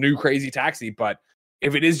just a new Crazy Taxi. But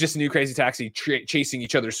if it is just a new Crazy Taxi chasing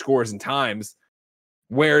each other's scores and times,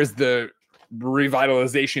 where's the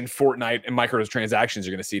revitalization Fortnite and microtransactions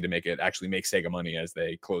you're going to see to make it actually make Sega money as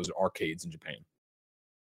they close arcades in Japan?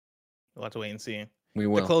 We'll have to wait and see. We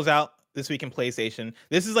will. To close out this week in PlayStation,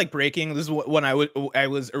 this is like breaking. This is one I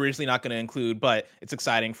was originally not going to include, but it's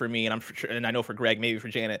exciting for me, and and I know for Greg, maybe for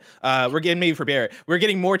Janet. Maybe for Barrett. We're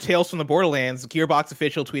getting more Tales from the Borderlands. Gearbox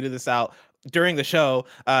official tweeted this out during the show.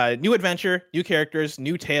 New adventure, new characters,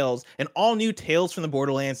 new tales, and all new Tales from the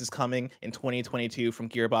Borderlands is coming in 2022 from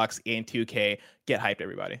Gearbox and 2K. Get hyped,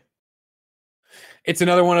 everybody. It's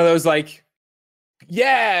another one of those, like,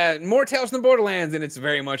 yeah, more Tales from the Borderlands, and it's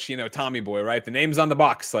very much, Tommy Boy, right? The name's on the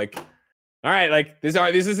box, like, all right, like, this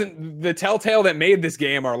isn't the Telltale that made this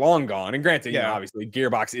game are long gone. And granted, obviously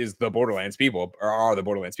Gearbox is the Borderlands people, or are the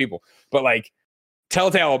Borderlands people, but like,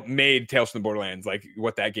 Telltale made Tales from the Borderlands, like,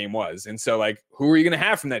 what that game was. And so, like, who are you going to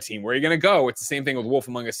have from that team? Where are you going to go? It's the same thing with Wolf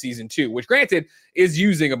Among Us Season 2, which granted is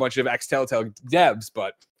using a bunch of ex-Telltale devs,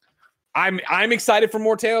 but I'm excited for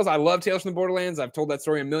more Tales. I love Tales from the Borderlands. I've told that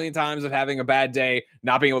story a million times of having a bad day,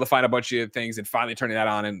 not being able to find a bunch of things, and finally turning that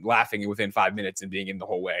on and laughing within 5 minutes and being in the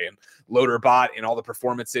whole way. And Loader Bot and all the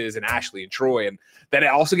performances, and Ashley and Troy. And then it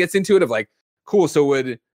also gets into it of like, cool,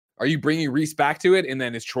 so are you bringing Reese back to it? And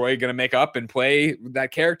then is Troy going to make up and play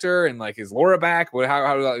that character? And like, is Laura back?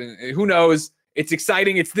 Who knows? It's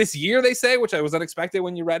exciting. It's this year, they say, which I was unexpected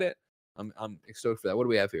when you read it. I'm stoked for that. What do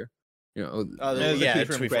we have here? A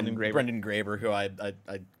tweet from Brendan Graber, who I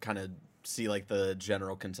kind of see like the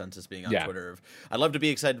general consensus being on Twitter of, I'd love to be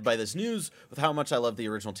excited by this news with how much I love the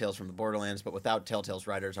original Tales from the Borderlands, but without Telltale's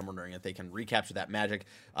writers, I'm wondering if they can recapture that magic.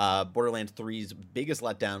 Borderlands 3's biggest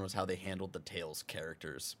letdown was how they handled the Tales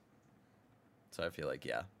characters. So I feel like,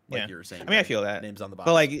 you were saying. I mean, I feel that. Names on the box.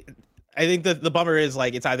 But like, I think the bummer is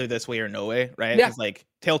like, it's either this way or no way, right? Yeah. Because like,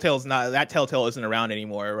 Telltale isn't around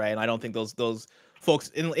anymore, right? And I don't think those folks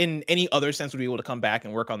in any other sense would be able to come back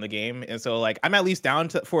and work on the game. And so like, I'm at least down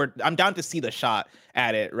to see the shot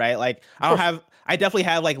at it, right? Like, I definitely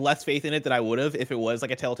have like less faith in it than I would have if it was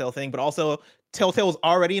like a Telltale thing, but also Telltale was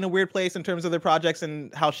already in a weird place in terms of their projects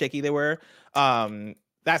and how shaky they were.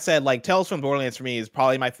 That said, like, Tales from Borderlands for me is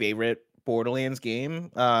probably my favorite Borderlands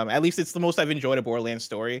game. At least it's the most I've enjoyed a Borderlands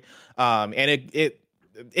story. And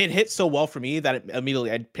it hit so well for me that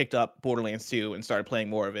immediately I picked up Borderlands 2 and started playing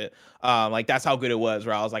more of it. Like, that's how good it was,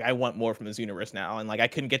 where I was like, I want more from this universe now. And like, I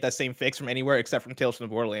couldn't get that same fix from anywhere except from Tales from the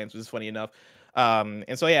Borderlands, which is funny enough.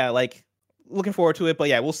 And so, yeah, like, looking forward to it, but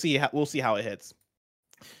yeah, we'll see how it hits.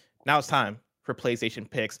 Now it's time for PlayStation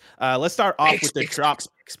picks. Let's start off with the drop.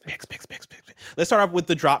 Let's start off with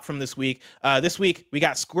the drop from this week. This week we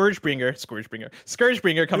got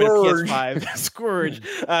Scourgebringer coming to PS5. Scourge.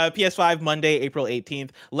 PS5 Monday, April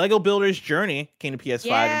 18th. Lego Builder's Journey came to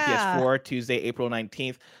PS5 and PS4 Tuesday, April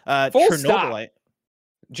 19th. Chernobyl.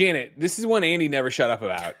 Janet, this is one Andy never shut up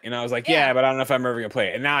about. And I was like, yeah, but I don't know if I'm ever going to play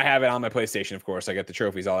it. And now I have it on my PlayStation, of course. I got the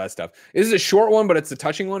trophies, all that stuff. This is a short one, but it's a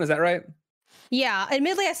touching one. Is that right? Yeah,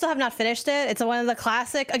 admittedly, I still have not finished it. It's one of the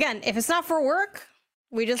classic. Again, if it's not for work,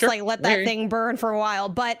 we just like let that thing burn for a while.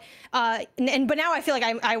 But but now I feel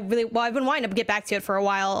like I've been wanting to get back to it for a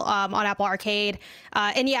while on Apple Arcade.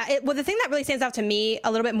 And yeah, the thing that really stands out to me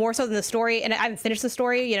a little bit more so than the story, and I haven't finished the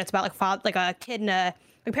story. You know, it's about like a kid and a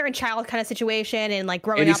parent-child kind of situation, and like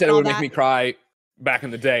growing up. And he said it would make me cry back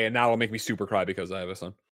in the day, and now it'll make me super cry because I have a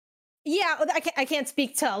son. Yeah, I can't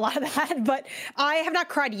speak to a lot of that, but I have not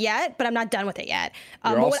cried yet, but I'm not done with it yet.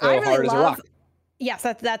 You're also hard as a rock. Yes,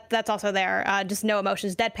 that's also there. Just no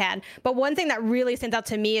emotions, deadpan. But one thing that really stands out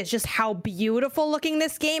to me is just how beautiful looking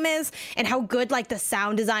this game is, and how good like the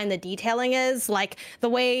sound design, the detailing is, like the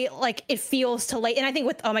way like it feels to lay. And I think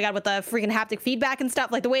with with the freaking haptic feedback and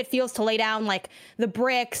stuff, like the way it feels to lay down like the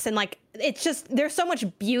bricks, and like it's just, there's so much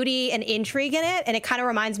beauty and intrigue in it, and it kind of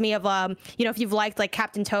reminds me of if you've liked like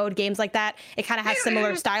Captain Toad games like that, it kind of has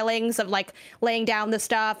similar stylings of like laying down the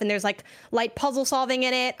stuff, and there's like light puzzle solving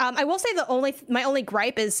in it. I will say my only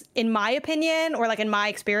gripe is, in my opinion, or like in my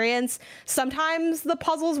experience, sometimes the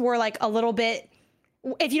puzzles were like a little bit,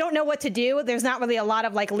 if you don't know what to do, there's not really a lot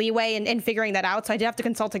of like leeway in figuring that out. So I did have to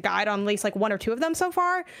consult a guide on at least like one or two of them so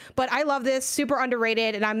far. But I love this, super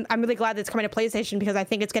underrated, and I'm really glad that it's coming to PlayStation, because I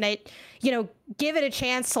think it's gonna, give it a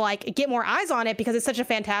chance to like get more eyes on it, because it's such a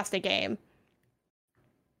fantastic game.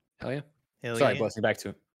 Hell yeah. Sorry, Blessing, back to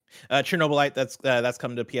it. Chernobylite, that's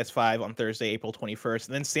coming to PS5 on Thursday, April 21st.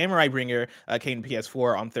 And then Samurai Bringer came to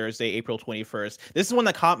PS4 on Thursday, April 21st. This is one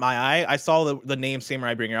that caught my eye. I saw the name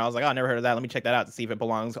Samurai Bringer. I was like, oh, I never heard of that. Let me check that out to see if it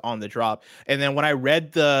belongs on the drop. And then when I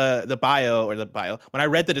read when I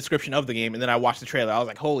read the description of the game, and then I watched the trailer, I was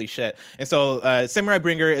like, holy shit. And so Samurai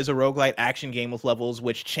Bringer is a roguelite action game with levels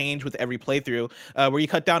which change with every playthrough, where you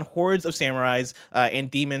cut down hordes of samurais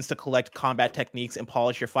and demons to collect combat techniques and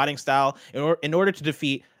polish your fighting style in order to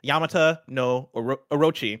defeat Yamata no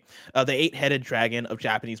Orochi, the 8-headed dragon of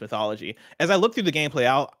Japanese mythology. As I look through the gameplay,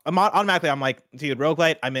 I'm like, dude,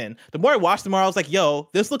 roguelite, I'm in. The more I watched, the more I was like, yo,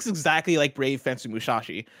 this looks exactly like Brave Fencer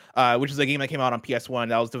Musashi, which is a game that came out on PS1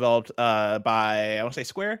 that was developed by, I want to say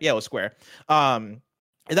Square? Yeah, it was Square. And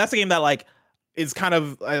that's a game that like is kind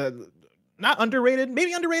of not underrated,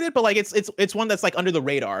 maybe underrated, but like it's one that's like under the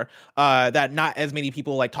radar, that not as many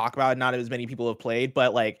people like talk about, not as many people have played,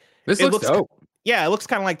 but like This looks dope. Yeah, it looks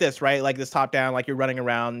kind of like this, right? Like this top down, like you're running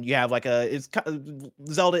around. You have like it's kind of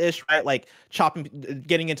Zelda-ish, right? Like chopping,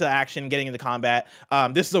 getting into action, getting into combat.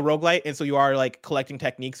 This is a roguelite, and so you are like collecting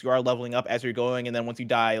techniques. You are leveling up as you're going, and then once you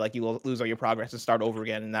die, like you will lose all your progress and start over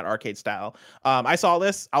again in that arcade style. I saw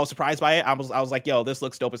this. I was surprised by it. I was like, yo, this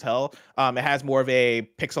looks dope as hell. It has more of a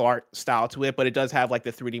pixel art style to it, but it does have like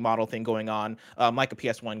the 3D model thing going on, like a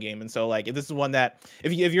PS1 game. And so like if this is one that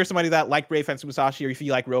if you're somebody that like Brave Fencer Musashi, or if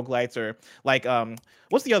you like roguelites, or like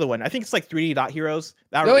what's the other one? I think it's like 3D Dot Heroes.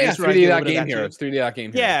 3D Dot Game Heroes. 3D Dot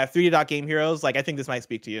Game Heroes. Yeah, 3D Dot Game Heroes. Like I think this might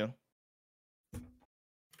speak to you.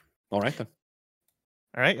 All right then.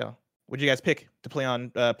 All right, y'all. What'd you guys pick to play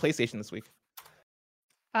on PlayStation this week?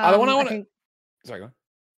 The one I want to. Sorry, go on.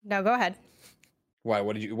 No, go ahead. Why?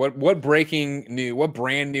 What did you? What breaking new? What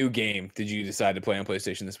brand new game did you decide to play on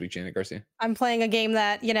PlayStation this week, Janet Garcia? I'm playing a game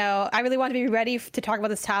that I really want to be ready to talk about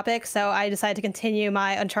this topic, so I decided to continue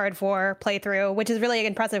my Uncharted 4 playthrough, which is really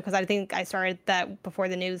impressive because I think I started that before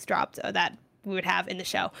the news dropped that we would have in the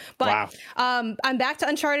show. But wow. I'm back to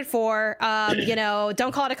Uncharted 4.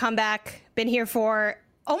 Don't call it a comeback. Been here for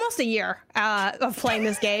almost a year of playing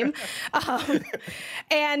this game.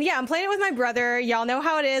 And yeah, I'm playing it with my brother. Y'all know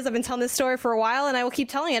how it is. I've been telling this story for a while, and I will keep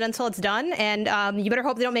telling it until it's done. And you better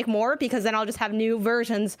hope they don't make more, because then I'll just have new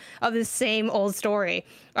versions of this same old story.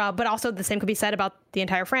 But also the same could be said about the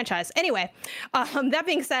entire franchise. Anyway, that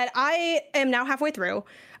being said, I am now halfway through.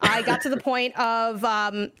 I got to the point of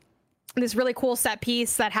this really cool set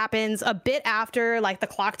piece that happens a bit after like the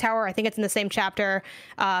clock tower. I think it's in the same chapter.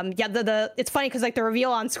 It's funny because like the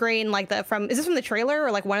reveal on screen, like is this from the trailer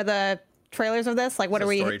or like one of the trailers of this? Like what are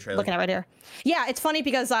we looking at right here? Yeah, it's funny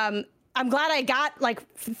because I'm glad I got like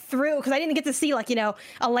through, because I didn't get to see like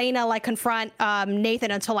Elena like confront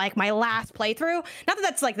Nathan until like my last playthrough. Not that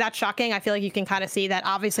that's like that shocking. I feel like you can kind of see that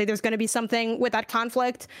obviously there's going to be something with that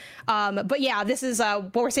conflict. But yeah, this is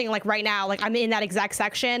what we're seeing like right now. Like I'm in that exact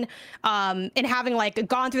section, and having like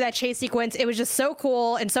gone through that chase sequence, it was just so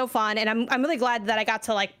cool and so fun. And I'm really glad that I got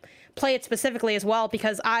to like play it specifically as well,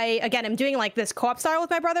 because I'm doing like this co-op style with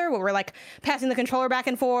my brother where we're like passing the controller back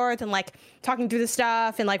and forth and like talking through the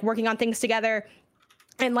stuff and like working on things together.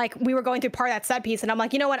 And like we were going through part of that set piece, and I'm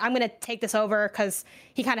like, you know what, I'm gonna take this over, because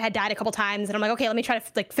he kind of had died a couple times, and I'm like, okay, let me try to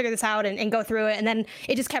like figure this out and go through it. And then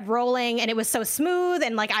it just kept rolling, and it was so smooth,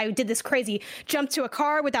 and like I did this crazy jump to a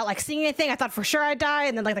car without like seeing anything. I thought for sure I'd die,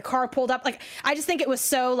 and then like the car pulled up. Like I just think it was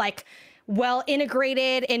so like well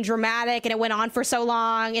integrated and dramatic, and it went on for so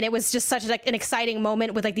long, and it was just such like an exciting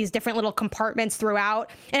moment with like these different little compartments throughout.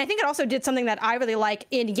 And I think it also did something that I really like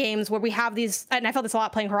in games where we have these, and I felt this a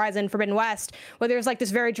lot playing Horizon Forbidden West, where there's like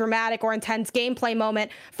this very dramatic or intense gameplay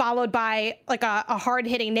moment followed by like a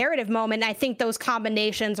hard-hitting narrative moment. And I think those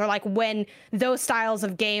combinations are like when those styles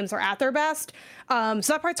of games are at their best. So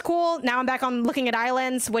that part's cool. Now I'm back on looking at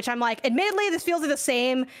islands, which I'm like, admittedly, this feels like the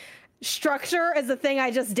same structure as the thing I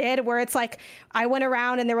just did, where it's like I went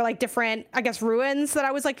around and there were like different, I guess, ruins that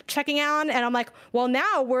I was like checking on, and I'm like, well,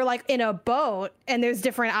 now we're like in a boat and there's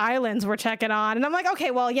different islands we're checking on, and I'm like,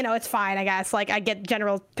 okay, well, it's fine, I guess. Like, I get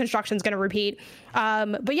general construction's gonna repeat,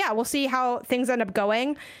 but yeah, we'll see how things end up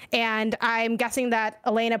going, and I'm guessing that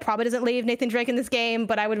Elena probably doesn't leave Nathan Drake in this game,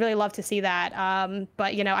 but I would really love to see that.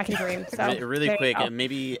 But I can dream. So really quick, and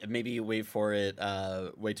maybe wait for it.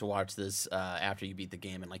 Wait to watch this after you beat the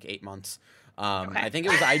game in like 8 months. Okay. I think it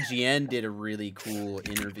was IGN did a really cool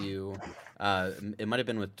interview. It might have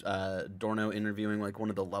been with Dorno interviewing like one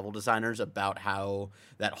of the level designers about how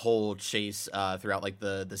that whole chase throughout like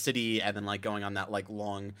the city, and then like going on that like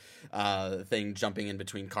long thing, jumping in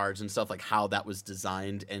between cars and stuff, like how that was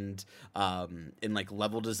designed, and in like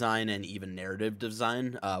level design and even narrative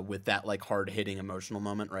design, with that like hard hitting emotional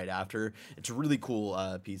moment right after. It's a really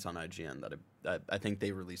cool piece on IGN that I think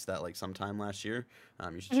they released that like sometime last year.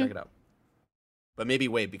 You should check it out. But maybe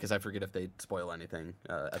wait, because I forget if they spoil anything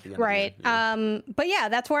at the end. Right. Of the game. But yeah,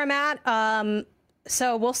 that's where I'm at.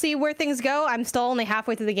 So we'll see where things go. I'm still only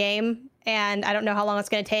halfway through the game, and I don't know how long it's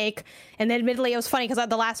going to take. And then admittedly, it was funny because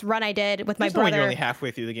the last run I did with my brother. You're only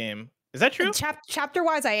halfway through the game. Is that true? Chapter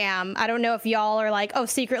wise, I am. I don't know if y'all are like, oh,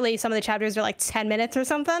 secretly some of the chapters are like 10 minutes or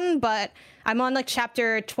something, but I'm on like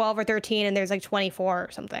chapter 12 or 13, and there's like 24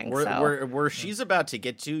 or something. Where she's about to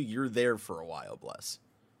get to, you're there for a while, Bless.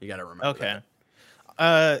 You got to remember. Okay. That.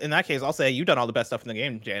 In that case, I'll say you've done all the best stuff in the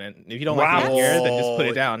game, Janet. If you don't like it here, then just put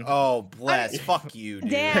it down. Oh, Bless. Fuck you, dude.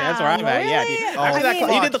 Damn, That's where I'm at. Yeah, dude.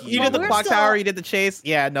 Actually, you did the clock tower, you did the chase.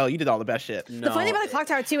 Yeah, no, you did all the best shit. No. The funny thing about the clock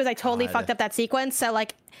tower too is I totally fucked up that sequence. So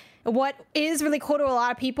like, what is really cool to a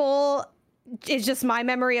lot of people is just my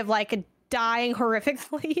memory of like dying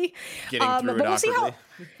horrifically. Getting through it awkwardly.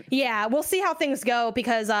 We'll see how things go,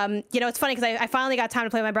 because it's funny because I finally got time to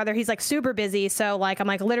play with my brother. He's like super busy, so like I'm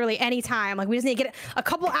like literally anytime, like we just need to get a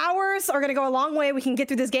couple hours are gonna go a long way. We can get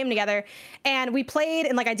through this game together. And we played,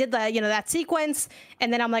 and like I did the that sequence,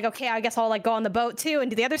 and then I'm like, okay, I guess I'll like go on the boat too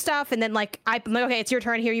and do the other stuff. And then like I'm like, okay, it's your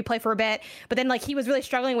turn here, you play for a bit. But then like he was really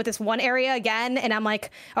struggling with this one area again, and I'm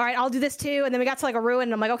like, all right, I'll do this too. And then we got to like a ruin,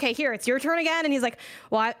 and I'm like, okay, here, it's your turn again. And he's like,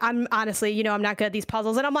 well, I'm honestly, I'm not good at these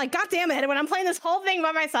puzzles. And I'm like, god damn it. And when I'm playing this whole thing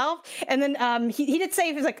by myself. And then he did say,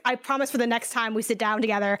 he was like, I promise for the next time we sit down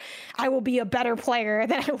together, I will be a better player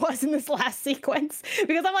than I was in this last sequence.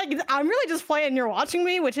 Because I'm like, I'm really just playing and you're watching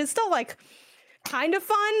me, which is still like kind of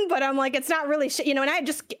fun, but I'm like, it's not really shit, and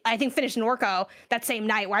I think finished Norco that same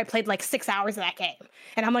night where I played like 6 hours of that game.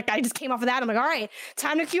 And I'm like, I just came off of that. I'm like, all right,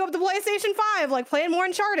 time to queue up the PlayStation 5, like playing more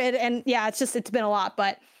Uncharted. And yeah, it's been a lot,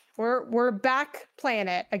 but we're back playing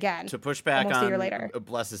it again. To push back almost a year later.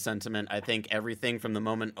 Bless's sentiment, I think everything from the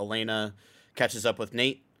moment Elena catches up with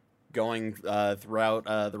Nate going throughout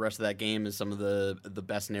the rest of that game is some of the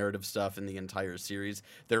best narrative stuff in the entire series.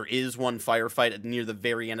 There is one firefight near the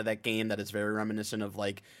very end of that game that is very reminiscent of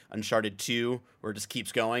like Uncharted 2, where it just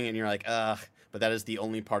keeps going and you're like, ugh. But that is the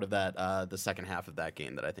only part of that, the second half of that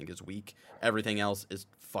game that I think is weak. Everything else is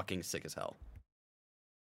fucking sick as hell.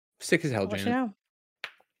 Sick as hell, Janet. You know.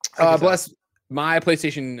 Bless. My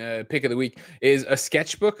PlayStation pick of the week is a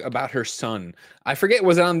sketchbook about her son. I forget,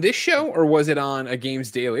 was it on this show or was it on a Games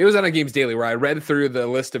Daily? It was on a Games Daily where I read through the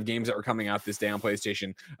list of games that were coming out this day on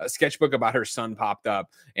PlayStation. A sketchbook about her son popped up,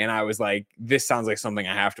 and I was like, this sounds like something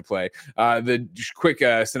I have to play. The quick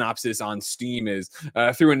synopsis on Steam is,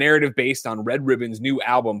 through a narrative based on Red Ribbon's new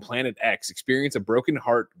album, Planet X, experience a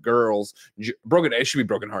broken-hearted girl's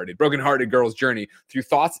journey through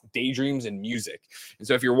thoughts, daydreams, and music. And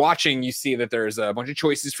so if you're watching, you see that there's a bunch of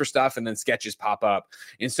choices for stuff and then sketches pop up.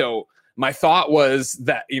 And so my thought was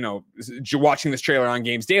that, watching this trailer on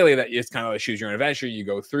Games Daily, that it's kind of like choose your own adventure. You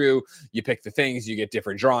go through, you pick the things, you get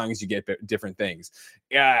different drawings, you get different things.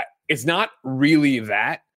 It's not really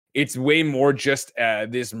that. It's way more just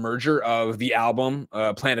this merger of the album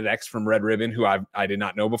Planet X from Red Ribbon, who I did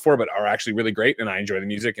not know before, but are actually really great. And I enjoy the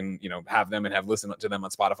music and, have them and have listened to them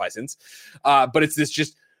on Spotify since. But it's this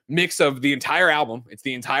just mix of the entire album. It's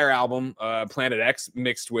the entire album, Planet X,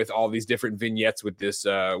 mixed with all these different vignettes with this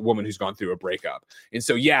woman who's gone through a breakup. And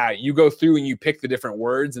so, yeah, you go through and you pick the different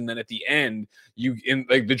words, and then at the end,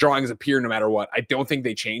 the drawings appear no matter what. I don't think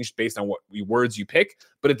they changed based on what words you pick,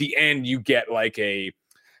 but at the end, you get like a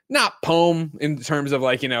not poem in terms of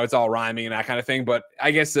like, it's all rhyming and that kind of thing, but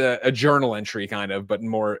I guess a journal entry kind of, but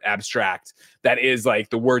more abstract. That is like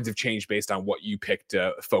the words have changed based on what you pick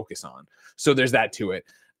to focus on. So there's that to it.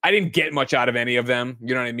 I didn't get much out of any of them.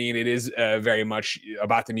 You know what I mean? It is very much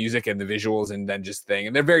about the music and the visuals and then just thing.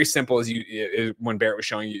 And they're very simple when Barrett was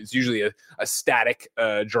showing you. It's usually a static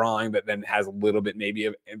drawing that then has a little bit maybe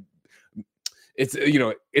of it's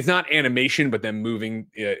it's not animation, but then moving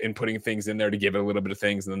and putting things in there to give it a little bit of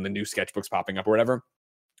things, and then the new sketchbooks popping up or whatever.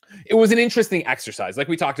 It was an interesting exercise, like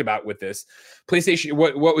we talked about with this PlayStation.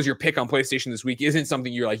 What was your pick on PlayStation this week? Isn't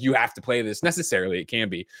something you're like, you have to play this necessarily. It can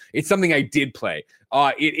be. It's something I did play.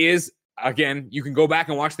 It is, again, you can go back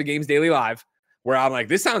and watch the games daily live, where I'm like,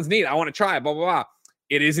 this sounds neat. I want to try it. Blah blah blah.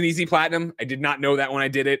 It is an easy platinum. I did not know that when I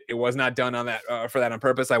did it. It was not done on that for that on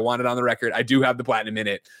purpose. I want it on the record. I do have the platinum in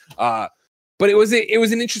it. But it was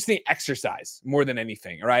an interesting exercise more than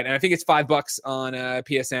anything. All right. And I think it's $5 on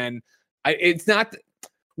PSN. It's not,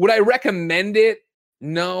 would I recommend it?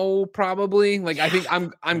 No, probably. Like, I think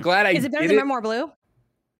I'm glad I did it. Is it better than Memoir Blue?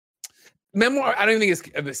 Memoir, I don't think it's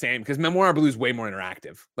the same, because Memoir Blue is way more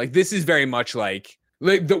interactive. Like, this is very much like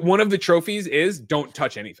one of the trophies is don't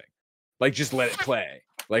touch anything. Like, just let it play.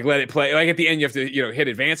 Like, let it play. Like, at the end, you have to, hit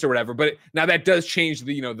advance or whatever. But now that does change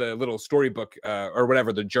the, the little storybook or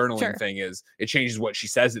whatever the journaling thing is. It changes what she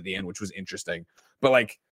says at the end, which was interesting. But,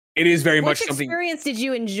 like, it is very much something. Which experience did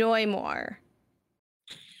you enjoy more?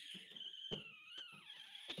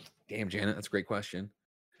 Damn, Janet, that's a great question.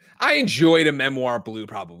 I enjoyed a Memoir Blue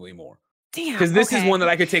probably more. Damn. Because this is one that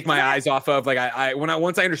I could take my eyes off of. Like,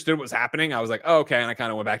 once I understood what was happening, I was like, oh, okay. And I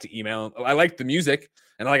kind of went back to email. I liked the music,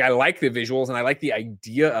 and I like the visuals, and I like the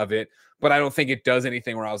idea of it, but I don't think it does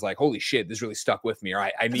anything where I was like, holy shit, this really stuck with me. Or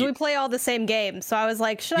I need. We play all the same games, so I was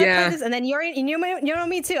like, should I play this? And then you know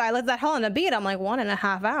me too. I let that hole in a beat. I'm like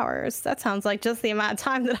 1.5 hours. That sounds like just the amount of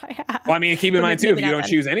time that I have. Well, I mean, keep in mind too, if you don't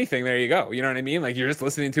choose anything, there you go. You know what I mean? Like, you're just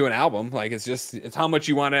listening to an album. Like, it's how much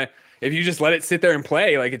you want to. If you just let it sit there and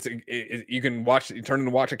play, like you can turn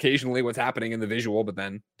and watch occasionally what's happening in the visual, but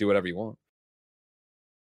then do whatever you want.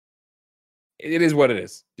 It is what it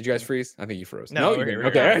is. Did you guys freeze? I think you froze. No, you we're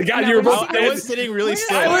okay. God, you were both. I was sitting really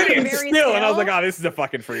still. I was still, and I was like, "Oh, this is a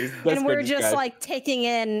fucking freeze." That's and we're good, just guys. like taking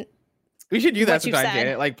in. We should do that what you've sometime, said.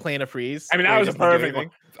 Janet. Like playing a freeze. I mean, that where was you a just don't do perfect one.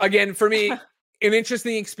 anything. Again, for me, an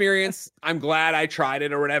interesting experience. I'm glad I tried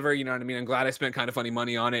it or whatever. You know what I mean? I'm glad I spent kind of funny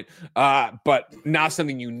money on it. But not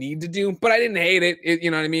something you need to do. But I didn't hate it.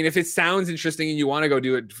 You know what I mean? If it sounds interesting and you want to go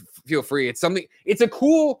do it, feel free. It's a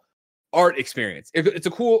cool art experience. It's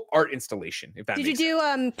a cool art installation. If that Did you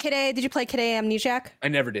do Kid A? Did you play Kid A Amnesiac? I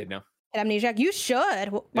never did. No. Kid Amnesiac. You should.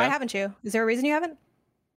 Why haven't you? Is there a reason you haven't?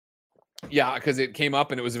 Yeah, because it came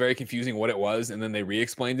up and it was very confusing what it was, and then they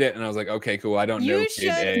re-explained it, and I was like, okay, cool. I don't know. You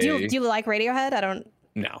should. Do you like Radiohead? I don't.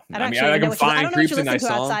 No, I mean, I can find Creeps and Nice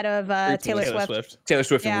Song. Outside of Taylor Swift. Taylor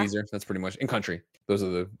Swift and Weezer. That's pretty much in country. Those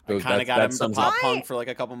are those. Kind of got him to pop punk for like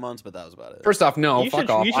a couple months, but that was about it. First off, no, fuck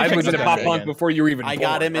off. I was into pop punk before you were even. I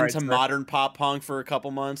got him into modern pop punk for a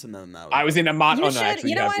couple months, and then that was I was into modern. You Oh no, actually,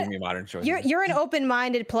 you know have what? given me modern choices. You're an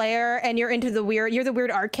open-minded player, and you're into the weird. You're the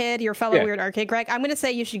weird art kid. Your fellow weird art kid, Greg. I'm gonna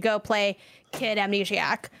say you should go play Kid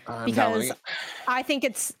Amnesiac because I think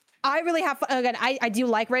it's. I really have again. I do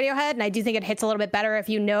like Radiohead, and I do think it hits a little bit better if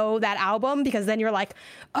you know that album, because then you're like,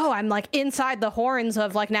 oh, I'm like inside the horns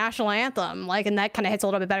of like National Anthem, like, and that kind of hits a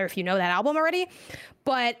little bit better if you know that album already.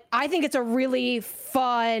 But I think it's a really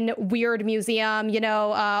fun, weird museum.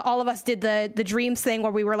 All of us did the Dreams thing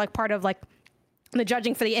where we were like part of like the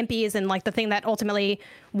judging for the Impies, and like the thing that ultimately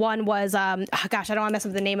won was I don't want to mess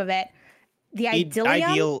up the name of it. The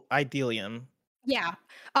Idealium. Yeah.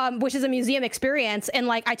 Which is a museum experience. And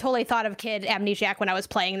like, I totally thought of Kid Amnesiac when I was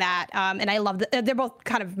playing that. And I love they're both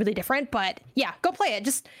kind of really different, but yeah, go play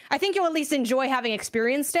it. I think you'll at least enjoy having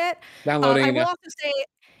experienced it. Downloading. I will also say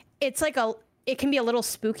it's like it can be a little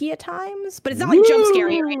spooky at times, but it's not like jump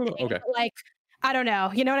scary or anything. Okay. Like, I don't know.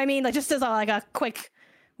 You know what I mean? Like, just as a quick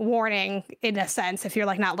warning in a sense, if you're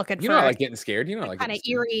like not looking for I like getting scared. Like kind of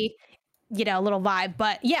eerie, little vibe.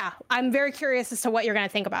 But yeah, I'm very curious as to what you're going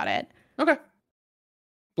to think about it. Okay.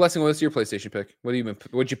 Blessing, what's your PlayStation pick?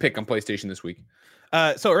 What'd you pick on PlayStation this week?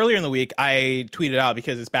 So earlier in the week, I tweeted out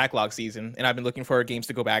because it's backlog season, and I've been looking for games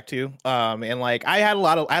to go back to. And like I had a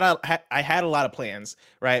lot of plans,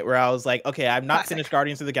 right? Where I was like, okay, I've not finished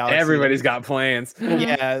Guardians of the Galaxy. Everybody's got plans.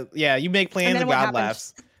 Yeah. You make plans and God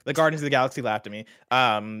laughs. The Guardians of the Galaxy laughed at me.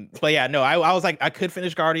 But yeah, no, I was like, I could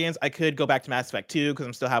finish Guardians. I could go back to Mass Effect 2 because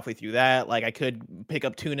I'm still halfway through that. Like, I could pick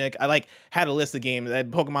up Tunic. I like had a list of games.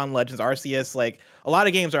 Pokemon Legends, Arceus, like a lot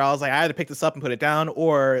of games where I was like, I either pick this up and put it down,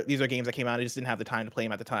 or these are games that came out. I just didn't have the time to play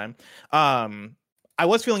them at the time. I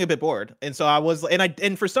was feeling a bit bored, and so I was,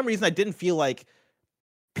 and for some reason I didn't feel like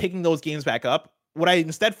picking those games back up. What I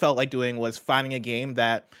instead felt like doing was finding a game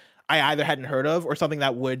that I either hadn't heard of or something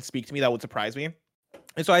that would speak to me, that would surprise me.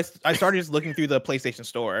 And so I started just looking through the PlayStation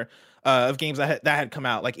Store of games that had come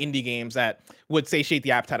out, like indie games that would satiate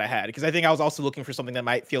the appetite I had. Because I think I was also looking for something that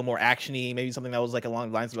might feel more actiony, maybe something that was like along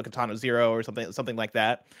the lines of a Katana Zero or something like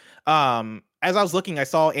that. And as I was looking, I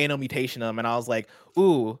saw Anno Mutationum, and I was like,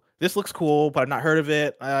 ooh, this looks cool, but I've not heard of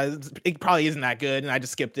it. It probably isn't that good, and I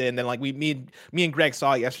just skipped it. And then like me and Greg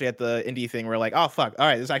saw it yesterday at the indie thing. We're like, oh fuck, all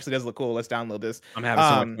right, this actually does look cool. Let's download this. I'm having so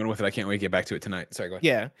much fun with it. I can't wait to get back to it tonight. Sorry, go ahead.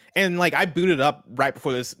 Yeah, and like I booted up right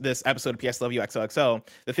before this episode of PS Love You XOXO.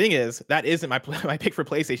 The thing is, that isn't my pick for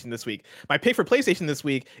PlayStation this week. My pick for PlayStation this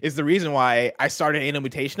week is the reason why I started Anno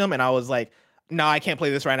Mutationum, and I was like, no, I can't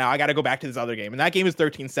play this right now. I got to go back to this other game, and that game is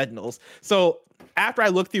 13 Sentinels. So after I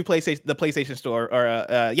looked through the PlayStation Store,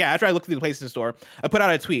 after I looked through the PlayStation Store, I put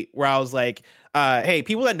out a tweet where I was like, hey,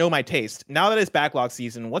 people that know my taste, now that it's backlog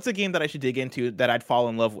season, what's a game that I should dig into that I'd fall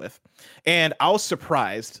in love with? And I was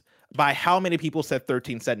surprised by how many people said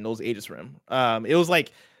 13 Sentinels Aegis Rim. It was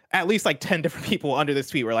like at least like 10 different people under this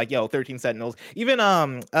tweet were like, yo, 13 Sentinels. Even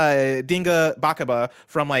Dinga Bakaba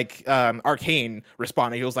from like Arcane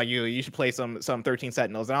responded. He was like, you should play some 13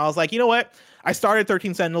 Sentinels. And I was like, you know what? I started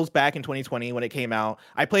 13 Sentinels back in 2020 when it came out.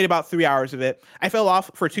 I played about 3 hours of it. I fell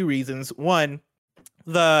off for 2 reasons. One,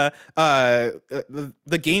 the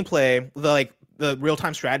gameplay, the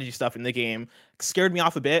real-time strategy stuff in the game scared me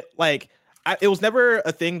off a bit. Like it was never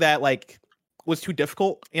a thing that like was too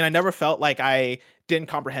difficult, and I never felt like I didn't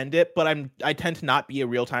comprehend it, but I tend to not be a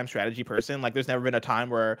real-time strategy person. Like there's never been a time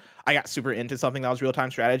where I got super into something that was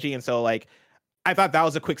real-time strategy, and so like I thought that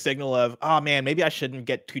was a quick signal of, oh man, maybe I shouldn't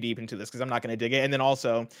get too deep into this because I'm not going to dig it. And then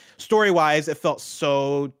also story-wise, it felt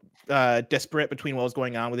so disparate between what was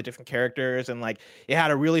going on with the different characters, and like it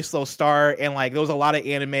had a really slow start, and like there was a lot of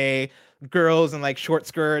anime girls and like short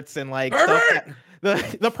skirts and like stuff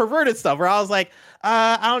the perverted stuff where I was like,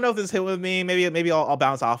 I don't know if this hit with me. Maybe I'll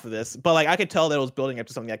bounce off of this. But like I could tell that it was building up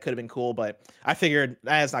to something that could have been cool, but I figured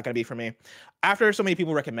it's not gonna be for me. After so many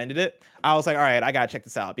people recommended it, I was like, all right, I gotta check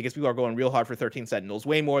this out because people are going real hard for 13 Sentinels,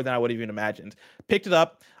 way more than I would have even imagined. Picked it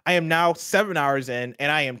up. I am now 7 hours in,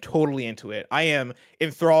 and I am totally into it. I am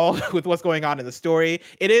enthralled with what's going on in the story.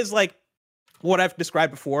 It is like what I've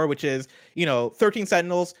described before, which is, 13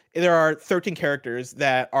 Sentinels, there are 13 characters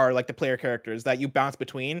that are like the player characters that you bounce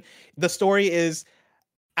between. The story is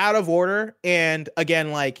out of order, and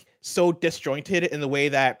again, like so disjointed in the way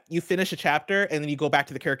that you finish a chapter and then you go back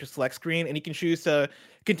to the character select screen and you can choose to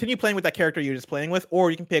continue playing with that character you're just playing with,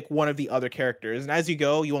 or you can pick one of the other characters. And as you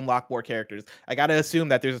go, you unlock more characters. I got to assume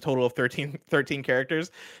that there's a total of 13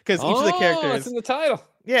 characters because each of the characters... it's in the title.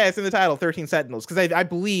 Yeah, it's in the title, 13 Sentinels. Because I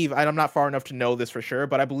believe, and I'm not far enough to know this for sure,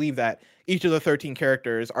 but I believe that each of the 13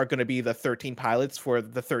 characters are going to be the 13 pilots for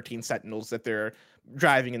the 13 Sentinels that they're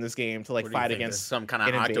driving in this game to like fight against some kind of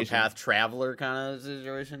Octopath Traveler kind of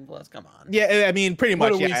situation. Plus, come on. Yeah, I mean, pretty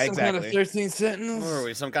much. What are we, yeah, some exactly. kind of 13 Sentinels? Or are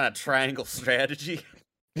we some kind of triangle strategy?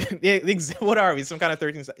 Yeah, what are we? Some kind of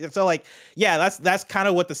 13. So like, yeah, that's kind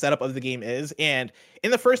of what the setup of the game is. And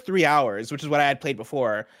in the first 3 hours, which is what I had played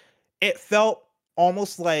before, it felt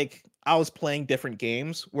almost like I was playing different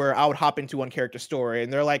games where I would hop into one character story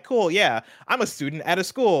and they're like, cool, yeah, I'm a student at a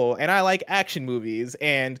school and I like action movies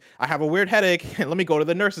and I have a weird headache and let me go to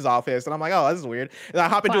the nurse's office. And I'm like, oh, this is weird. And I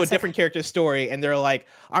hop into a different character story and they're like,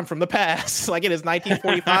 I'm from the past. Like it is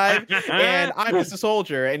 1945 and I'm just a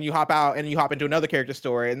soldier. And you hop out and you hop into another character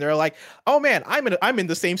story and they're like, oh man, I'm in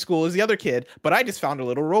the same school as the other kid, but I just found a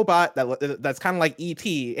little robot that's kind of like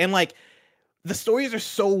E.T. And like, the stories are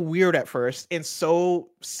so weird at first and so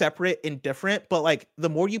separate and different, but like the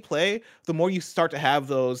more you play, the more you start to have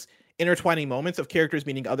those intertwining moments of characters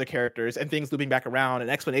meeting other characters and things looping back around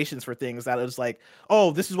and explanations for things that is like,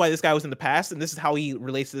 oh, this is why this guy was in the past and this is how he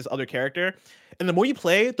relates to this other character. And the more you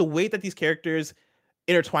play, the way that these characters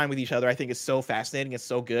intertwine with each other, I think is so fascinating. It's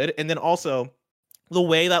so good. And then also the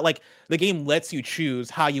way that like the game lets you choose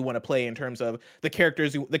how you want to play in terms of the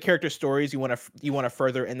character stories you want to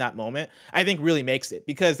further in that moment, I think really makes it,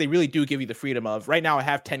 because they really do give you the freedom of, right now I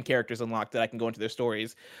have 10 characters unlocked that I can go into their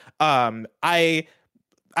stories.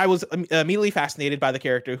 I was immediately fascinated by the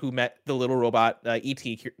character who met the little robot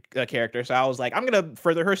E.T. Character. So I was like, I'm going to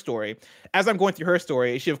further her story. As I'm going through her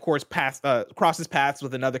story, she, of course, crosses paths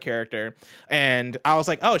with another character. And I was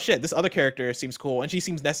like, oh, shit, this other character seems cool. And she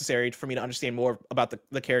seems necessary for me to understand more about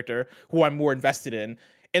the character who I'm more invested in.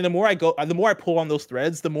 And the more I pull on those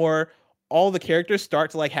threads, the more all the characters start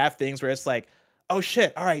to like have things where it's like, oh,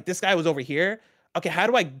 shit, all right, this guy was over here. Okay, how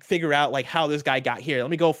do I figure out like how this guy got here?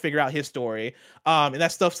 Let me go figure out his story. And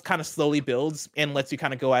that stuff kind of slowly builds and lets you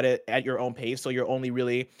kind of go at it at your own pace. So you're only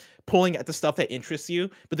really pulling at the stuff that interests you.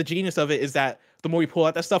 But the genius of it is that the more you pull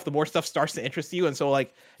at that stuff, the more stuff starts to interest you. And so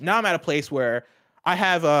like now I'm at a place where I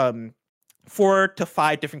have 4 to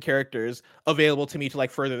 5 different characters available to me to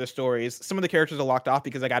like further the stories. Some of the characters are locked off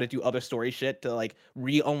because I got to do other story shit to like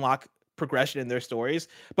re-unlock progression in their stories.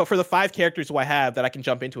 But for the 5 characters who I have that I can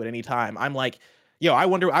jump into at any time, I'm like, yo,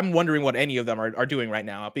 I'm wondering what any of them are doing right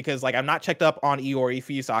now, because like I'm not checked up on Iori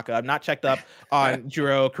Fuyusaka, I'm not checked up on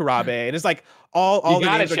Jiro Kurabe, and it's like all You the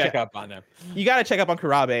gotta names check up on them. you gotta check up on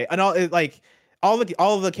Kurabe, and all of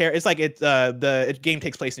the characters. It's like the game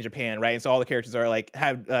takes place in Japan, right? And so all the characters are like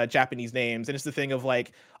have Japanese names, and it's the thing of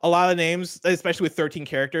like a lot of names, especially with 13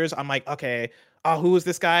 characters. I'm like, okay, oh, who was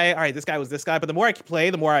this guy? All right, this guy was this guy. But the more I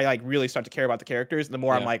play, the more I like really start to care about the characters, and the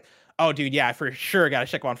more I'm like, oh, dude, yeah, I for sure got to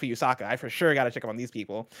check on Fuyusaka. I for sure got to check on these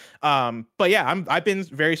people. But yeah, I've been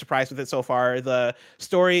very surprised with it so far. The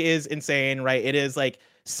story is insane, right? It is like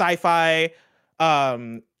sci-fi,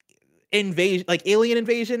 invasion, like alien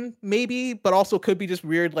invasion, maybe, but also could be just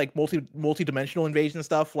weird, like multi-dimensional invasion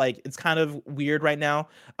stuff. Like it's kind of weird right now.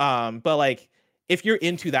 But like if you're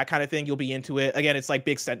into that kind of thing, you'll be into it. Again, it's like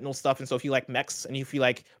big Sentinel stuff, and so if you like mechs and if you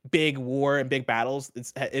like big war and big battles,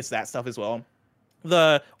 it's that stuff as well.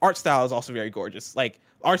 The art style is also very gorgeous. Like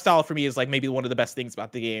art style for me is like maybe one of the best things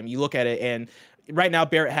about the game. You look at it, and right now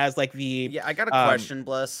Barrett has like the I got a question,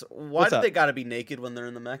 Bless. Why do they gotta be naked when they're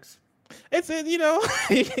in the mechs? It's you know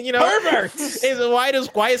Perverts!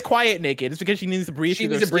 Why is Quiet naked? It's because she needs to breathe. She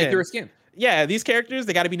through needs to breathe skin. through her skin. Yeah, these characters,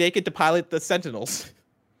 they got to be naked to pilot the Sentinels.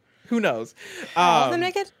 Who knows? All of them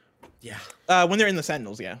naked? Yeah. When they're in the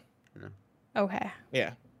Sentinels, yeah, Okay.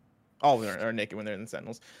 yeah, all of them are naked when they're in the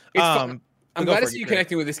Sentinels. It's fun. I'm glad to see you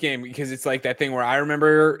connecting with this game, because it's like that thing where I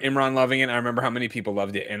remember Imran loving it. And I remember how many people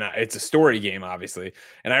loved it, and it's a story game, obviously.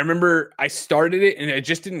 And I remember I started it, and it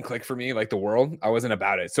just didn't click for me. Like the world, I wasn't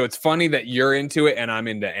about it. So it's funny that you're into it, and I'm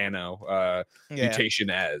into Anno, Mutation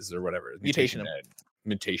as or whatever. Mutation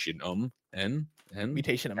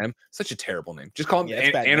M. Such a terrible name. Just call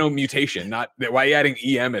him bad Anno name. Mutation. Not why are you adding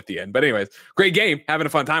EM at the end? But anyways, great game. Having a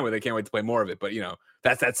fun time with it. Can't wait to play more of it. But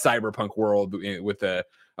that's that cyberpunk world with a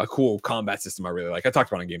cool combat system I really like. I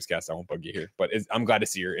talked about it on Gamescast. I won't bug you here, but I'm glad to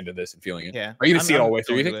see you're into this and feeling it. Yeah, are you gonna see it all the way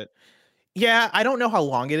through? You think? Yeah, I don't know how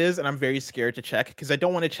long it is, and I'm very scared to check because I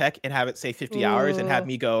don't want to check and have it say 50 hours and have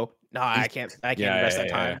me go, no, I can't invest that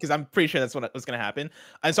time, because I'm pretty sure that's what's going to happen.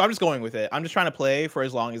 And so I'm just going with it. I'm just trying to play for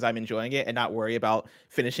as long as I'm enjoying it and not worry about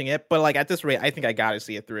finishing it. But like at this rate, I think I got to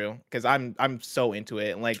see it through because I'm so into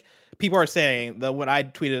it. And like people are saying that when I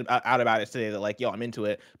tweeted out about it today that like, yo, I'm into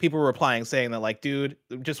it. People were replying saying that like, dude,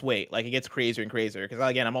 just wait. Like it gets crazier and crazier because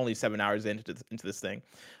again, I'm only 7 hours into this thing.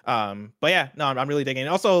 But yeah, no, I'm really digging it.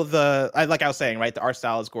 Also, like I was saying, right, the art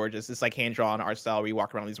style is gorgeous. It's like hand drawn art style where you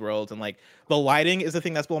walk around these worlds, and like the lighting is the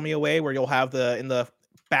thing that's blown me away. Where you'll have in the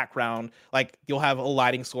background, like you'll have a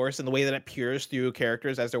lighting source, and the way that it peers through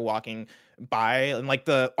characters as they're walking by, and like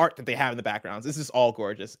the art that they have in the backgrounds. This is all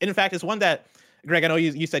gorgeous. And in fact, it's one that Greg, I know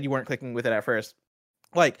you said you weren't clicking with it at first.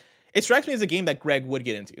 Like it strikes me as a game that Greg would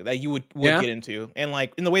get into, that you would get into. And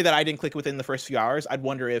like in the way that I didn't click within the first few hours, I'd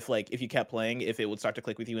wonder if you kept playing, if it would start to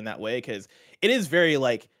click with you in that way. Cause it is very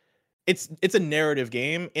like, it's a narrative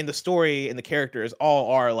game, and the story and the characters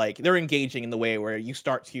all are like, they're engaging in the way where you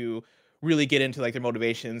start to really get into like their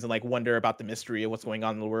motivations and like wonder about the mystery of what's going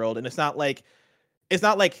on in the world. And it's not like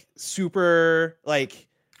super like,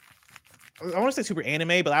 I want to say super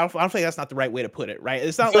anime, but I don't think that's not the right way to put it, right?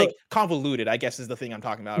 It's not like convoluted, I guess is the thing I'm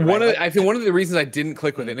talking about. Right? I think one of the reasons I didn't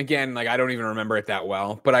click with it, and again, like I don't even remember it that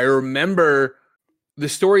well, but I remember the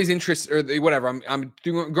story's interest or whatever. I'm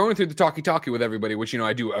going through the talkie with everybody, which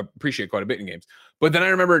I do appreciate quite a bit in games. But then I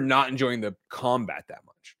remember not enjoying the combat that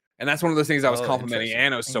much. And that's one of those things I was complimenting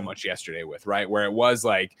Anno so much yesterday with, right? Where it was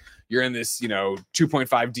like, you're in this,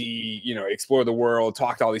 2.5D, explore the world,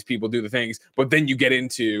 talk to all these people, do the things. But then you get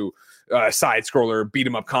into side scroller, beat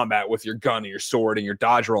 'em up combat with your gun and your sword and your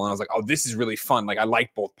dodge roll. And I was like, oh, this is really fun. Like I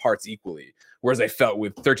like both parts equally. Whereas I felt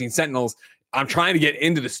with 13 Sentinels, I'm trying to get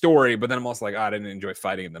into the story, but then I'm also like, I didn't enjoy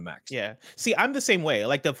fighting in the mechs. Yeah. See, I'm the same way.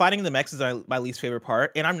 Like the fighting in the mechs is my least favorite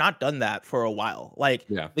part. And I'm not done that for a while. Like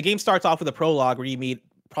the game starts off with a prologue where you meet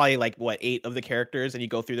probably like 8 of the characters and you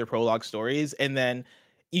go through their prologue stories, and then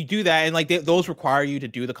you do that, and like those require you to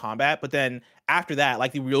do the combat. But then after that,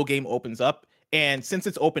 like the real game opens up, and since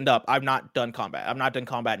it's opened up, I've not done combat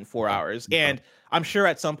in 4 hours. And I'm sure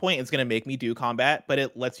at some point it's going to make me do combat, but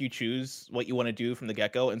it lets you choose what you want to do from the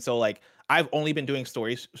get-go. And so like I've only been doing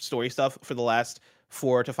story stuff for the last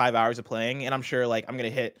 4 to 5 hours of playing, and I'm sure like I'm going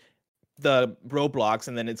to hit the roadblocks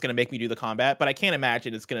and then it's going to make me do the combat. But I can't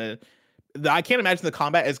imagine the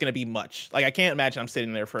combat is going to be much. Like I can't imagine I'm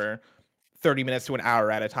sitting there for 30 minutes to an hour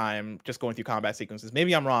at a time just going through combat sequences.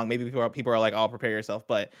 Maybe I'm wrong. Maybe people are like, "Oh, prepare yourself."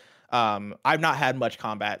 But I've not had much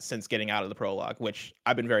combat since getting out of the prologue, which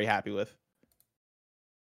I've been very happy with.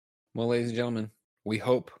 Well, ladies and gentlemen, we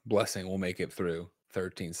hope Blessing will make it through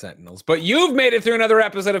 13 Sentinels. But you've made it through another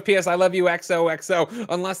episode of PS I Love You XOXO,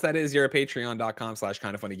 unless that is you're a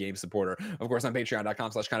patreon.com/kindoffunnygames supporter. Of course, on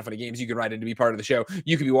patreon.com/kindoffunnygames, you can write in to be part of the show.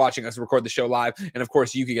 You could be watching us record the show live. And of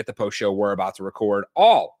course, you could get the post show we're about to record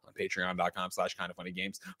all on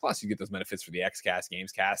patreon.com/kindoffunnygames. Plus, you get those benefits for the XCast,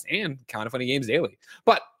 Gamescast, and Kind of Funny Games Daily.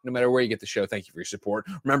 But no matter where you get the show, thank you for your support.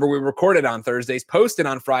 Remember, we record it on Thursdays, posted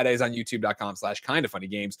on Fridays on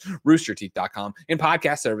youtube.com/kindoffunnygames, roosterteeth.com, and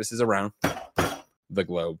podcast services around the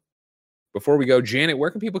globe. Before we go, Janet, where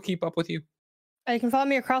can people keep up with you? You can follow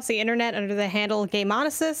me across the internet under the handle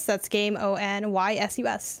Gameonysus. That's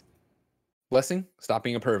GameONYSUS. Blessing, stop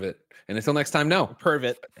being a pervert. And until next time, no.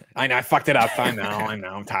 Pervert. I know, I fucked it up. I know,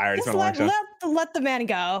 I'm tired. It's Just been a long show. let the man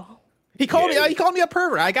go. He called me a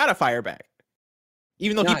pervert. I got a fire back.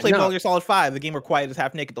 Even though he played Metal Gear Solid 5, the game where Quiet is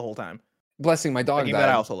half naked the whole time. Blessing, my dog died. That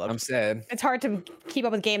I also love. I'm sad. It's hard to keep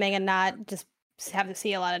up with gaming and not just have to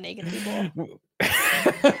see a lot of naked people. Ghost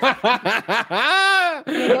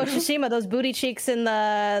Tsushima, those booty cheeks in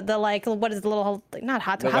the like, what is the little, not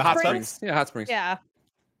hot springs? Yeah, hot springs. Yeah.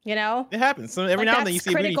 You know, it happens. So every now and then you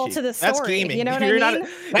see critical a booty to the cheek. story. That's gaming. You know what I mean?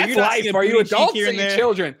 That's life for you adults and you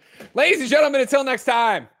children. Ladies and gentlemen, until next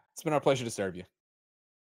time, it's been our pleasure to serve you.